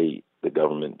each day, the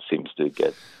government seems to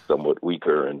get somewhat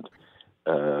weaker, and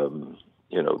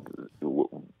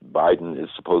Biden is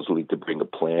supposedly to bring a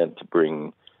plan to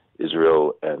bring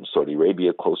Israel and Saudi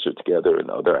Arabia closer together, and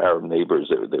other Arab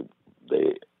neighbors.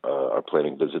 They are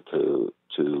planning a visit to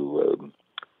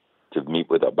meet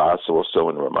with Abbas also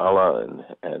in Ramallah,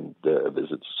 and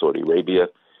visit to Saudi Arabia.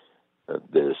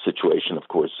 The situation, of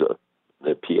course,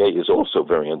 the PA is also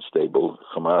very unstable.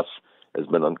 Hamas has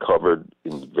been uncovered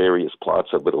in various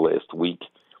plots over the last week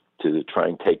to try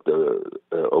and take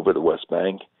over the West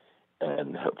Bank,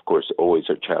 and of course always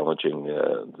are challenging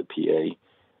the PA.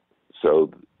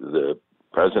 So the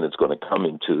president's going to come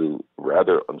into a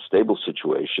rather unstable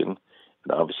situation,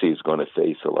 and obviously he's going to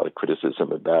face a lot of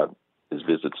criticism about his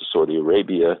visit to Saudi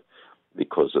Arabia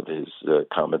because of his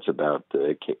comments about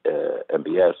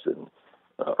MBS and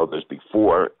others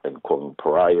before, and calling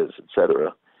pariahs,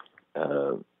 etc.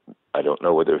 I don't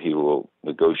know whether he will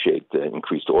negotiate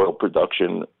increased oil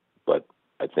production, but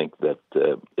I think that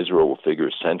Israel will figure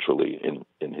centrally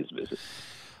in his visit.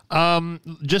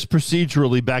 Just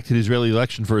procedurally, back to the Israeli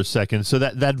election for a second. So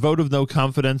that vote of no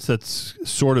confidence that's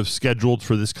sort of scheduled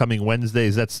for this coming Wednesday,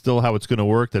 is that still how it's going to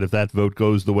work? That if that vote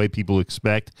goes the way people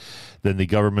expect, then the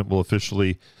government will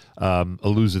officially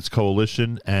lose its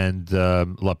coalition, and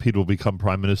Lapid will become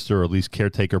prime minister, or at least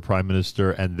caretaker prime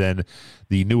minister, and then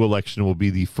the new election will be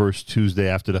the first Tuesday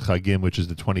after the Chagim, which is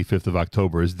the 25th of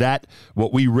October. Is that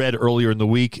what we read earlier in the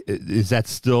week? Is that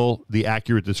still the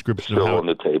accurate description? Still of how on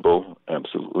the table,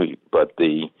 absolutely. But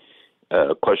the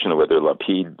question of whether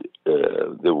Lapid,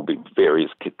 there will be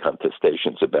various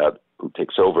contestations about who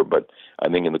takes over, but I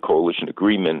think in the coalition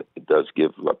agreement, it does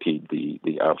give Lapid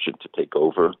the option to take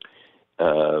over.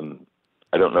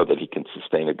 I don't know that he can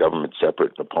sustain a government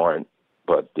separate and apart,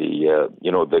 but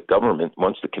the government,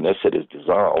 once the Knesset is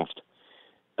dissolved,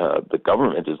 the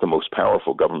government is the most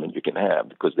powerful government you can have,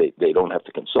 because they don't have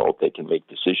to consult. They can make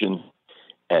decisions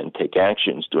and take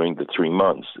actions during the 3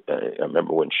 months. I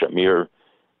remember when Shamir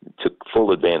took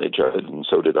full advantage of it, and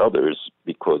so did others,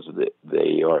 because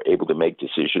they are able to make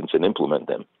decisions and implement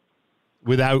them.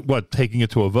 Without, taking it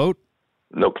to a vote?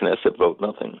 No Knesset vote,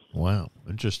 nothing. Wow,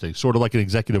 interesting. Sort of like an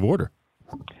executive order.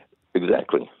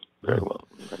 Exactly. Very well.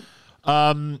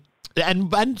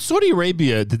 And Saudi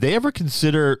Arabia, did they ever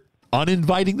consider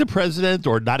uninviting the president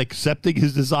or not accepting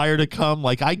his desire to come?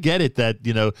 Like, I get it that,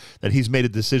 that he's made a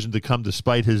decision to come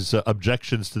despite his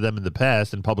objections to them in the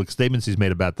past and public statements he's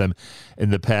made about them in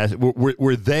the past.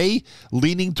 Were they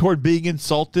leaning toward being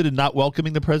insulted and not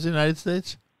welcoming the president of the United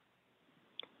States?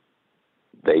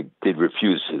 They did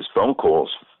refuse his phone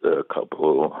calls a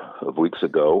couple of weeks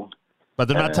ago. But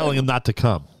they're not telling him not to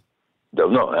come.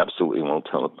 No, absolutely won't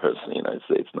tell the president of the United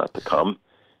States not to come.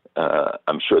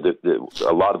 I'm sure that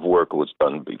a lot of work was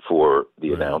done before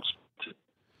the announcement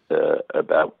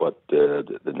about what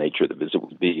the nature of the visit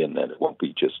would be, and that it won't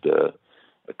be just a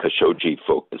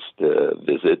Khashoggi-focused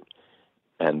visit,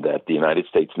 and that the United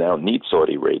States now needs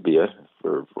Saudi Arabia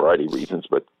for a variety of reasons,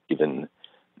 but given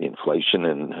the inflation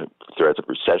and threats of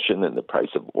recession and the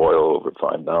price of oil over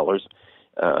 $5,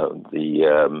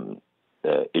 the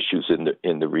issues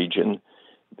in the region,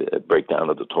 the breakdown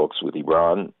of the talks with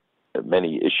Iran,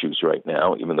 many issues right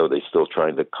now, even though they're still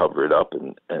trying to cover it up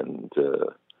and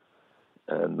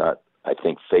not, I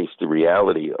think, face the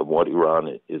reality of what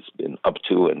Iran has been up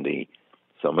to and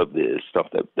some of the stuff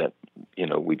that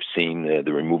we've seen,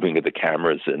 the removing of the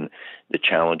cameras and the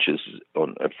challenges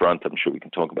on front. I'm sure we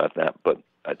can talk about that, but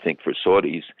I think for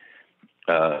Saudis,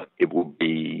 it will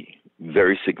be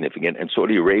very significant, and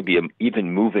Saudi Arabia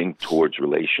even moving towards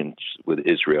relations with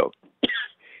Israel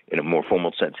in a more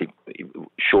formal sense,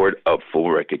 short of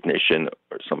full recognition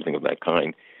or something of that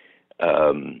kind,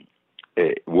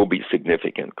 it will be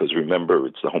significant because remember,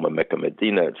 it's the home of Mecca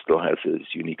Medina. It still has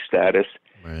its unique status,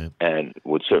 right, and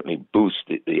would certainly boost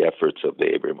the efforts of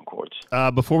the Abraham Accords.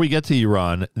 Before we get to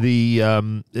Iran,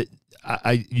 you've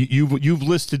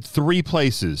listed 3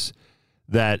 places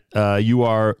that you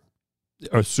are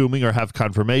assuming or have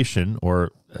confirmation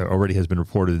or already has been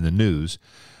reported in the news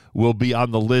will be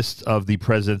on the list of the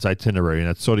president's itinerary, and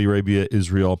that's Saudi Arabia,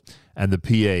 Israel, and the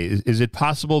PA. Is it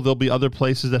possible there'll be other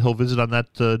places that he'll visit on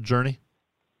that journey?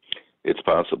 It's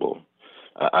possible.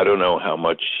 I don't know how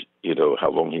much,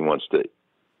 how long he wants to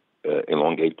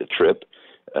elongate the trip.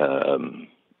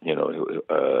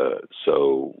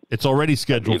 So it's already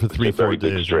scheduled for 3-4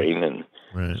 days. Strain and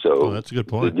right. So that's a good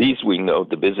point. These we know,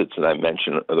 the visits that I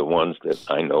mentioned are the ones that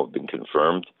I know have been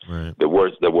confirmed. Right. There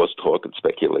was talk and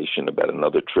speculation about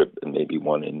another trip and maybe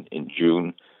one in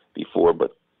June before,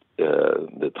 but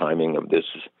the timing of this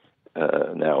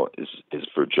now is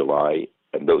for July,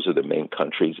 and those are the main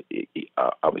countries.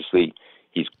 Obviously,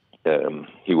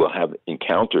 he will have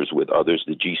encounters with others.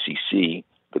 The GCC,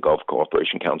 the Gulf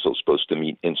Cooperation Council, is supposed to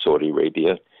meet in Saudi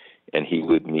Arabia, and he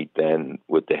would meet then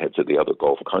with the heads of the other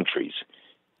Gulf countries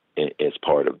as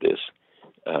part of this.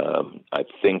 I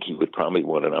think he would probably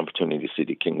want an opportunity to see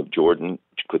the King of Jordan,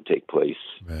 which could take place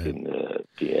in the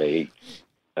PA,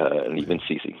 and even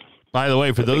Sisi. By the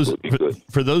way, for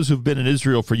those who've been in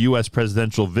Israel for U.S.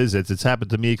 presidential visits, it's happened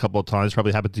to me a couple of times,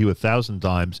 probably happened to you 1,000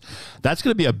 times. That's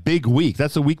going to be a big week.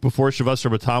 That's the week before Shavuos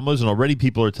or Tammuz, and already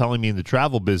people are telling me in the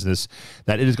travel business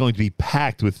that it is going to be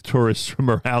packed with tourists from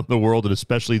around the world, and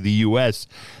especially the U.S.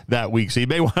 that week. So you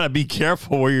may want to be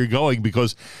careful where you're going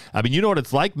because, you know what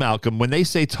it's like, Malcolm. When they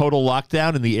say total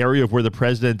lockdown in the area of where the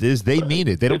president is, they mean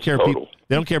it. They don't care.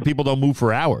 They don't care if people don't move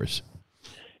for hours.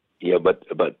 Yeah, but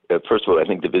first of all, I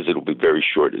think the visit will be very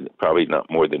short, probably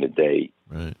not more than a day.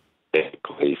 Right.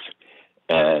 Place,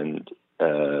 and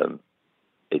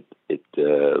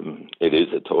it is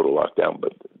a total lockdown,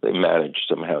 but they managed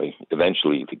somehow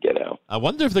eventually to get out. I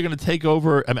wonder if they're going to take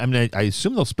over. I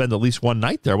assume they'll spend at least one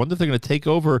night there. I wonder if they're going to take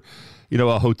over,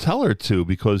 a hotel or two,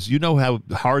 because you know how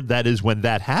hard that is when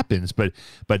that happens. But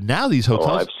now these hotels.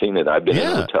 Oh, I've seen it. I've been in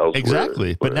hotels.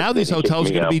 Exactly. But now these hotels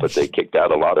are going to be. But they kicked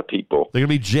out a lot of people. They're going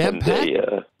to be jam packed.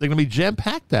 They're going to be jam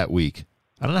packed that week.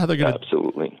 I don't know how they're going to.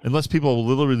 Absolutely. Unless people will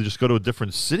literally just go to a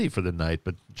different city for the night,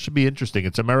 but it should be interesting.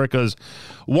 It's America's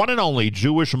one and only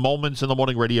Jewish Moments in the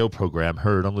Morning radio program,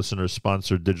 heard on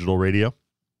listener-sponsored digital radio.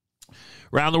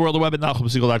 Around the world, the web at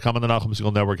NachumSegal.com and the Nachum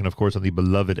Segal Network, and, of course, on the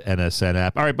beloved NSN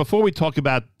app. All right, before we talk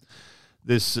about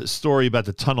this story about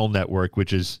the tunnel network,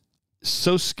 which is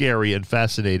so scary and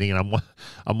fascinating, and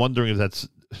I'm wondering if that's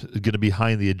going to be high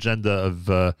in the agenda of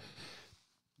the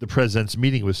president's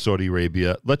meeting with Saudi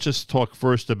Arabia. Let's just talk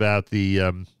first about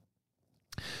the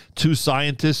 2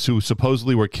 scientists who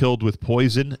supposedly were killed with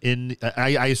poison in.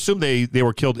 I assume they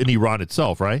were killed in Iran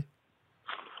itself, right?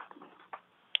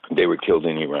 They were killed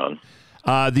in Iran.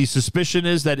 The suspicion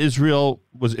is that Israel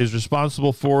is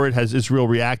responsible for it. Has Israel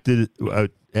reacted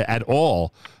at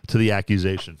all to the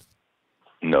accusation?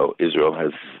 No, Israel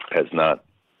has not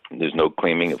There's no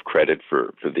claiming of credit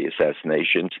for the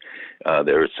assassinations.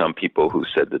 There are some people who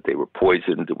said that they were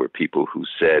poisoned. There were people who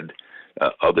said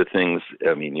other things.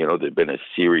 I mean, there've been a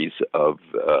series of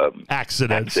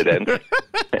accidents.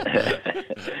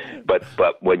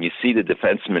 But when you see the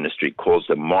defense ministry calls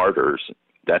them martyrs,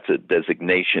 that's a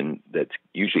designation that's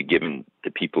usually given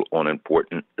to people on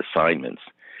important assignments.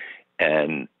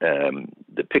 And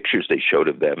the pictures they showed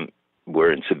of them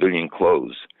were in civilian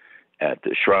clothes at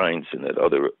the shrines and at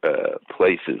other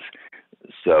places.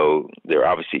 So they're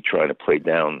obviously trying to play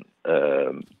down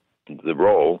the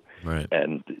role, right.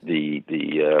 And the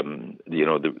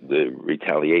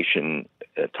retaliation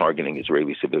targeting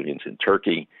Israeli civilians in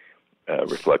Turkey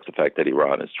reflects the fact that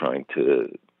Iran is trying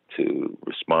to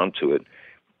respond to it.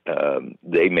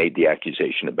 They made the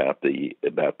accusation about the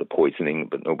poisoning,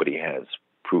 but nobody has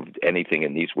proved anything.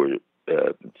 And these were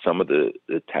some of the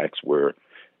attacks were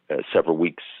several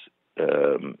weeks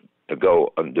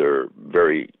ago under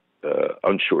very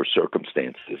unsure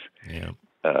circumstances. Yeah.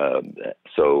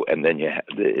 So, and then you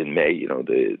have in May,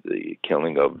 the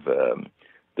killing of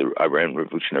the Iran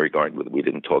Revolutionary Guard. We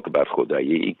didn't talk about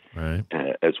Khodayi, right.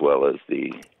 As well as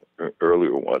the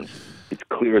earlier ones. It's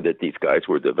clear that these guys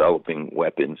were developing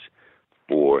weapons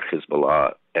for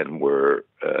Hezbollah and were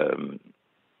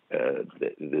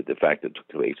the fact that took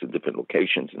place in different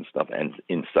locations and stuff, and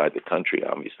inside the country,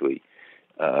 obviously.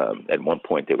 At one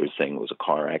point, they were saying it was a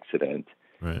car accident,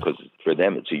 because for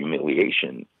them, it's a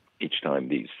humiliation each time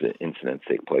these incidents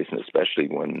take place, and especially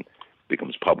when it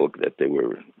becomes public that they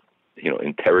were,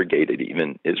 interrogated.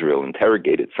 Even Israel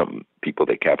interrogated some people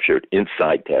they captured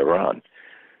inside Tehran.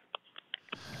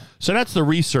 So that's the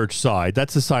research side.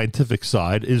 That's the scientific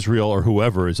side. Israel or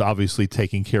whoever is obviously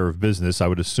taking care of business. I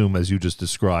would assume, as you just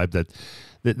described, that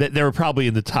they're probably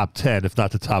in the top 10, if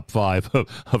not the top 5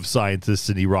 of scientists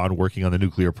in Iran working on the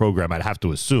nuclear program. I'd have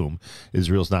to assume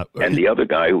Israel's not. And the other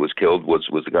guy who was killed was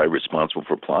the guy responsible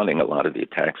for plotting a lot of the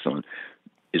attacks on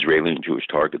Israeli and Jewish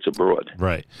targets abroad.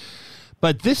 Right.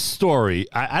 But this story,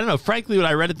 I don't know, frankly, when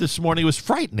I read it this morning, it was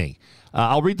frightening.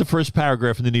 I'll read the first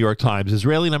paragraph in the New York Times.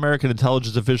 Israeli and American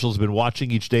intelligence officials have been watching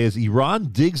each day as Iran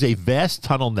digs a vast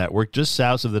tunnel network just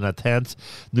south of the Natanz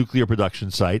nuclear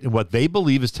production site in what they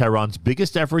believe is Tehran's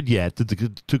biggest effort yet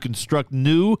to construct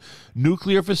new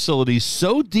nuclear facilities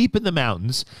so deep in the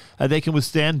mountains they can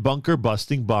withstand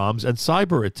bunker-busting bombs and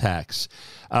cyber attacks.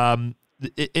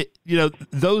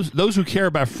 Those who care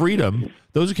about freedom,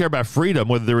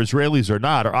 whether they're Israelis or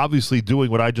not, are obviously doing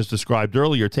what I just described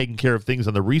earlier, taking care of things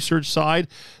on the research side,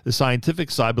 the scientific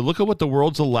side. But look at what the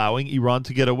world's allowing Iran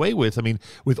to get away with. I mean,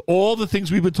 with all the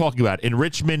things we've been talking about,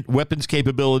 enrichment, weapons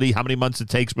capability, how many months it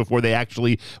takes before they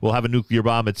actually will have a nuclear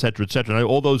bomb, et cetera, et cetera. And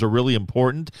all those are really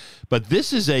important. But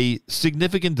this is a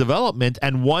significant development,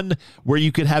 and one where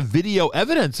you could have video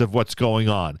evidence of what's going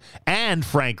on. And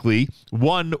frankly,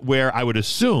 one where I would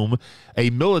assume a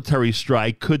military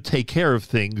strike could take care of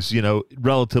things,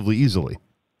 relatively easily.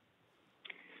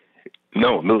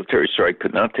 No, a military strike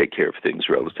could not take care of things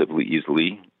relatively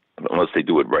easily unless they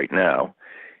do it right now,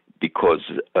 because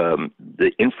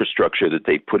the infrastructure that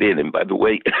they put in, and by the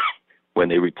way, when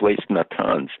they replaced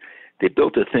Natanz, they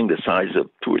built a thing the size of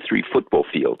 2 or 3 football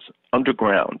fields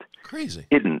underground. Crazy.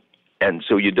 Hidden. And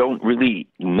so you don't really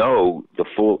know the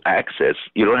full access.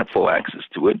 You don't have full access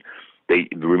to it. They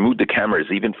removed the cameras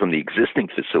even from the existing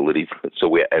facilities. So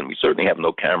we certainly have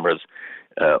no cameras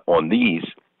on these.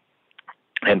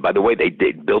 And by the way, they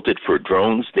built it for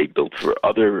drones. They built for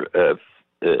other of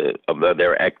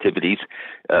their activities.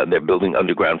 They're building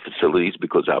underground facilities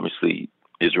because obviously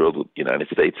Israel, the United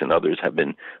States, and others have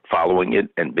been following it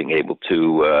and being able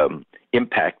to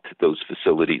impact those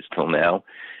facilities till now.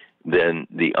 Then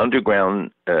the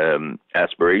underground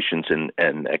aspirations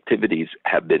and activities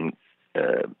have been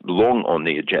long on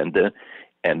the agenda,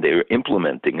 and they're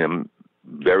implementing them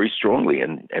very strongly.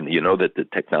 And you know that the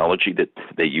technology that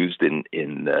they used in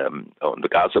on the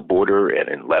Gaza border and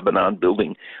in Lebanon,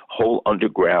 building whole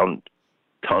underground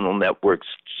tunnel networks,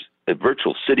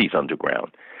 virtual cities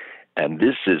underground. And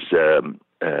this is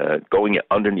going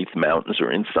underneath mountains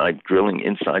or drilling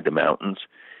inside the mountains.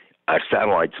 Our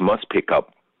satellites must pick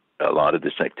up a lot of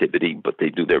this activity, but they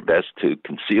do their best to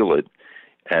conceal it.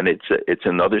 And it's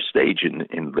another stage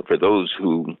for those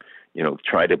who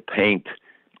try to paint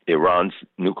Iran's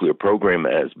nuclear program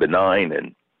as benign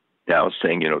and now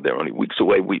saying they're only weeks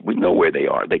away. We know where they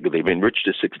are. They've enriched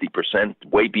to 60%,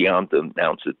 way beyond the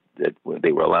amounts that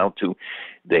they were allowed to.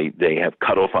 They have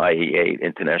cut off IAEA,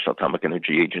 International Atomic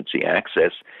Energy Agency,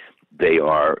 access. They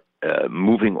are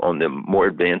moving on the more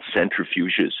advanced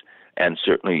centrifuges, and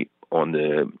certainly on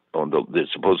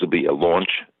there's supposed to be a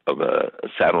launch of a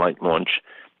satellite launch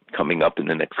coming up in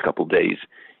the next couple of days.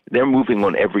 They're moving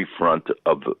on every front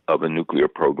of a nuclear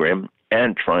program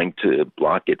and trying to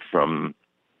block it from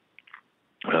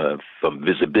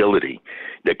visibility.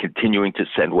 They're continuing to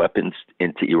send weapons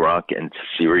into Iraq and to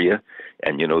Syria.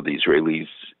 And, the Israelis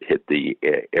hit the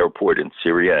airport in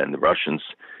Syria, and the Russians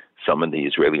summoned the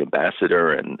Israeli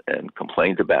ambassador and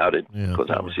complained about it,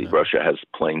 because obviously Russia has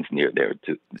planes near there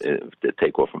to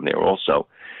take off from there also.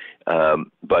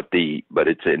 But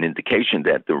it's an indication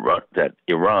that that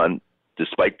Iran,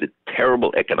 despite the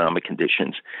terrible economic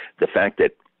conditions, the fact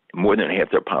that more than half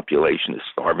their population is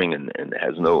starving and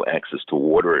has no access to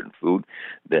water and food,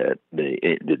 that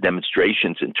the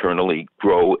demonstrations internally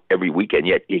grow every week, and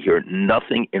yet you hear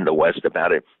nothing in the West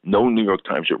about it. No New York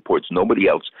Times reports. Nobody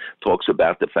else talks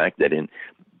about the fact that in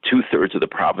 2/3 of the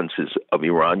provinces of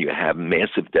Iran, you have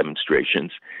massive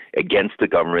demonstrations against the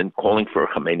government, calling for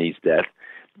Khamenei's death.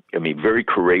 I mean, very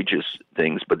courageous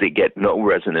things, but they get no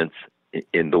resonance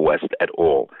in the West at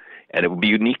all. And it would be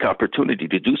a unique opportunity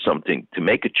to do something to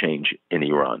make a change in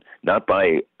Iran, not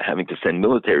by having to send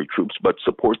military troops, but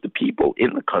support the people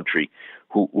in the country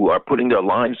who are putting their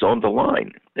lives on the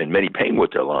line, and many paying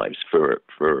with their lives for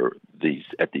these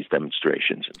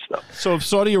demonstrations and stuff. So if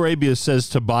Saudi Arabia says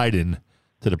to Biden,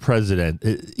 to the president,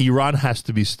 Iran has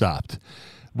to be stopped,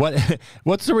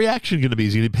 what's the reaction going to be?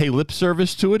 Is he going to pay lip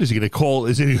service to it? Is he going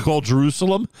to call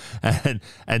Jerusalem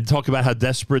and talk about how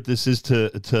desperate this is to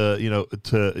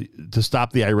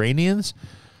stop the Iranians?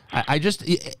 I just,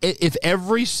 if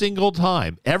every single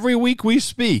time, every week we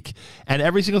speak, and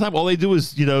every single time all they do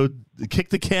is kick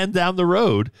the can down the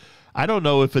road, I don't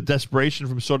know if a desperation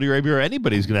from Saudi Arabia or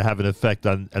anybody is going to have an effect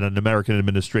on an American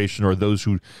administration or those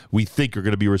who we think are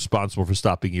going to be responsible for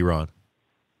stopping Iran.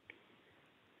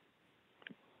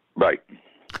 Right.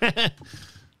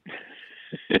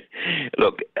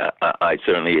 Look, I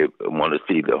certainly want to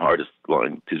see the hardest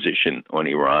line position on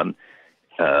Iran.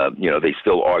 They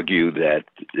still argue that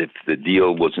if the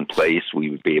deal was in place, we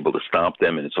would be able to stop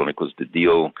them, and it's only because the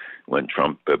deal, when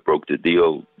Trump broke the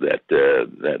deal, that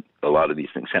a lot of these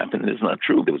things happened. It's not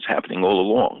true. It was happening all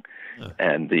along.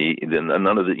 And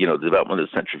none of the development of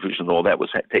centrifuges and all that was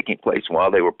taking place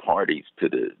while they were parties to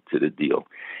the deal.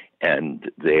 And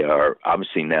they are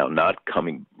obviously now not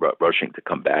rushing to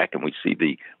come back. And we see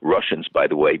the Russians, by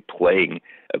the way, playing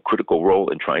a critical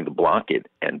role in trying to block it.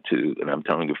 And I'm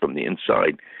telling you from the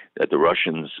inside that the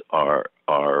Russians are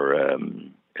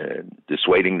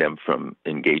dissuading them from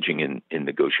engaging in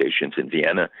negotiations in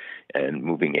Vienna and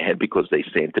moving ahead, because they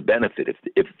stand to benefit.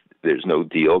 If there's no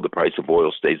deal, the price of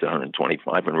oil stays at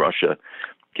 125 and Russia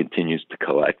continues to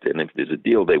collect. And if there's a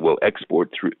deal, they will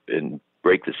export through and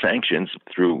break the sanctions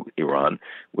through Iran,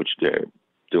 which they're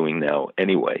doing now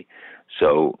anyway.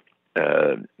 So,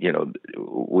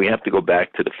 we have to go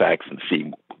back to the facts and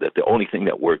see that the only thing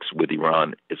that works with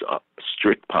Iran is a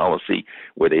strict policy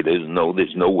where there's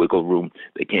no wiggle room.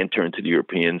 They can't turn to the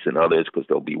Europeans and others because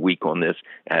they'll be weak on this.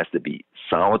 It has to be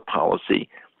solid policy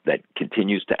that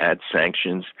continues to add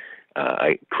sanctions.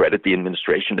 I credit the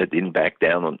administration that didn't back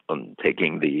down on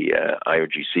taking the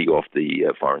IRGC off the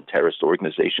foreign terrorist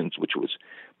organizations, which was,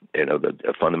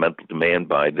 a fundamental demand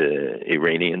by the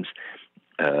Iranians,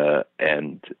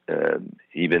 and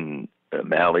even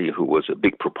Malley, who was a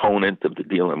big proponent of the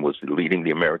deal and was leading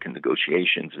the American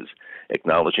negotiations, is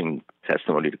acknowledging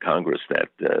testimony to Congress that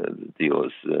the deal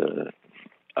is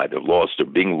either lost or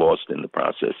being lost in the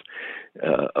process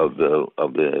of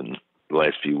the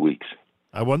last few weeks.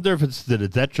 I wonder if it's to the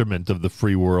detriment of the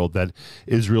free world that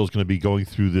Israel is going to be going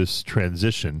through this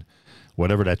transition,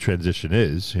 whatever that transition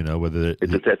is, whether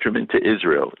it's a detriment to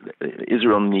Israel.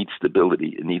 Israel needs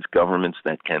stability. It needs governments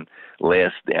that can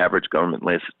last. The average government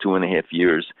lasts 2.5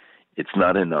 years. It's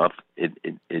not enough. It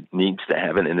needs to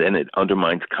have it, and then it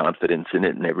undermines confidence in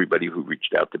it. And everybody who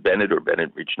reached out to Bennett or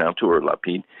Bennett reached out to her,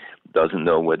 Lapid, doesn't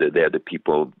know whether they're the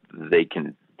people they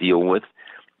can deal with.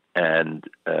 And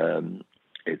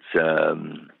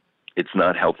it's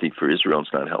not healthy for Israel.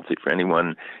 It's not healthy for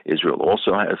anyone. Israel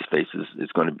also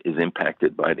is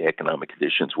impacted by the economic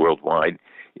conditions worldwide,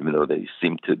 even though they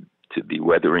seem to be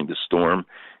weathering the storm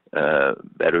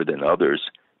better than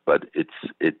others. But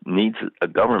it needs a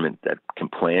government that can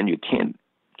plan. You can't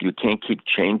keep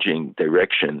changing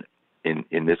direction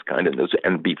in this kind of news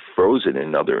and be frozen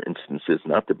in other instances,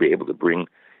 not to be able to bring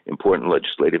important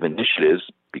legislative initiatives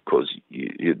because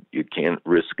you can't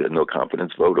risk a no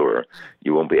confidence vote or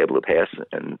you won't be able to pass,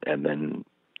 and then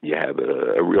you have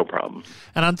a real problem.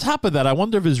 And on top of that, I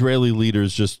wonder if Israeli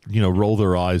leaders just roll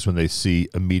their eyes when they see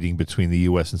a meeting between the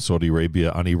U.S. and Saudi Arabia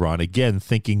on Iran, again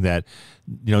thinking that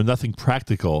nothing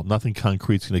practical, nothing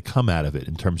concrete is going to come out of it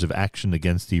in terms of action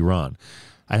against Iran.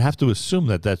 I'd have to assume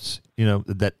that's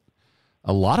that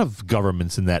a lot of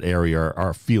governments in that area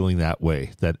are feeling that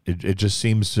way. That it just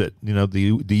seems that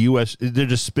the U.S. they're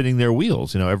just spinning their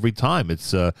wheels. Every time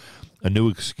it's a new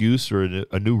excuse or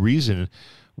a new reason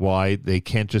why they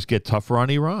can't just get tougher on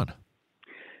Iran.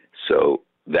 So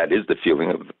that is the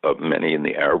feeling of many in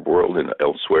the Arab world and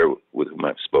elsewhere with whom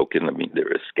I've spoken. I mean,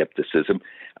 there is skepticism.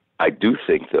 I do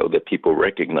think, though, that people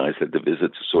recognize that the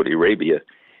visit to Saudi Arabia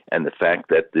and the fact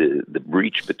that the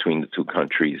breach between the two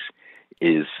countries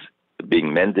is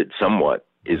being mended somewhat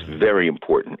is very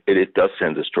important. It does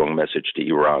send a strong message to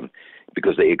Iran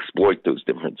because they exploit those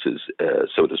differences.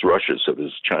 So does Russia, so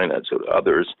does China, so do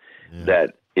others. Yeah.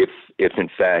 That if in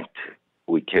fact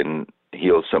we can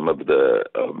heal some of the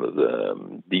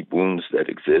deep wounds that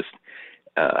exist,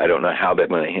 I don't know how they're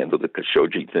going to handle the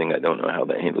Khashoggi thing. I don't know how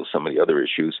they handle some of the other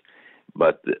issues,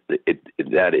 but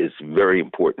that is very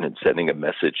important in sending a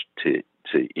message to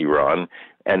Iran,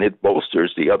 and it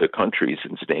bolsters the other countries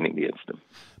in standing against them.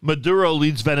 Maduro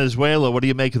leads Venezuela. What do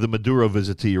you make of the Maduro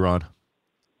visit to Iran?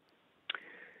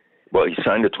 Well, he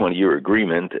signed a 20-year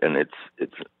agreement, and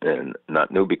it's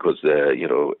not new because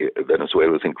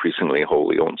Venezuela is increasingly a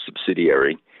wholly owned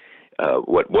subsidiary.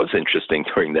 What was interesting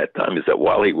during that time is that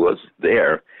while he was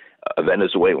there, a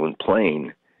Venezuelan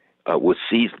plane was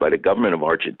seized by the government of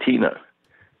Argentina,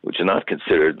 which is not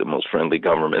considered the most friendly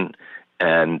government,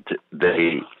 and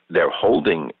they're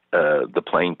holding the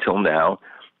plane till now.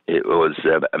 It was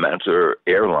Amantur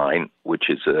Airline, which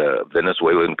is a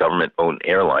Venezuelan government-owned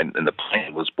airline, and the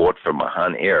plane was bought from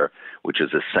Mahan Air, which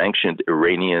is a sanctioned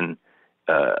Iranian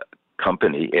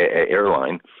company,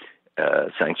 airline,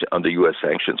 sanctioned under U.S.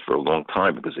 sanctions for a long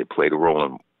time because they played a role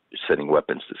in sending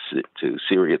weapons to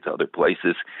Syria, to other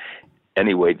places.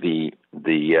 Anyway,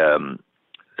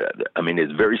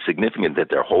 it's very significant that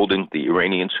they're holding the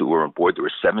Iranians who were on board. There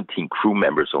were 17 crew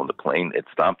members on the plane. It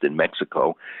stopped in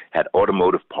Mexico, had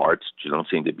automotive parts, which don't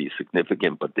seem to be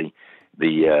significant, but this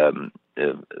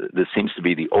seems to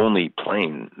be the only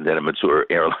plane that Amantur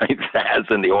Airlines has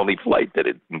and the only flight that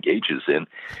it engages in.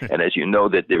 And as you know,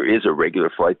 that there is a regular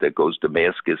flight that goes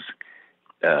Damascus,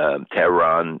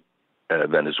 Tehran,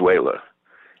 Venezuela.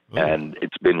 And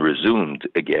it's been resumed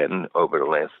again over the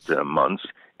last months.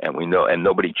 And we know, and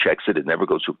nobody checks it. It never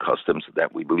goes through customs.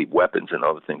 That we believe weapons and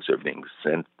other things are being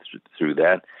sent through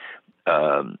that.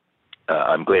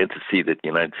 I'm glad to see that the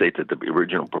United States, that the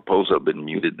original proposal had been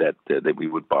muted, that we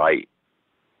would buy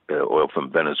oil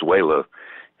from Venezuela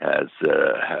has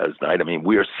died. I mean,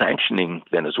 we are sanctioning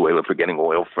Venezuela for getting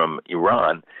oil from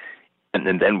Iran,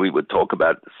 and then we would talk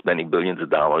about spending billions of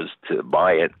dollars to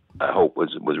buy it. I hope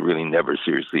was really never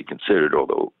seriously considered,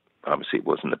 although obviously it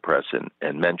was in the press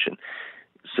and mentioned.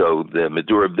 So the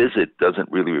Maduro visit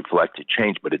doesn't really reflect a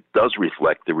change, but it does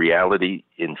reflect the reality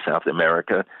in South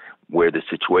America where the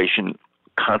situation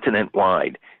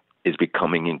continent-wide is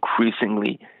becoming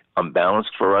increasingly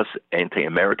unbalanced for us,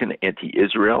 anti-American,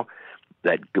 anti-Israel,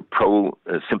 that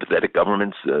pro-sympathetic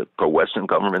governments, pro-Western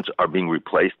governments are being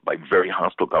replaced by very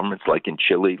hostile governments like in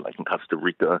Chile, like in Costa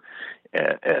Rica,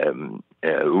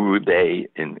 Uruguay,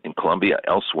 in Colombia,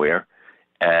 elsewhere.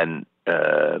 And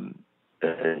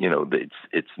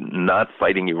it's not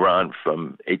fighting Iran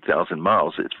from 8,000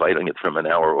 miles. It's fighting it from an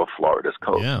hour off Florida's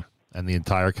coast. Yeah, and the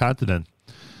entire continent.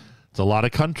 It's a lot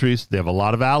of countries. They have a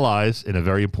lot of allies in a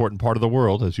very important part of the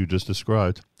world, as you just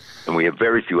described. And we have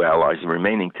very few allies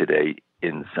remaining today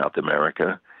in South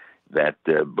America. That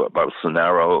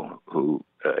Bolsonaro, who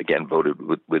again voted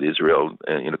with Israel,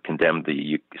 condemned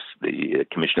the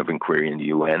Commission of Inquiry in the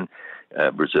UN.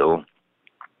 Brazil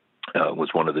was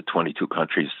one of the 22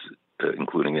 countries,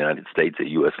 including the United States, a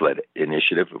U.S.-led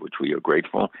initiative, for which we are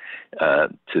grateful,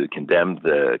 to condemn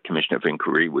the Commission of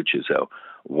Inquiry, which is a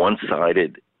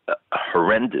one-sided,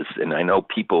 horrendous, and I know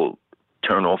people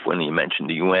turn off when you mention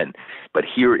the UN, but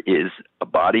here is a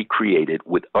body created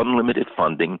with unlimited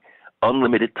funding,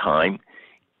 unlimited time,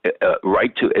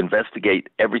 right to investigate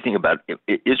everything about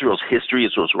Israel's history,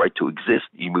 Israel's right to exist.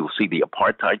 You will see the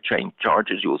apartheid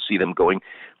charges. You will see them going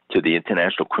to the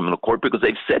International Criminal Court because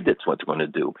they've said that's what they're going to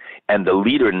do. And the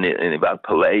leader, Navav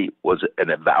Pillay, was an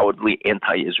avowedly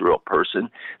anti-Israel person.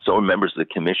 So are members of the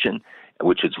commission,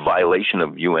 which is violation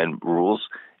of UN rules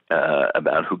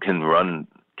about who can run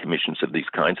commissions of these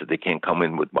kinds, that they can't come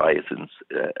in with biases,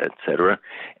 et cetera.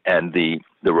 And the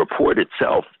report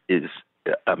itself is,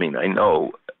 I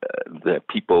know that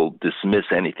people dismiss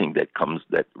anything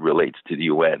that relates to the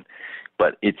UN,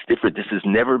 but it's different. This has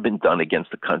never been done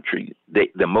against the country.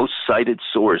 The most cited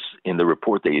source in the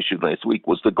report they issued last week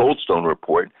was the Goldstone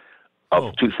report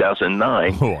of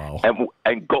 2009,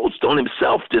 and Goldstone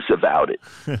himself disavowed it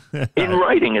in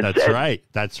writing. And That's said, right.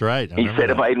 That's right. He said,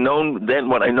 if I had known then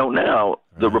what I know now,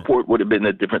 the report would have been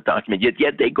a different document.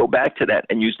 Yet they go back to that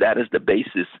and use that as the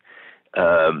basis. They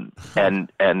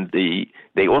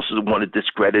also want to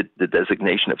discredit the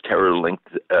designation of terror-linked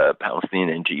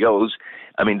Palestinian NGOs.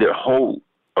 I mean, their whole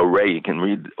array. You can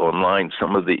read online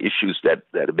some of the issues that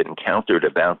have been encountered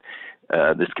about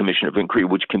this Commission of Inquiry,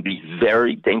 which can be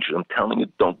very dangerous. I'm telling you,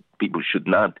 people should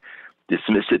not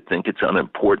dismiss it, think it's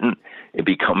unimportant. It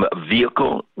become a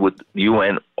vehicle with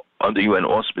under UN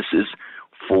auspices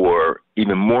for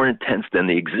even more intense than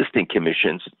the existing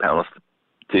commissions,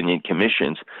 Palestinian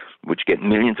commissions, which get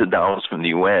millions of dollars from the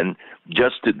UN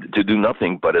just to do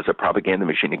nothing but as a propaganda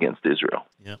machine against Israel.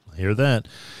 Yeah, I hear that.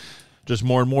 Just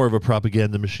more and more of a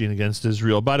propaganda machine against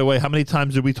Israel. By the way, how many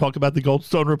times did we talk about the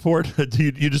Goldstone report?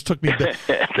 you just took me back.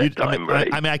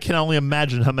 I can only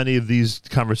imagine how many of these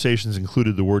conversations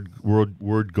included the word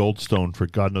Goldstone for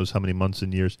God knows how many months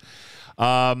and years.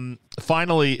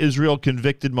 Finally, Israel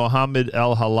convicted Mohammed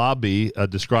El-Halabi,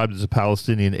 described as a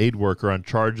Palestinian aid worker, on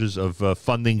charges of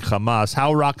funding Hamas.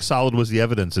 How rock solid was the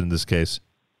evidence in this case?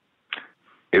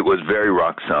 It was very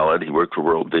rock solid. He worked for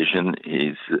World Vision.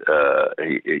 He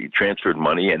transferred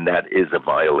money, and that is a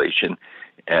violation.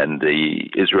 And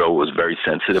Israel was very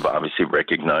sensitive, obviously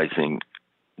recognizing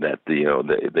that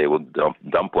they will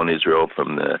dump on Israel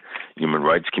from the human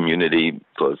rights community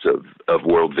because of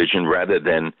World Vision, rather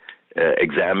than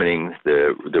examining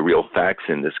the real facts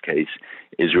in this case.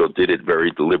 Israel did it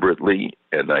very deliberately,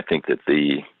 and I think that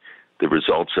the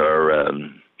results are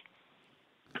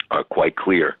quite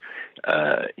clear.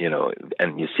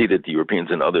 And you see that the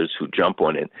Europeans and others who jump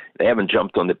on it, they haven't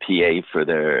jumped on the PA for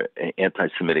their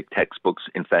anti-Semitic textbooks.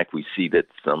 In fact, we see that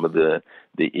some of the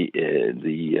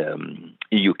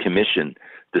EU Commission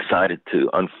decided to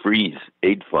unfreeze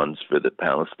aid funds for the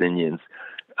Palestinians.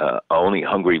 Only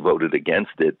Hungary voted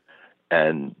against it,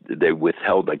 and they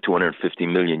withheld like 250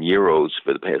 million euros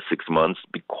for the past 6 months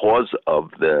because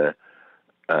of the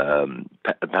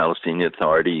Palestinian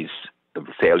authorities'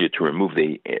 failure to remove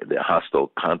the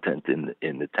hostile content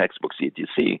in the textbooks. Yet you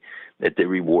see that they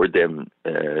reward them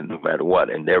no matter what,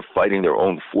 and they're fighting their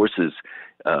own forces.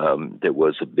 There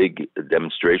was a big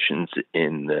demonstrations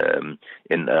in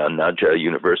Najah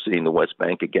University in the West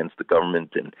Bank against the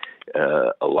government, and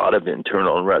a lot of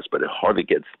internal unrest, but it hardly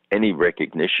gets any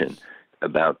recognition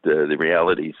about the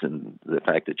realities and the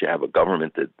fact that you have a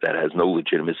government that has no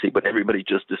legitimacy, but everybody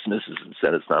just dismisses and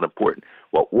said it's not important.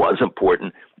 What was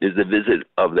important is the visit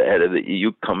of the head of the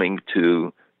EU coming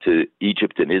to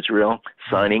Egypt and Israel,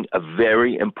 signing a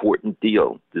very important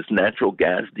deal. This natural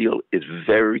gas deal is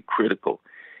very critical,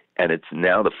 and it's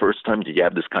now the first time that you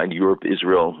have this kind of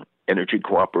Europe-Israel energy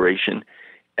cooperation,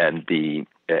 and the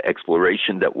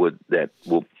exploration that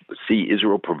will see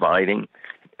Israel providing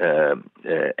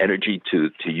energy to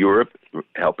Europe,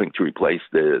 helping to replace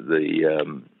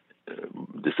the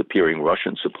disappearing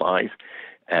Russian supplies,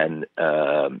 and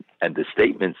the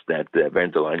statements that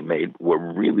Van der Leyen made were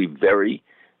really very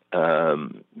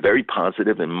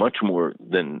positive and much more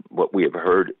than what we have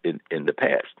heard in the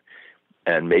past.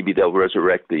 And maybe they'll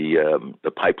resurrect the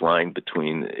pipeline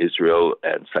between Israel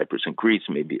and Cyprus and Greece.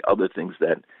 Maybe other things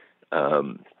that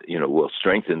will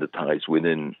strengthen the ties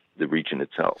within the region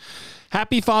itself.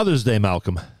 Happy Father's Day,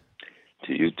 Malcolm.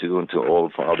 To you too, and to all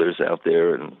fathers out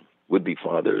there, and would-be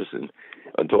fathers, and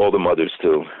to all the mothers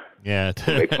too. Yeah,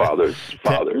 to make fathers.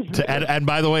 And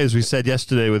by the way, as we said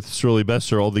yesterday with Shirley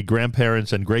Besser, all the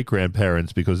grandparents and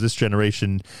great-grandparents, because this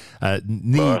generation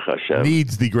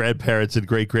needs the grandparents and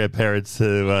great-grandparents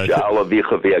to...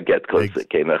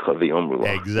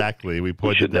 Exactly. We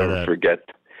should never forget.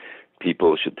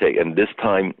 People should take... And this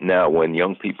time now, when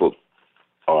young people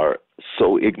are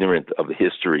so ignorant of the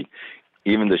history,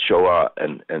 even the Shoah,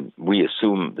 and we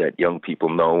assume that young people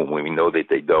know when we know that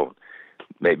they don't.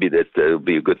 Maybe that will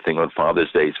be a good thing on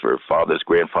Father's Days for fathers,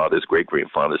 grandfathers,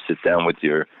 great-grandfathers. Sit down with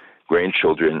your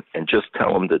grandchildren and just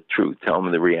tell them the truth, tell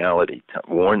them the reality,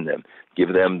 warn them,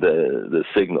 give them the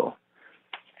signal.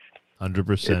 100%.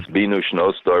 It's Binu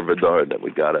Shno Star Vadar that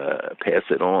we got to pass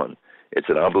it on. It's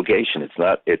an obligation. It's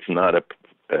not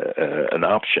an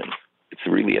option. It's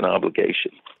really an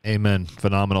obligation. Amen.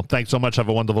 Phenomenal. Thanks so much. Have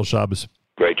a wonderful Shabbos.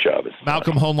 Great Shabbos.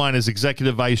 Malcolm Hoenlein is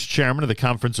Executive Vice Chairman of the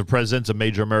Conference of Presidents of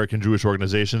Major American Jewish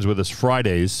Organizations, with us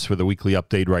Fridays for the weekly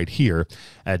update right here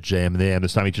at JM and AM.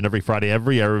 This time each and every Friday,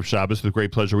 every Erev Shabbos, with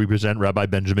great pleasure, we present Rabbi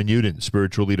Benjamin Yudin,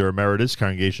 Spiritual Leader Emeritus,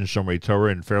 Congregation Shomrei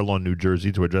Torah in Fair Lawn, New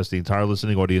Jersey, to address the entire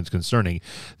listening audience concerning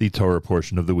the Torah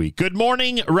portion of the week. Good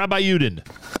morning, Rabbi Yudin.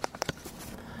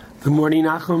 Good morning,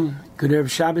 Nachum. Good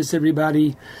Erev Shabbos,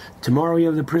 everybody. Tomorrow we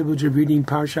have the privilege of reading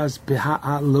Parshas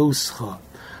Beha'aloscha.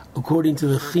 According to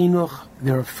the Chinuch,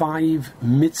 there are 5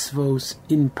 mitzvos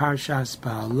in Parshas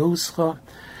Beha'aloscha,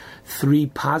 3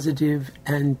 positive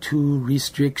and 2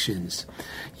 restrictions.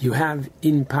 You have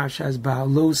in Parshas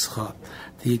Beha'aloscha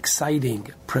the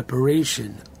exciting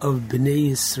preparation of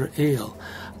Bnei Yisrael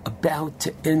about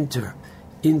to enter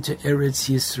into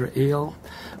Eretz Yisrael,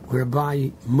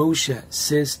 whereby Moshe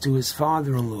says to his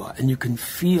father-in-law, and you can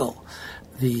feel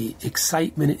the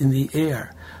excitement in the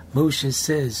air. Moshe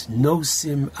says,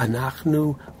 Nosim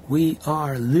anachnu, we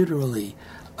are literally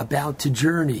about to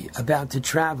journey, about to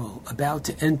travel, about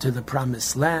to enter the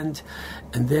promised land.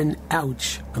 And then,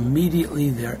 ouch,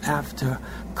 immediately thereafter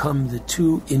come the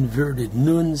 2 inverted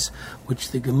nuns,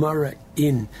 which the Gemara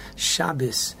in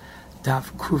Shabbos,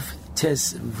 Daf Kuf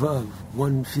Tes Vav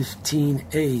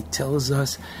 115a tells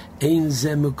us, Ein ze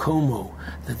mekomo,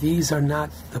 that these are not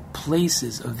the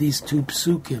places of these 2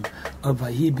 psukim of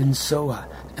Vahi ben Soa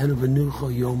and of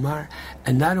Anucho Yomar.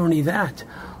 And not only that,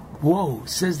 whoa,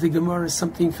 says the Gemara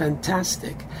something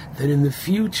fantastic, that in the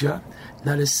future,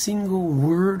 not a single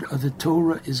word of the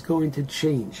Torah is going to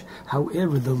change.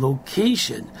 However, the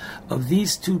location of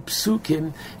these 2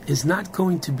 psukim is not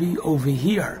going to be over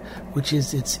here, which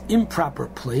is its improper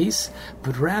place,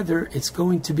 but rather it's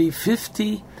going to be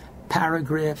 50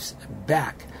 paragraphs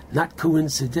back. Not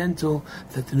coincidental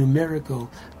that the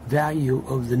numerical value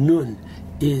of the nun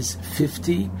is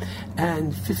 50,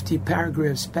 and 50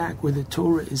 paragraphs back where the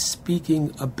Torah is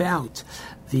speaking about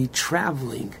the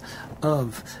traveling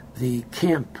of the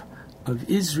camp of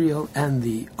Israel, and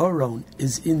the Aron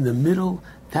is in the middle.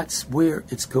 That's where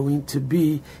it's going to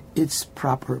be its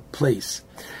proper place.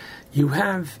 You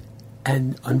have,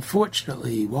 and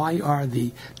unfortunately, why are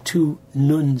the 2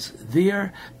 nuns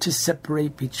there? To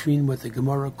separate between what the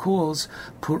Gemara calls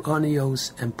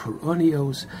Puranios and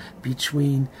Puranios,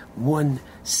 between one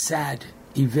sad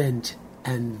event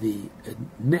and the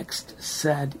next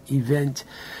sad event,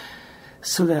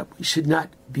 so that we should not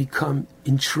become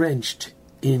entrenched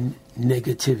in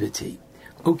negativity.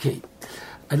 Okay,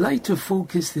 I'd like to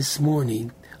focus this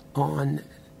morning on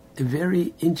a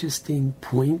very interesting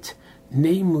point,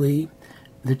 namely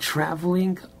the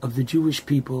traveling of the Jewish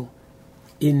people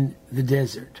in the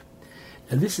desert.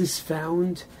 Now this is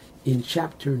found in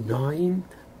chapter 9,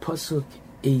 Pasuk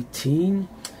 18,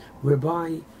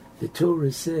 whereby the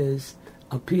Torah says,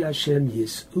 Al pi Hashem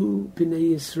yis'u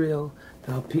b'nei Yisrael,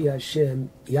 Al pi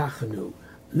Hashem yachanu.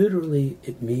 Literally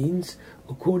it means,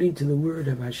 according to the word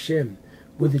of Hashem,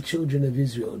 would the children of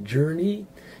Israel journey,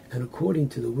 and according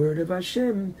to the word of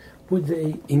Hashem, would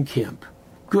they encamp.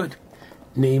 Good.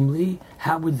 Namely,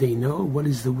 how would they know? What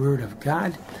is the word of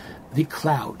God? The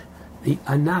cloud, the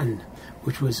Anan,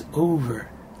 which was over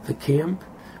the camp.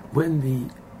 When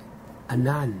the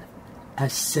Anan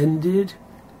ascended,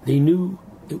 they knew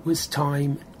it was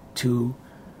time to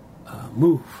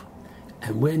move.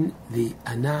 And when the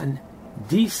Anan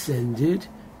descended,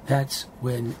 that's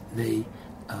when they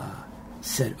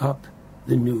set up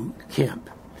the new camp.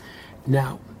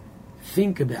 Now,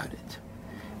 think about it.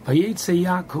 Vayetze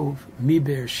Yaakov mi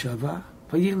Beersheva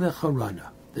vayelech Harana.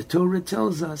 The Torah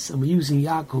tells us, and we're using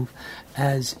Yaakov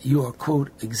as your quote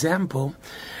example.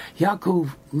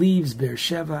 Yaakov leaves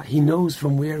Beersheva. He knows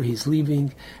from where he's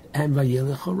leaving, and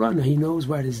vayelech Harana. He knows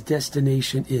where his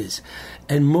destination is.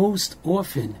 And most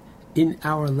often in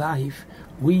our life,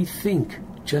 we think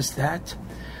just that.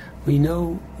 We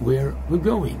know where we're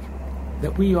going,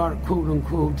 that we are quote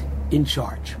unquote in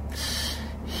charge.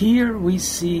 Here we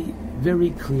see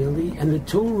very clearly, and the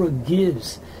Torah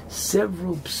gives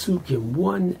several psukim,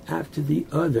 one after the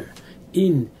other,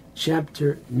 in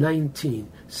chapter 19,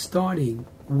 starting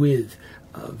with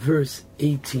verse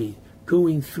 18,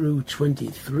 going through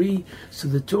 23. So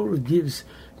the Torah gives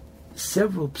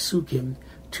several psukim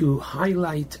to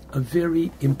highlight a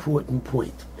very important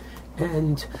point.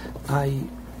 And I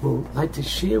would like to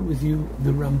share with you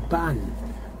the Ramban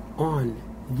on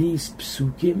these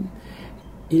psukim,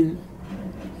 in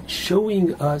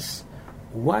showing us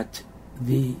what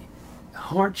the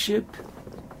hardship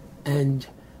and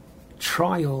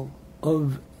trial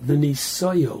of the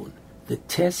Nisayon, the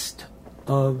test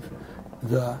of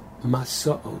the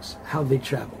Masa'os, how they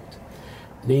traveled.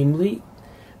 Namely,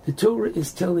 the Torah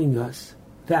is telling us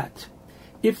that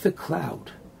if the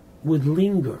cloud would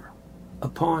linger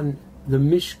upon the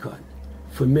Mishkan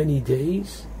for many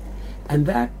days, and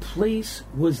that place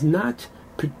was not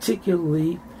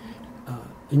particularly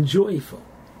enjoyable,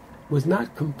 was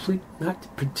not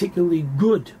particularly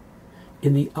good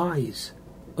in the eyes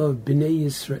of Bnei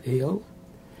Yisrael,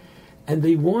 and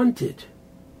they wanted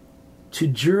to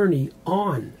journey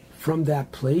on from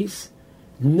that place,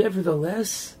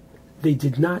 Nevertheless, they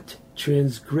did not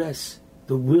transgress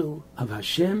the will of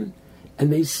Hashem,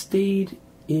 and they stayed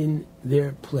in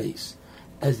their place.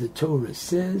 As the Torah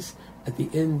says at the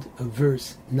end of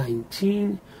verse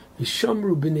 19,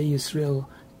 V'shamru b'nei Yisrael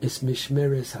es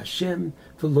mishmeres Hashem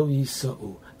v'lo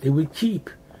yisa'u. They would keep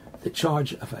the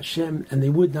charge of Hashem, and they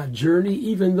would not journey,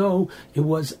 even though it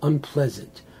was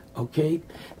unpleasant. Okay?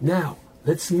 Now,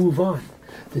 let's move on.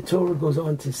 The Torah goes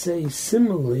on to say,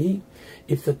 similarly,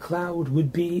 if the cloud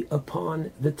would be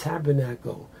upon the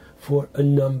tabernacle for a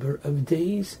number of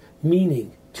days,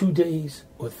 meaning 2 days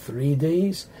or 3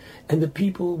 days, and the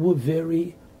people were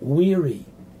very weary,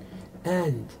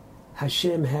 and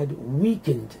Hashem had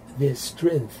weakened their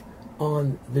strength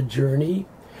on the journey,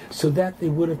 so that they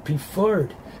would have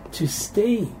preferred to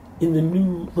stay in the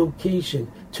new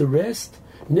location to rest.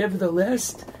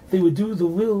 Nevertheless, they would do the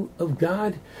will of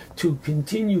God to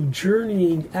continue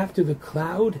journeying after the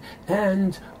cloud,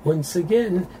 and once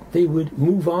again they would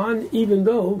move on, even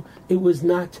though it was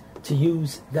not, to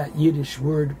use that Yiddish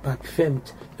word,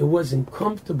 bakfemt, it wasn't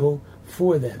comfortable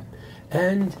for them.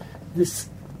 And this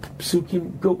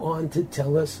psukim go on to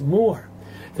tell us more,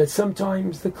 that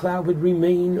sometimes the cloud would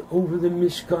remain over the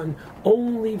Mishkan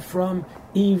only from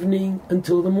evening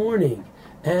until the morning.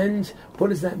 And what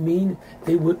does that mean?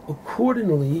 They would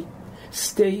accordingly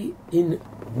stay in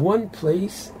one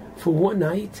place for one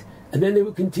night, and then they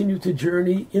would continue to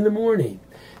journey in the morning.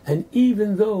 And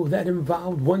even though that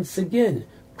involved, once again,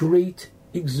 great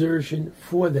exertion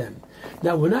for them.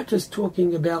 Now, we're not just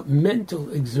talking about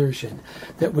mental exertion,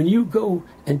 that when you go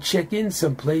and check in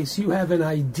someplace, you have an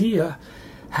idea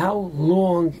how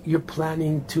long you're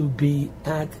planning to be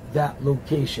at that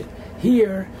location.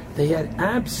 Here, they had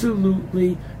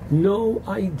absolutely no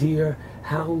idea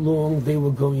how long they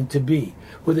were going to be.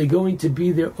 Were they going to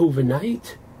be there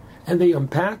overnight, and they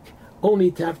unpack,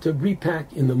 only to have to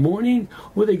repack in the morning?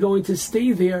 Were they going to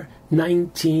stay there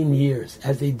 19 years,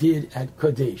 as they did at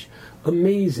Kadesh?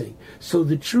 Amazing. So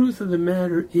the truth of the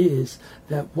matter is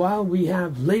that while we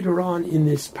have later on in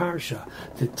this parsha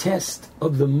the test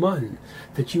of the mun,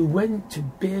 that you went to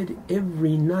bed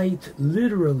every night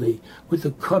literally with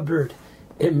the cupboard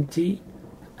empty,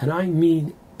 and I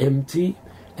mean empty,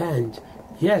 and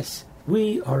yes,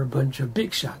 we are a bunch of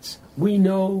big shots. We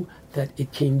know that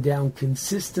it came down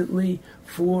consistently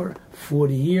for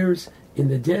 40 years in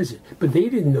the desert, but they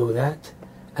didn't know that,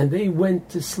 and they went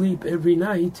to sleep every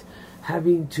night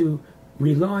having to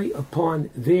rely upon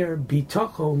their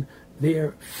bitachon,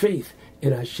 their faith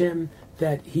in Hashem,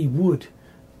 that He would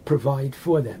provide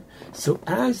for them. So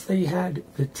as they had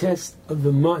the test of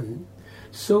the mun,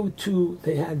 so too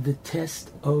they had the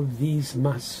test of these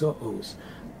maso'os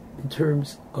in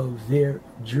terms of their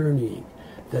journeying,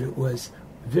 that it was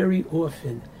very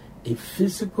often a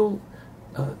physical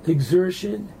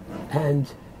exertion,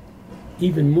 and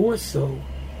even more so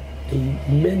a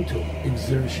mental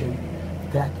exertion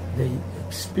that they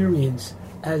experienced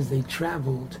as they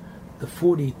traveled the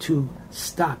 42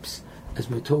 stops, as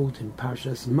we're told in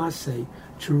Parshas Maseh,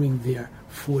 during their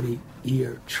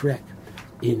 40-year trek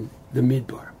in the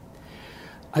Midbar.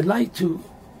 I'd like to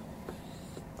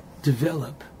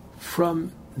develop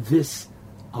from this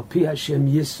Al Pi Hashem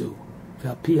Yisu,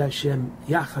 Al Pi Hashem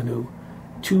Yachanu,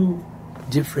 2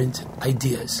 different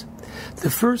ideas. The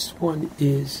first one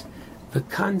is the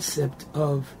concept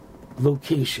of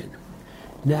location.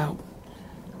 Now,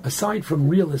 aside from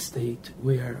real estate,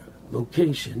 where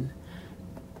location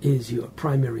is your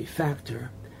primary factor,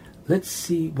 let's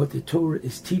see what the Torah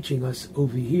is teaching us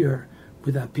over here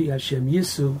with Al Pi Hashem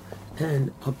Yisu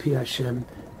and Al Pi Hashem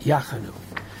Yachanu.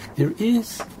 There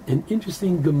is an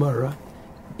interesting Gemara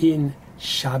in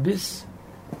Shabbos,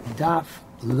 Daf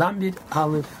Lamed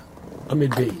Aleph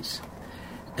Amid Beis,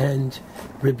 and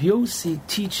Rabbi Yossi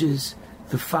teaches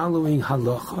the following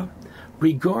halacha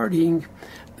regarding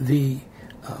the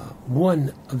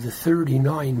one of the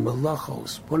 39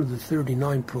 malachos, one of the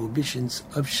 39 prohibitions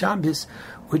of Shabbos,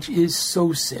 which is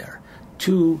soser,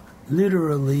 to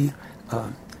literally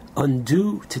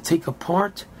undo, to take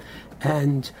apart.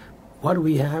 And what do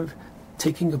we have?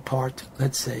 Taking apart,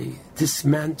 let's say,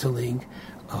 dismantling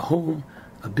a home,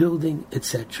 a building,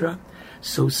 etc.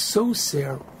 So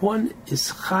soser, one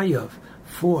is chayav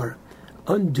for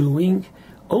undoing,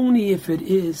 only if it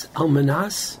is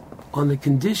almanas, on the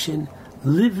condition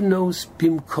livnos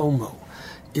bimkomo,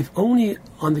 if only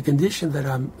on the condition that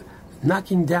I'm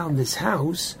knocking down this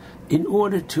house in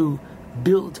order to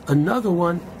build another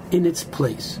one in its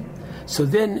place. So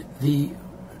then the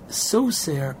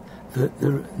soser,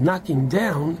 the knocking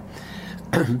down,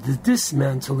 the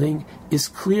dismantling, is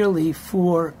clearly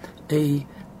for a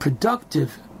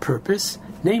productive purpose,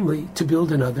 namely to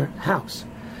build another house.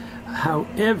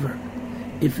 However,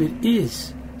 if it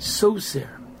is soser,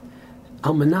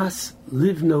 almanas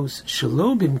livnos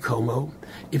shalom komo,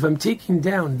 if I'm taking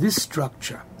down this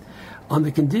structure on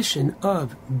the condition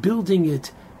of building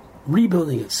it,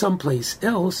 rebuilding it someplace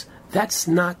else, that's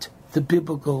not the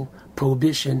biblical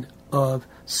prohibition of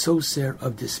soser,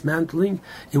 of dismantling.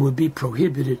 It would be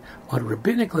prohibited on a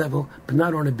rabbinic level, but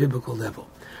not on a biblical level.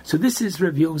 So this is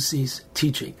Rav Yossi's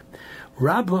teaching.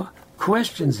 Rabbah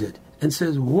questions it and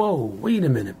says, whoa, wait a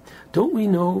minute. Don't we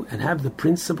know and have the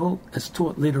principle, as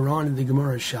taught later on in the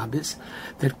Gemara Shabbos,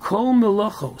 that Kol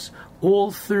Melachos,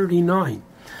 all 39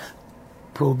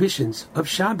 prohibitions of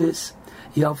Shabbos,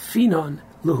 Yalfinon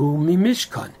Lahu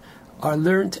Mimishkan, are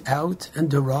learnt out and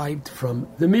derived from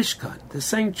the Mishkan, the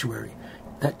sanctuary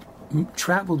that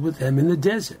traveled with them in the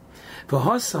desert.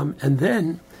 V'hasam, and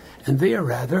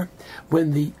there,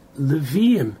 when the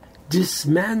Leviim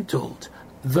dismantled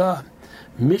the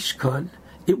Mishkan,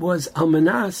 it was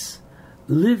Almanas,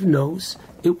 Livnos,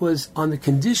 it was on the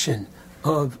condition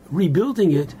of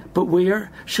rebuilding it, but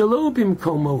where? Shalobim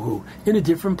Komohu, in a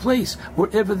different place,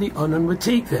 wherever the Anan would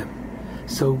take them.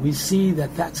 So we see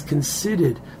that that's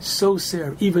considered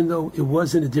soser, even though it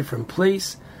was in a different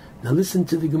place. Now listen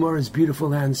to the Gemara's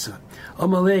beautiful answer.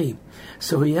 Amalei.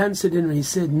 So he answered and he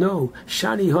said, no,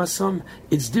 Shani Hasam,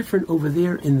 it's different over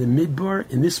there in the Midbar,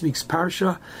 in this week's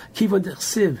Parsha, Kivod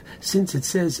Chsiv, since it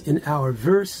says in our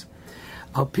verse,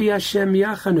 Al Pi Hashem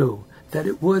Yachanu, that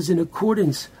it was in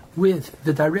accordance with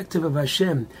the directive of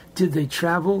Hashem did they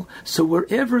travel. So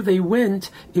wherever they went,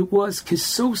 it was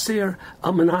Kisoser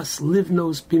Amanas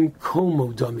Livnos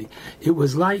Bimkomo Dami. It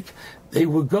was like they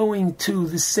were going to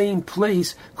the same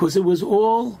place because it was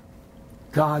all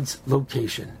God's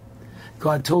location.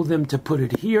 God told them to put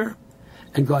it here,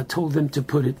 and God told them to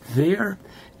put it there,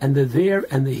 and the there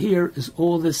and the here is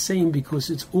all the same because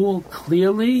it's all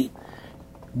clearly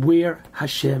where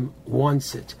Hashem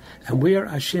wants it. And where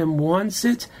Hashem wants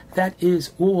it, that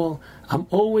is all. I'm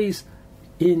always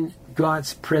in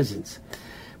God's presence.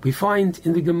 We find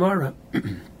in the Gemara,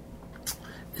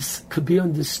 this could be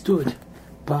understood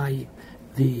by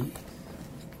the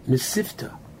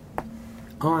Mesivta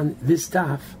on this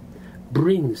daf,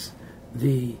 brings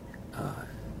the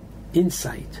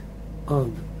insight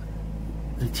of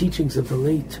the teachings of the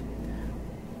late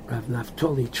Rav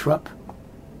Naftali Trupp,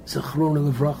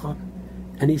 Zechrona Levracha,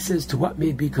 and he says to what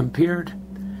may be compared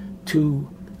to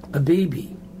a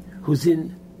baby who's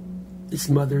in its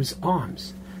mother's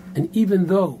arms. And even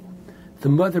though the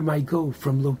mother might go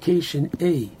from location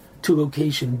A to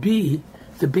location B,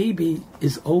 the baby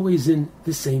is always in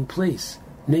the same place,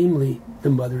 namely the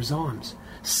mother's arms.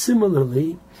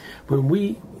 Similarly, when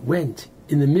we went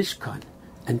in the Mishkan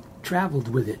and traveled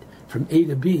with it from A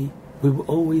to B, we were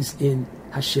always in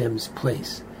Hashem's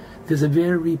place. There's a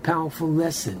very powerful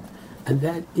lesson, and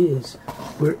that is,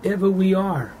 wherever we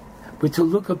are, we're to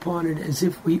look upon it as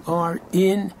if we are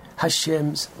in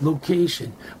Hashem's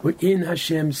location. We're in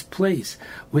Hashem's place.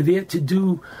 We're there to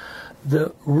do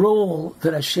the role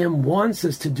that Hashem wants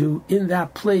us to do in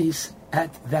that place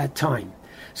at that time.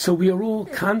 So we are all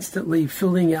constantly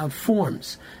filling out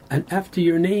forms, and after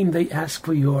your name they ask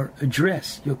for your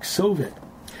address, your ksovet.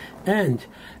 And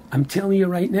I'm telling you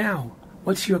right now,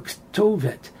 what's your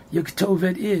ktovet? Your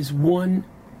ktovet is One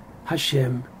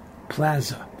Hashem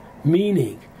Plaza,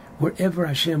 meaning wherever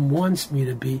Hashem wants me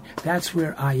to be, that's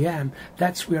where I am,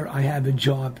 that's where I have a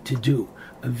job to do.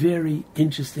 A very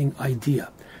interesting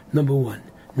idea, number one.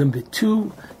 Number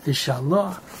two, the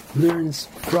Shalah learns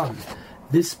from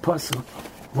this pasuk,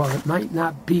 while it might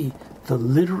not be the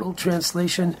literal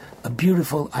translation, a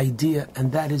beautiful idea,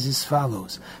 and that is as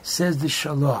follows. Says the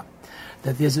Shalah,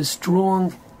 that there's a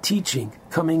strong teaching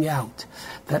coming out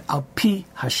that Al Pi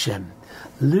Hashem,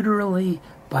 literally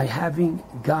by having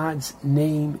God's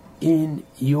name in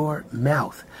your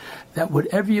mouth, that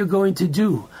whatever you're going to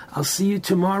do, I'll see you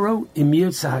tomorrow, Im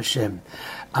Yirtzeh Hashem.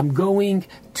 I'm going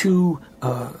to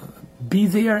be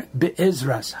there,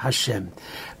 Be'ezras Hashem.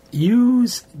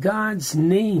 Use God's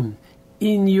name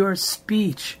in your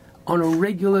speech on a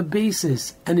regular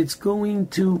basis, and it's going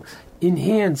to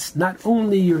enhance not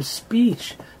only your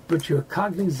speech, but your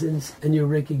cognizance and your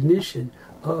recognition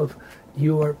of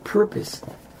your purpose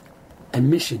and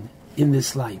mission in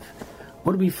this life.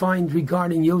 What do we find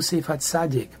regarding Yosef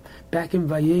HaTzadik? Back in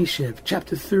Vayeshev,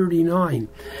 chapter 39,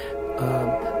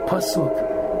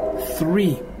 Pasuk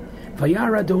 3.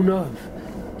 Vayar Adonov,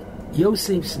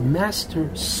 Yosef's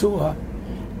master saw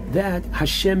that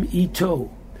Hashem Ito,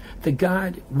 the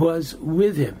God was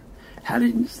with him. How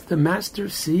does the master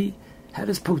see? How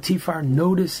does Potiphar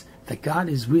notice that God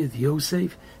is with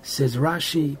Yosef, says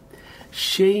Rashi,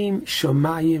 Shem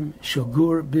Shomayim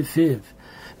Shogur Bifiv.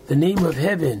 The name of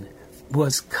heaven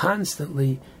was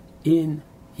constantly in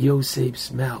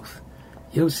Yosef's mouth.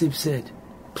 Yosef said,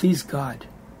 please God,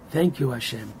 thank you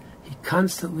Hashem. He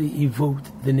constantly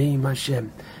evoked the name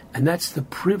Hashem. And that's the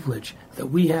privilege that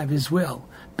we have as well,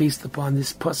 based upon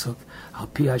this pasuk, Al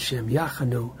Pi Hashem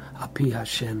Yachanu, Al Pi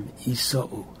Hashem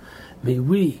Yisa'u. May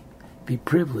we be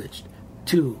privileged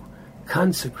to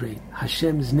consecrate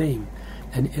Hashem's name.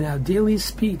 And in our daily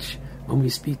speech, when we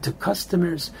speak to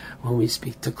customers, when we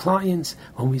speak to clients,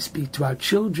 when we speak to our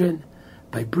children,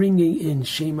 by bringing in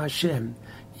Shem Hashem,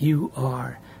 you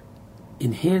are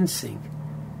enhancing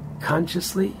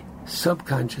consciously,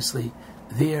 subconsciously,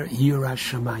 their Yiras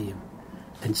Shamayim.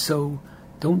 And so,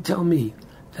 don't tell me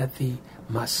that the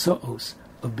Masa'os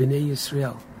of Bnei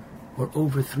Yisrael were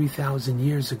over 3,000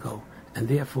 years ago and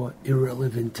therefore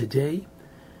irrelevant today.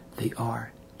 They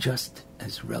are just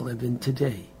as relevant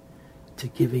today to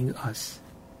giving us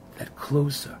that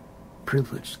closer,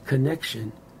 privileged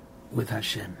connection with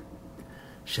Hashem.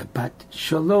 Shabbat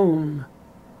Shalom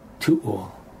to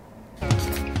all.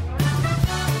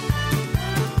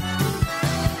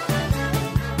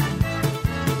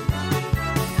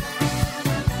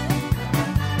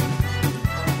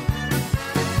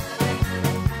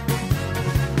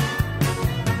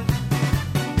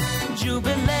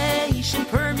 Jubilation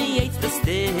permeates the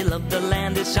still of the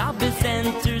land as Shabbos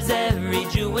enters every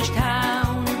Jewish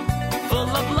town. Full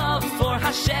of love for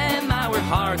Hashem, our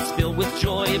hearts filled with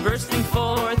joy, bursting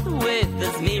forth with the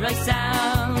Zmirai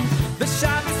sound. The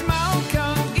Shabbos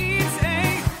Malka is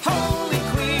a holy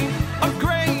queen of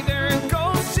greater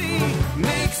goals. She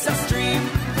makes us dream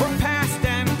for past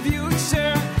and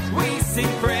future. We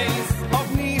sing praise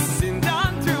of Nisan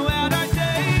done throughout our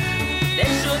day.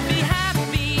 There should be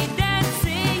happy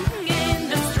dancing in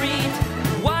the street,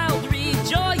 wild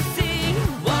rejoicing.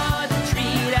 What a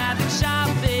treat having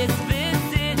Shabbos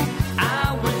visit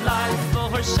our lives.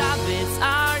 For Shabbos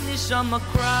our neshama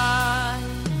cries.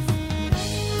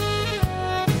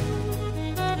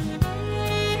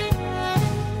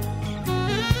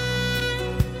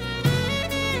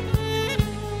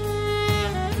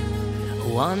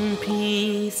 One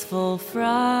peaceful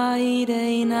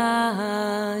Friday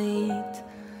night,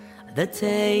 the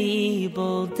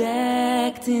table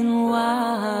decked in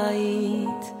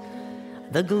white,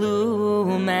 the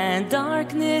gloom and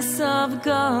darkness of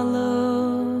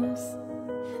Galus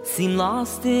seem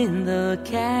lost in the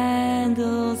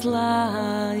candle's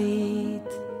light.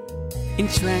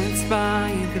 Entranced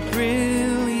by the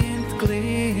brilliant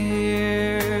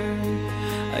glare,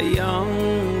 a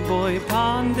young boy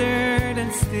pondered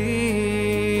and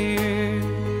stared.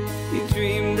 He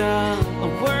dreamed of a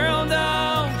world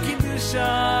of Kedusha,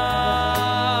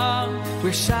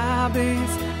 where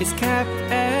Shabbos is kept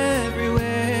everywhere.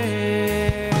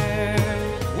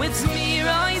 With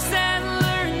Zmirais and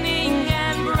learning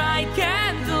and bright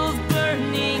candles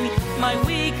burning, my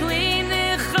weekly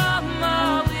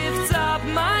nechama lifts up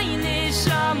my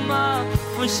neshama.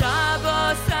 For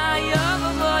Shabbos Hayom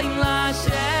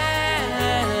L'Hashem.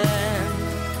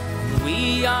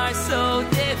 We are so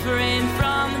different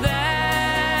from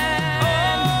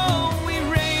them. Oh, we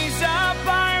raise up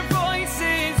our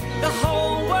voices, the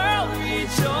whole world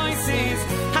rejoices.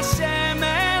 Hashem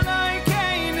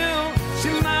Elokeinu,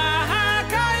 Shema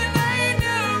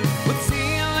HaKayleinu. With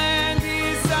zeal and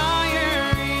desire,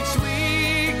 each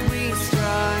week we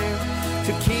strive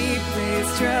to keep this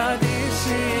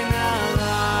tradition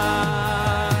alive.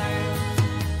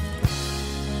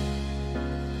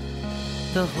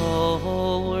 The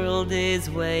whole world is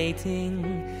waiting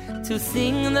to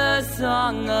sing the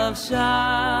song of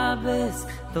Shabbos.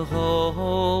 The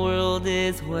whole world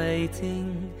is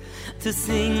waiting to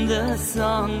sing the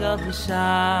song of the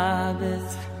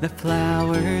Shabbos. The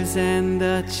flowers and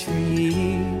the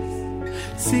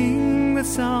trees sing the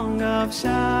song of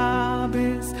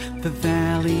Shabbos. The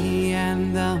valley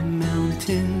and the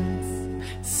mountains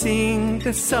sing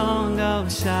the song of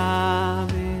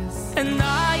Shabbos. And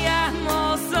I am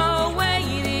also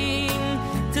waiting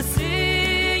to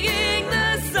sing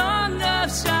the song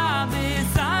of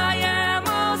Shabbos. I am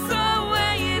also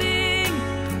waiting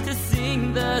to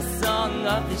sing the song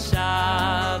of the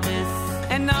Shabbos.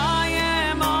 And I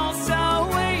am also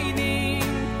waiting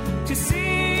to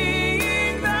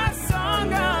sing the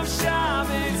song of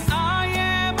Shabbos. I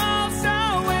am also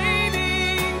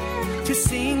waiting to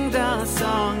sing the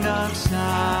song of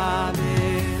Shabbos.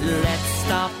 Let's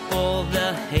stop all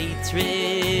the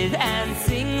hatred and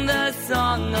sing the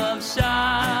song of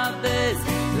Shabbos.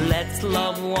 Let's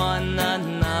love one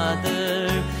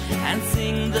another and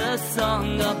sing the song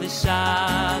song of the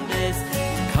Shabbos.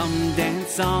 Come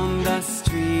dance on the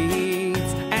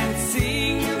streets and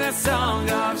sing the song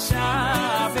of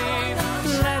Shabbos.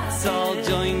 Let's all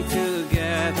join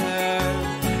together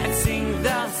and sing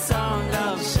the song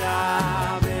of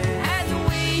Shabbos. And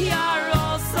we are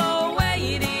also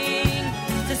waiting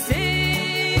to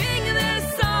sing the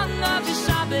song of the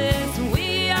Shabbos. We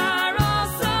are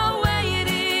also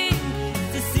waiting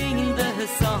to sing the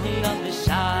song of the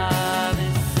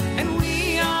Shabbos. And we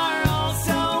are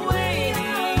also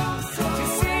waiting to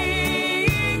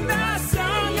sing the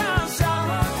song of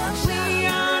Shabbos. We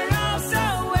are also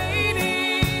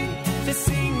waiting to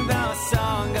sing the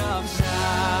song of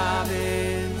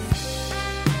Shabbos.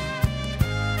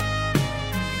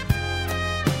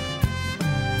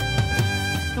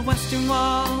 The Western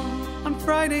Wall on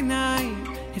Friday night,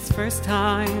 his first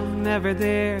time ever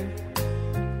there.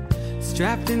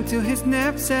 Strapped into his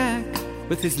knapsack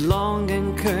with his long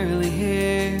and curly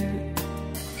hair.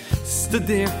 Stood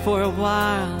there for a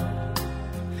while,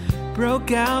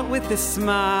 broke out with a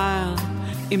smile.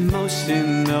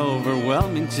 Emotion,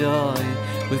 overwhelming joy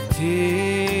with tears.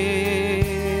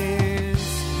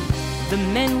 The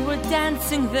men were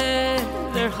dancing there,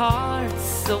 their hearts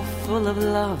so full of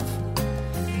love.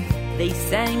 They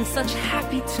sang such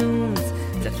happy tunes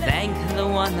to thank the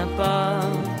one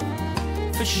above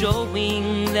for showing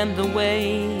them the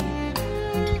way,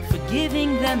 for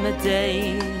giving them a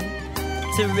day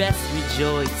to rest,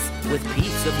 rejoice, with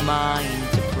peace of mind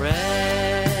to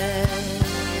pray.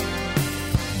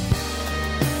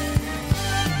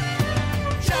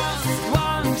 Just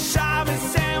one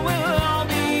Shabbos and we'll all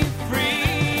be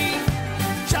free.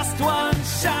 Just one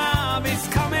Shabbos,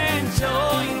 come and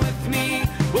join with me.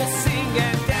 We'll sing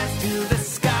and dance to the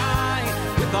sky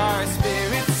with our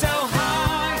spirits so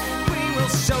high. We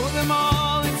will show them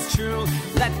all it's true.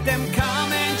 Let them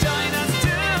come and join us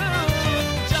too.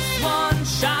 Just one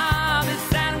Shabbos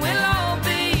and we'll all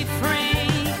be free.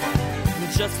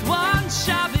 Just one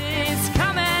Shabbos,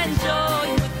 come and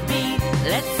join with me.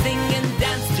 Let's sing and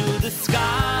dance to the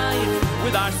sky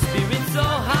with our spirits so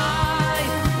high.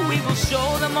 We will show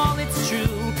them all it's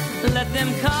true. Let them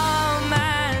come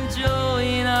and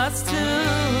join us too.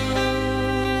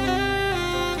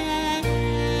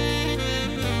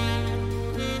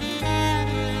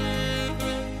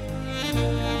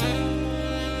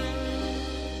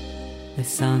 The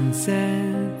sun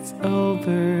sets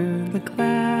over the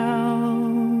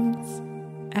clouds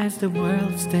as the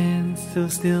world stands so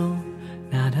still,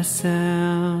 not a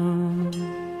sound.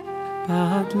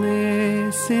 But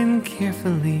listen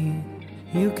carefully,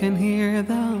 you can hear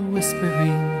the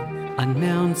whispering,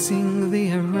 announcing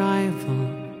the arrival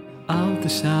of the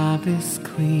Shabbos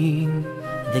Queen.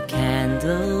 The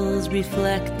candles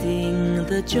reflecting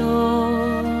the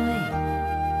joy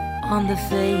on the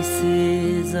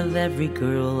faces of every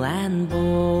girl and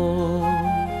boy.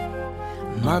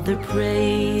 Mother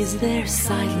prays there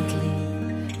silently.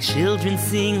 Children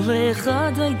sing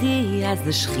Lecha Doidi as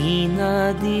the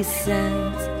Shechina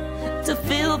descends to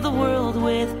fill the world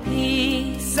with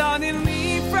peace.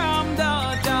 Suddenly from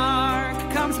the dark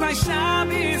comes my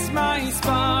Shabbos, my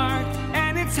spark,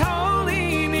 and its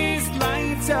holiness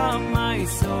lights up my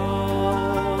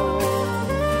soul.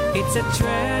 It's a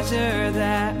treasure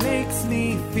that makes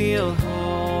me feel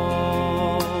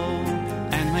whole,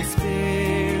 and my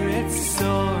spirits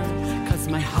soar, 'cause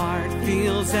my heart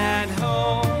feels at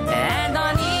home. And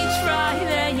on each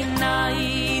Friday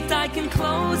night I can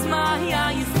close my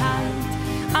eyes tight,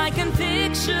 I can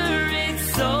picture it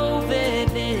so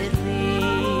vividly.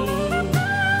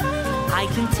 I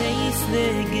can taste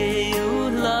the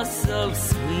Geulah so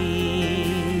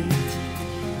sweet.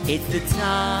 It's the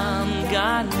time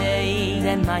God made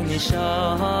and my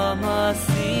neshama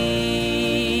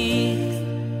sees.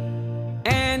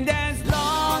 And as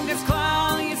long as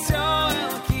Klal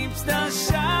Yisrael keeps the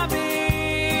Shabbos,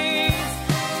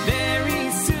 very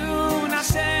soon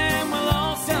Hashem will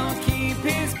also keep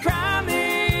His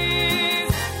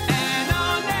promise. And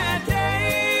on that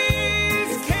day,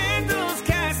 His candles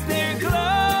cast their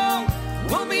glow.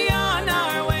 We'll be on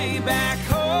our way back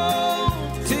home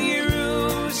to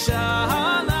Yerushalayim.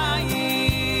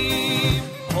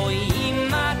 Hoy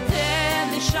imatem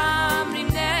nishamrim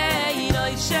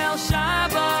neiroi shel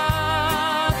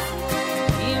Shabbat.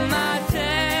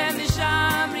 Imatem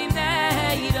nishamrim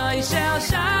neiroi shel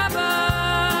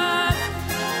Shabbat.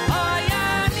 Hoy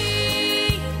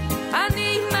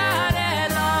ani mareh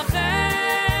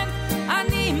lochem,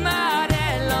 ani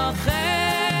mareh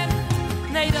lochem,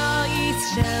 neiroi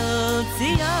shel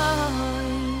Tzion.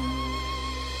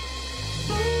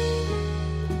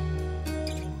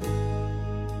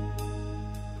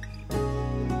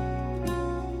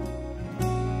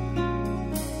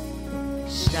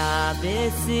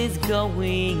 Shabbos is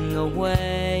going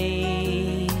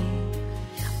away.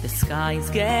 The sky's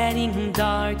getting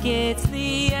dark, it's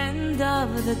the end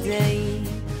of the day.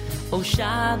 Oh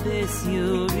Shabbos,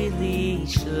 you really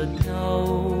should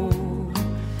know.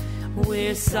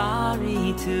 We're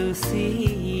sorry to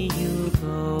see you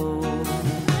go.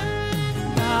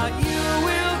 But you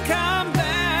will come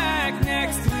back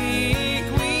next week,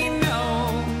 we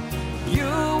know.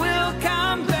 You will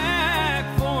come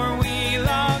back, for we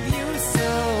love you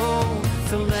so.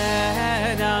 So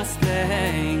let us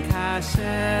thank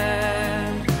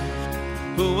Hashem,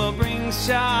 who will bring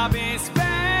Shabbos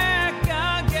back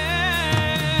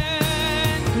again.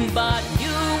 But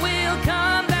you will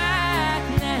come back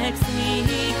next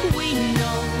week, we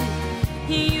know.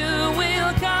 You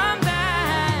will come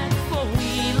back, for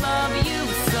we love you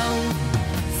so.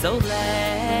 So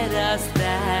let us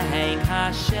thank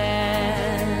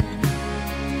Hashem,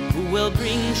 who will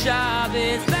bring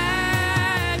Shabbos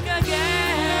back again.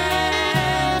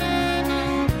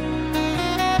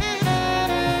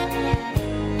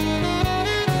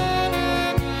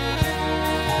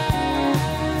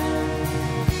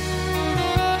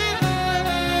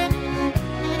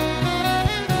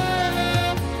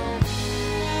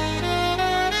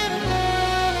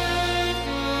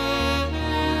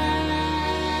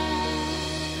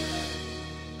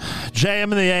 JM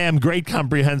and the AM, great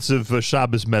comprehensive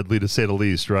Shabbos medley, to say the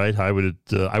least, right? I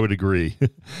would agree.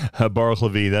 Baruch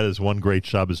Levi, that is one great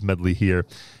Shabbos medley here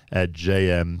at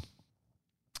JM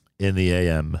in the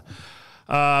AM.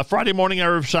 Friday morning,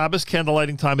 Erev Shabbos, candle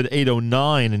lighting time at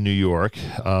 8:09 in New York.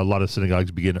 A lot of synagogues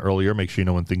begin earlier. Make sure you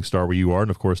know when things start where you are. And,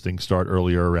 of course, things start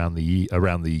earlier around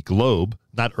the globe.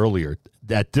 Not earlier,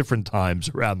 at different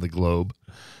times around the globe.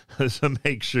 So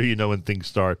make sure you know when things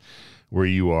start where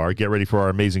you are. Get ready for our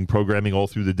amazing programming all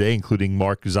through the day, including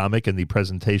Mark Zamek and the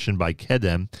presentation by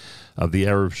Kedem of the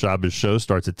Erev Shabbos show.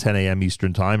 Starts at 10 a.m.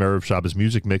 Eastern Time. Erev Shabbos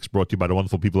Music Mix brought to you by the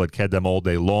wonderful people at Kedem all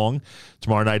day long.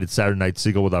 Tomorrow night it's Saturday Night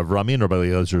Siegel with Avrami and Rabbi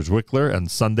Eliezer Zwickler.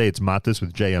 And Sunday it's Matis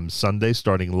with JM Sunday,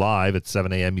 starting live at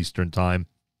 7 a.m. Eastern Time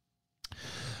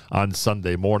on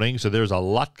Sunday morning. So there's a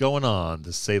lot going on,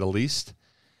 to say the least.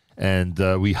 And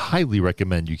we highly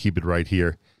recommend you keep it right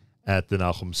here at the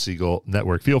Nachum Segal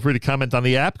Network. Feel free to comment on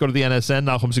the app. Go to the NSN,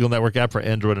 Nachum Segal Network app for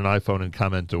Android and iPhone, and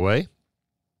comment away.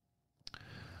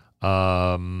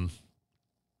 That's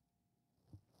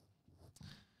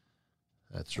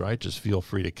right. Just feel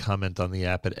free to comment on the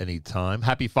app at any time.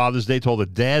 Happy Father's Day to all the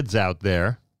dads out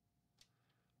there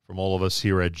from all of us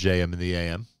here at JM in the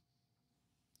AM.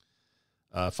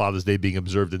 Father's Day being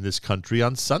observed in this country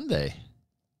on Sunday.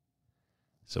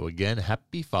 So again,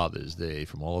 happy Father's Day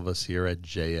from all of us here at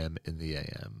JM in the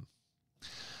AM.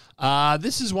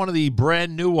 This is one of the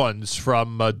brand new ones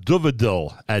from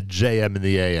Duvadil at JM in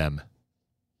the AM.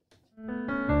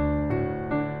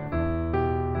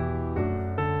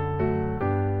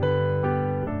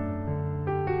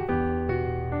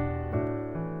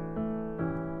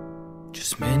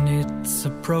 Just minutes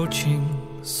approaching,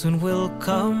 soon will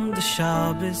come the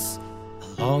Shabbos. A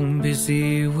long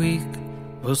busy week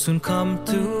will soon come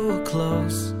to a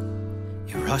close.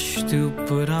 You rush to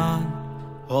put on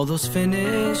all those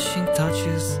finishing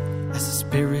touches as the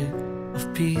spirit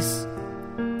of peace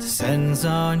descends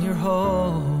on your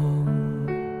home.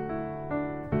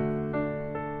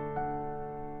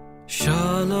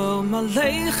 Shalom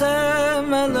Aleichem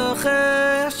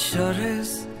Melech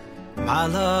Shares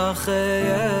Malach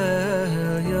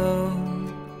Elyon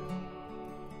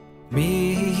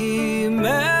Mi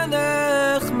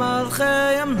Melech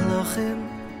Malchei Amlachim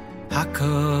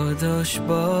HaKadosh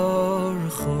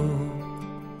Baruch Hu.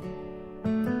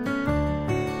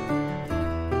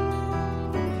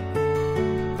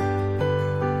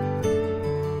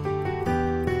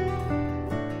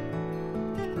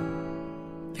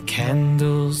 The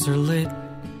candles are lit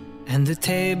and the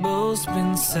table's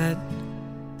been set.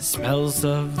 The smells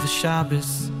of the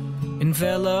Shabbos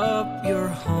envelop your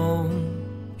home.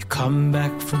 You come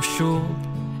back from shul,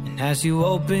 and as you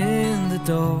open the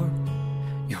door,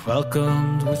 you're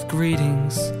welcomed with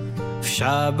greetings of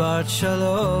Shabbat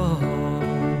Shalom.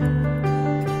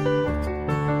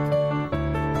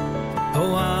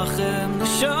 Hoachem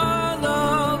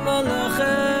l'shalom,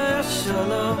 malachei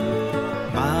shalom,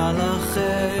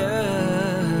 malachei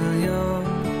elyon.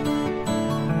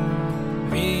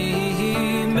 Mi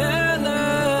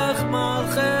melech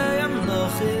malchei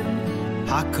amlachim,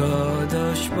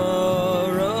 HaKadosh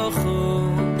Baruch Hu.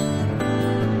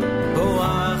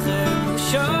 Hoachem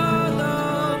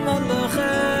l'shalom,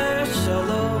 malachei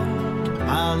shalom,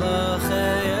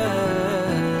 malachei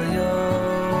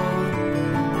elyon.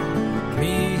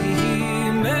 Mi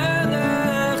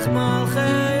melech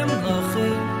malchei amlachim,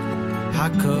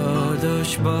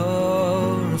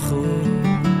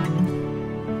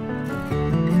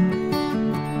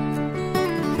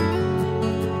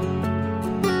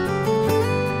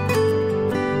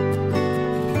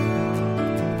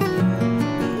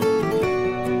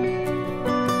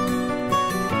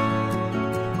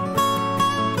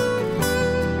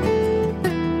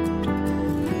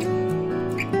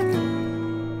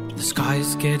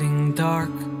 getting dark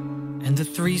and the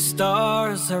 3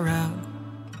 stars are out.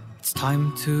 It's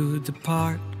time to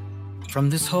depart from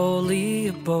this holy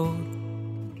abode.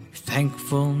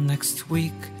 Thankful next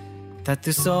week that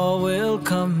this all will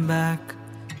come back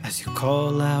as you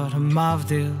call out a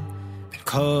Mavdil and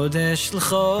Kodesh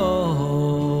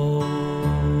L'cho.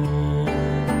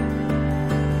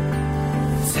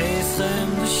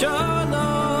 Seisem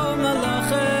Shalom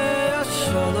Malachei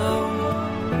Shalom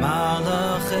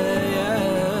Malachei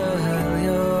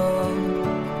Elyon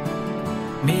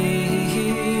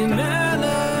Mi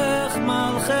Melech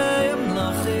Malchei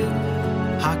Mlachim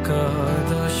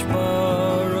HaKadosh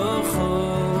Baruch Hu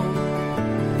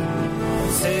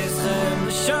Seisem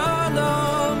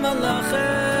Shalom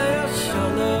Malachei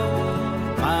Shalom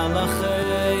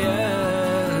Malachei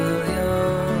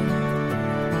Elyon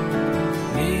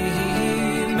Mi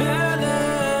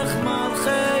Melech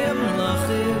Malchei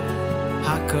Mlachim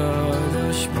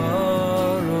HaKadosh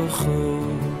Baruch Hu.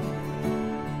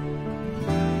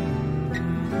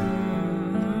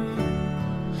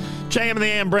 JM and the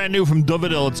AM, brand new from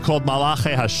Dovidil. It's called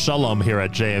Malachei HaShalom here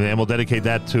at JM and the AM. We'll dedicate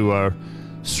that to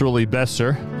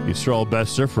Yisrael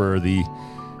Besser, for the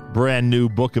brand new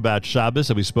book about Shabbos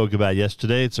that we spoke about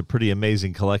yesterday. It's a pretty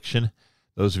amazing collection.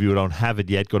 Those of you who don't have it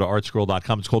yet, go to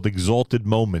artscroll.com. It's called Exalted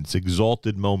Moments.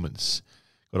 Exalted Moments.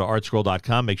 Go to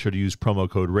artscroll.com. Make sure to use promo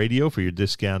code radio for your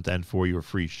discount and for your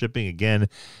free shipping. Again,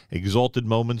 Exalted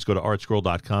Moments. Go to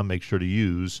artscroll.com. Make sure to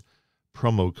use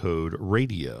promo code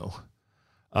radio.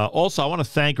 Also, I want to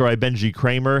thank Rabbi Benji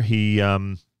Kramer. He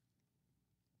on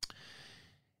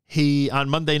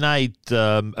Monday night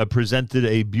presented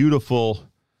a beautiful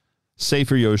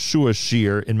Sefer Yoshua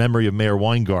Shir in memory of Meir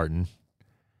Weingarten,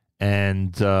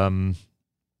 and I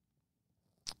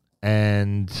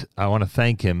want to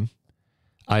thank him.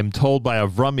 I'm told by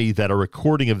Avrami that a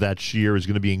recording of that shir is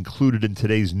going to be included in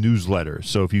today's newsletter.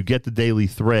 So if you get the daily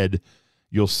thread,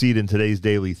 you'll see it in today's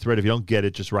daily thread. If you don't get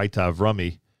it, just write to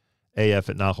Avrami.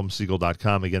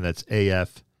 af@NachumSegal.com. Again, that's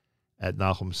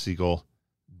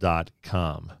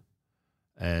af@NachumSegal.com.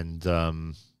 And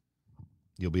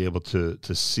you'll be able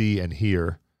to see and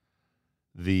hear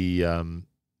the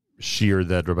shir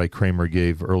that Rabbi Kramer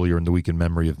gave earlier in the week in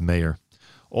memory of Meir.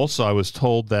 Also, I was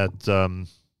told that, and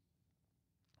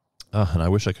I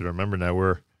wish I could remember now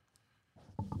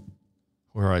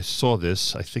where I saw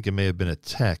this. I think it may have been a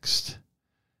text.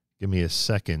 Give me a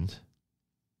second.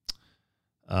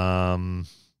 Oh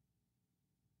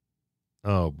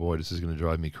boy, this is going to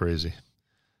drive me crazy.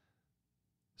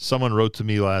 Someone wrote to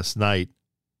me last night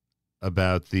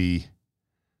about the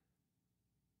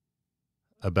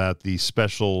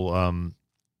special a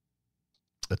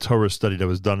Torah study that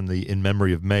was done in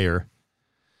memory of Meir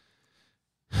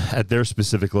at their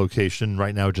specific location.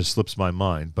 Right now, it just slips my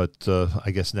mind, but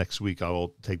I guess next week I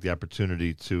will take the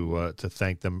opportunity to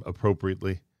thank them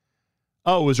appropriately.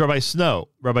 Oh, it was Rabbi Snow.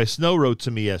 Rabbi Snow wrote to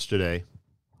me yesterday.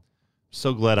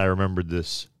 So glad I remembered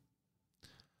this.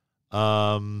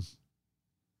 Let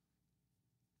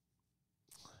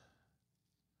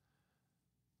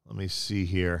me see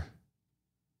here.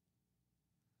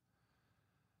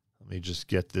 Let me just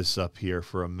get this up here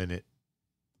for a minute.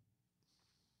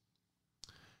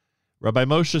 Rabbi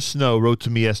Moshe Snow wrote to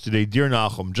me yesterday, Dear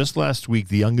Nachum, just last week,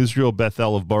 the Young Israel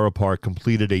Bethel of Borough Park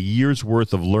completed a year's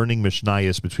worth of learning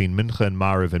Mishnayos between Mincha and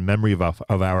Mariv in memory of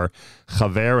our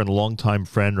Chaver and longtime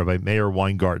friend, Rabbi Meir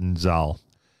Weingarten Zal.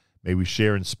 May we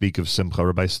share and speak of Simcha.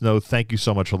 Rabbi Snow, thank you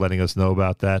so much for letting us know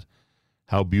about that.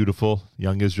 How beautiful.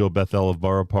 Young Israel Bethel of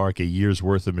Borough Park, a year's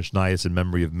worth of Mishnayos in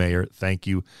memory of Meir. Thank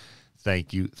you.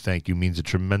 Thank you. Thank you. Means a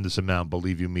tremendous amount,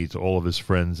 believe you me, to all of his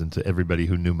friends and to everybody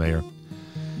who knew Meir.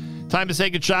 Time to say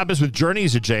good Shabbos with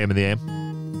Journeys at JM and the AM.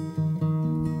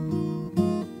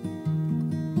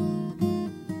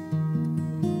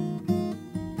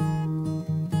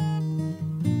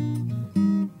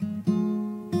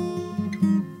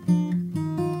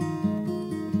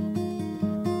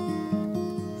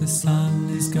 The sun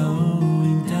is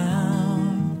going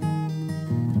down.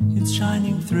 It's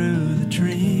shining through the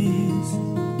trees.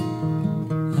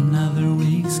 Another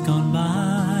week's gone by.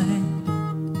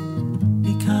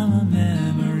 Become a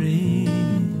memory.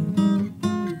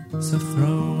 So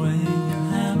throw away your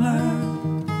hammer.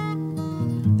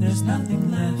 There's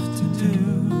nothing left to do.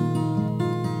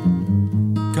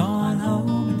 Go on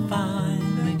home and find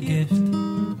the gift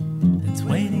that's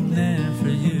waiting there for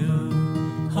you.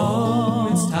 Oh,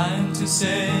 it's time to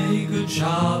say good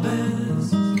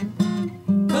Shabbos,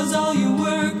 'cause all your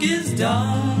work is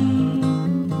done.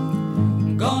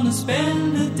 I'm gonna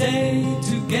spend a day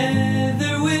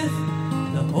together with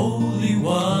the Holy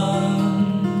One.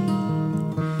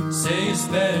 Say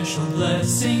special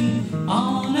blessing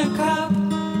on a cup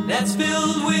that's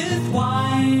filled with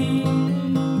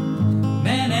wine.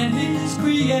 Man and his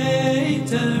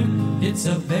creator, it's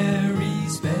a very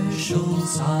special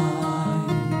sign.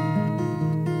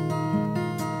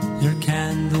 Your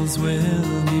candles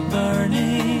will be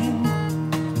burning,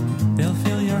 they'll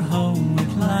fill your home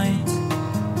with light,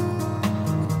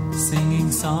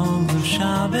 singing songs of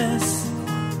Shabbos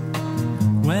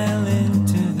well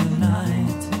into the night.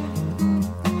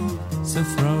 So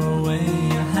throw away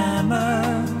your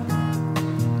hammer,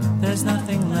 there's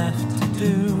nothing left to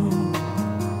do.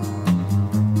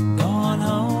 Go on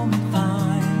home and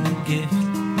find a gift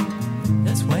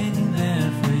that's waiting there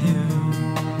for you.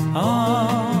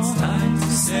 Oh, it's time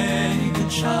to say good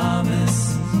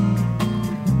Shabbos,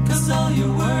 'cause all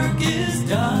your work is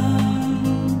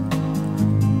done.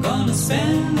 Gonna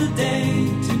spend the day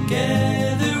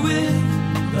together with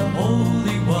the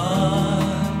Holy One.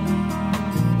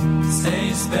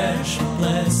 Say a special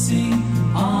blessing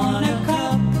on a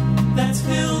cup that's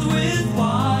filled with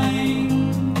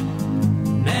wine.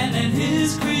 Man and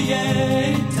his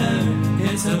creator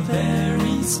is a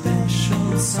very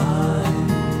special sign.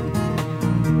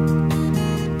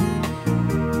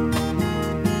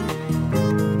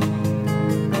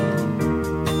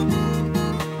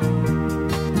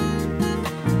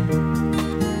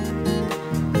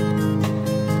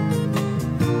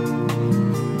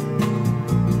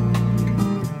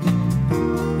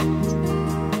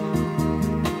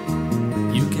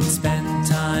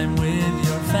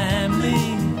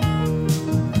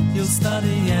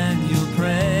 Study and you'll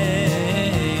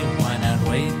pray. Why not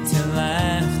wait till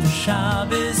after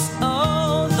Shabbos?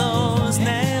 Oh, those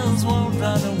nails won't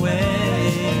run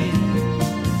away.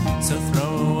 So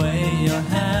throw away your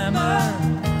hammer,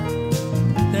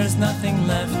 there's nothing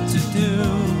left to do.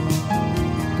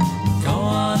 Go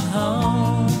on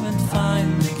home and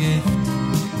find the gift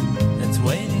that's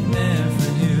waiting there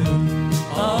for you.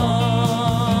 Oh,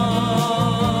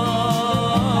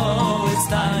 it's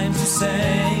time to say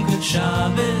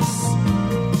Shabbos,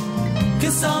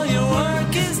 'cause all your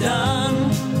work is done.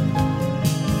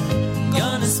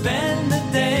 Gonna spend the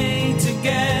day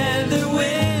together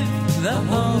with the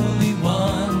Holy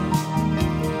One.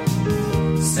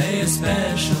 Say a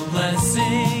special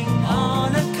blessing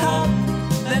on a cup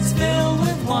that's filled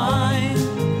with wine.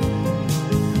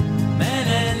 Man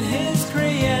and his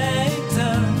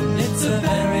creator, it's a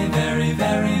very, very,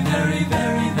 very, very,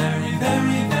 very, very,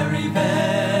 very, very,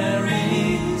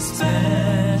 very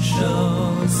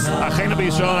special sign.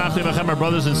 Our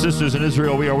brothers and sisters in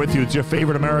Israel, we are with you. It's your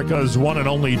favorite America's one and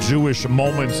only Jewish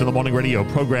Moments in the Morning radio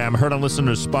program, heard on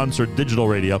listeners-sponsored digital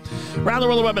radio around the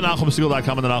world, the web at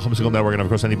NachumSegal.com and the Nachum Segal Network, and of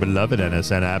course any beloved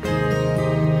NSN app.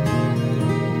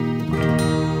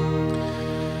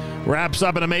 Wraps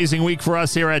up an amazing week for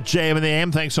us here at JM in the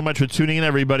AM. Thanks so much for tuning in,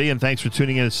 everybody, and thanks for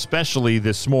tuning in especially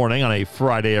this morning on a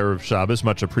Friday Erev Shabbos.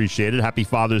 Much appreciated. Happy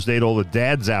Father's Day to all the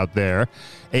dads out there.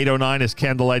 8:09 is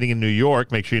candlelighting in New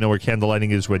York. Make sure you know where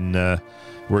candlelighting is when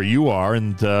where you are,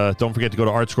 and don't forget to go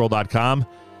to artscroll.com.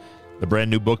 The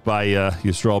brand new book by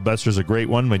Yisrael Besser is a great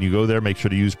one. When you go there, make sure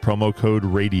to use promo code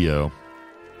RADIO.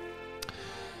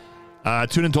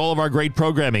 Tune into all of our great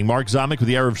programming. Mark Zamek with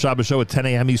the Erev Shabbos show at 10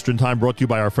 a.m. Eastern Time, brought to you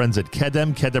by our friends at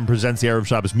Kedem. Kedem presents the Erev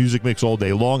Shabbos music mix all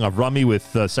day long. Avrami with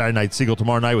Saturday Night Siegel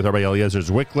tomorrow night with Rabbi Eliezer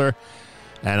Zwickler.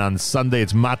 And on Sunday,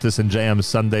 it's Matis and JM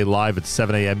Sunday live at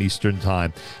 7 a.m. Eastern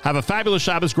Time. Have a fabulous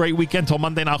Shabbos, great weekend. Till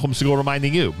Monday, Nachum Segal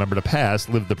reminding you, remember the past,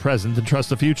 live the present, and trust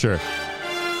the future.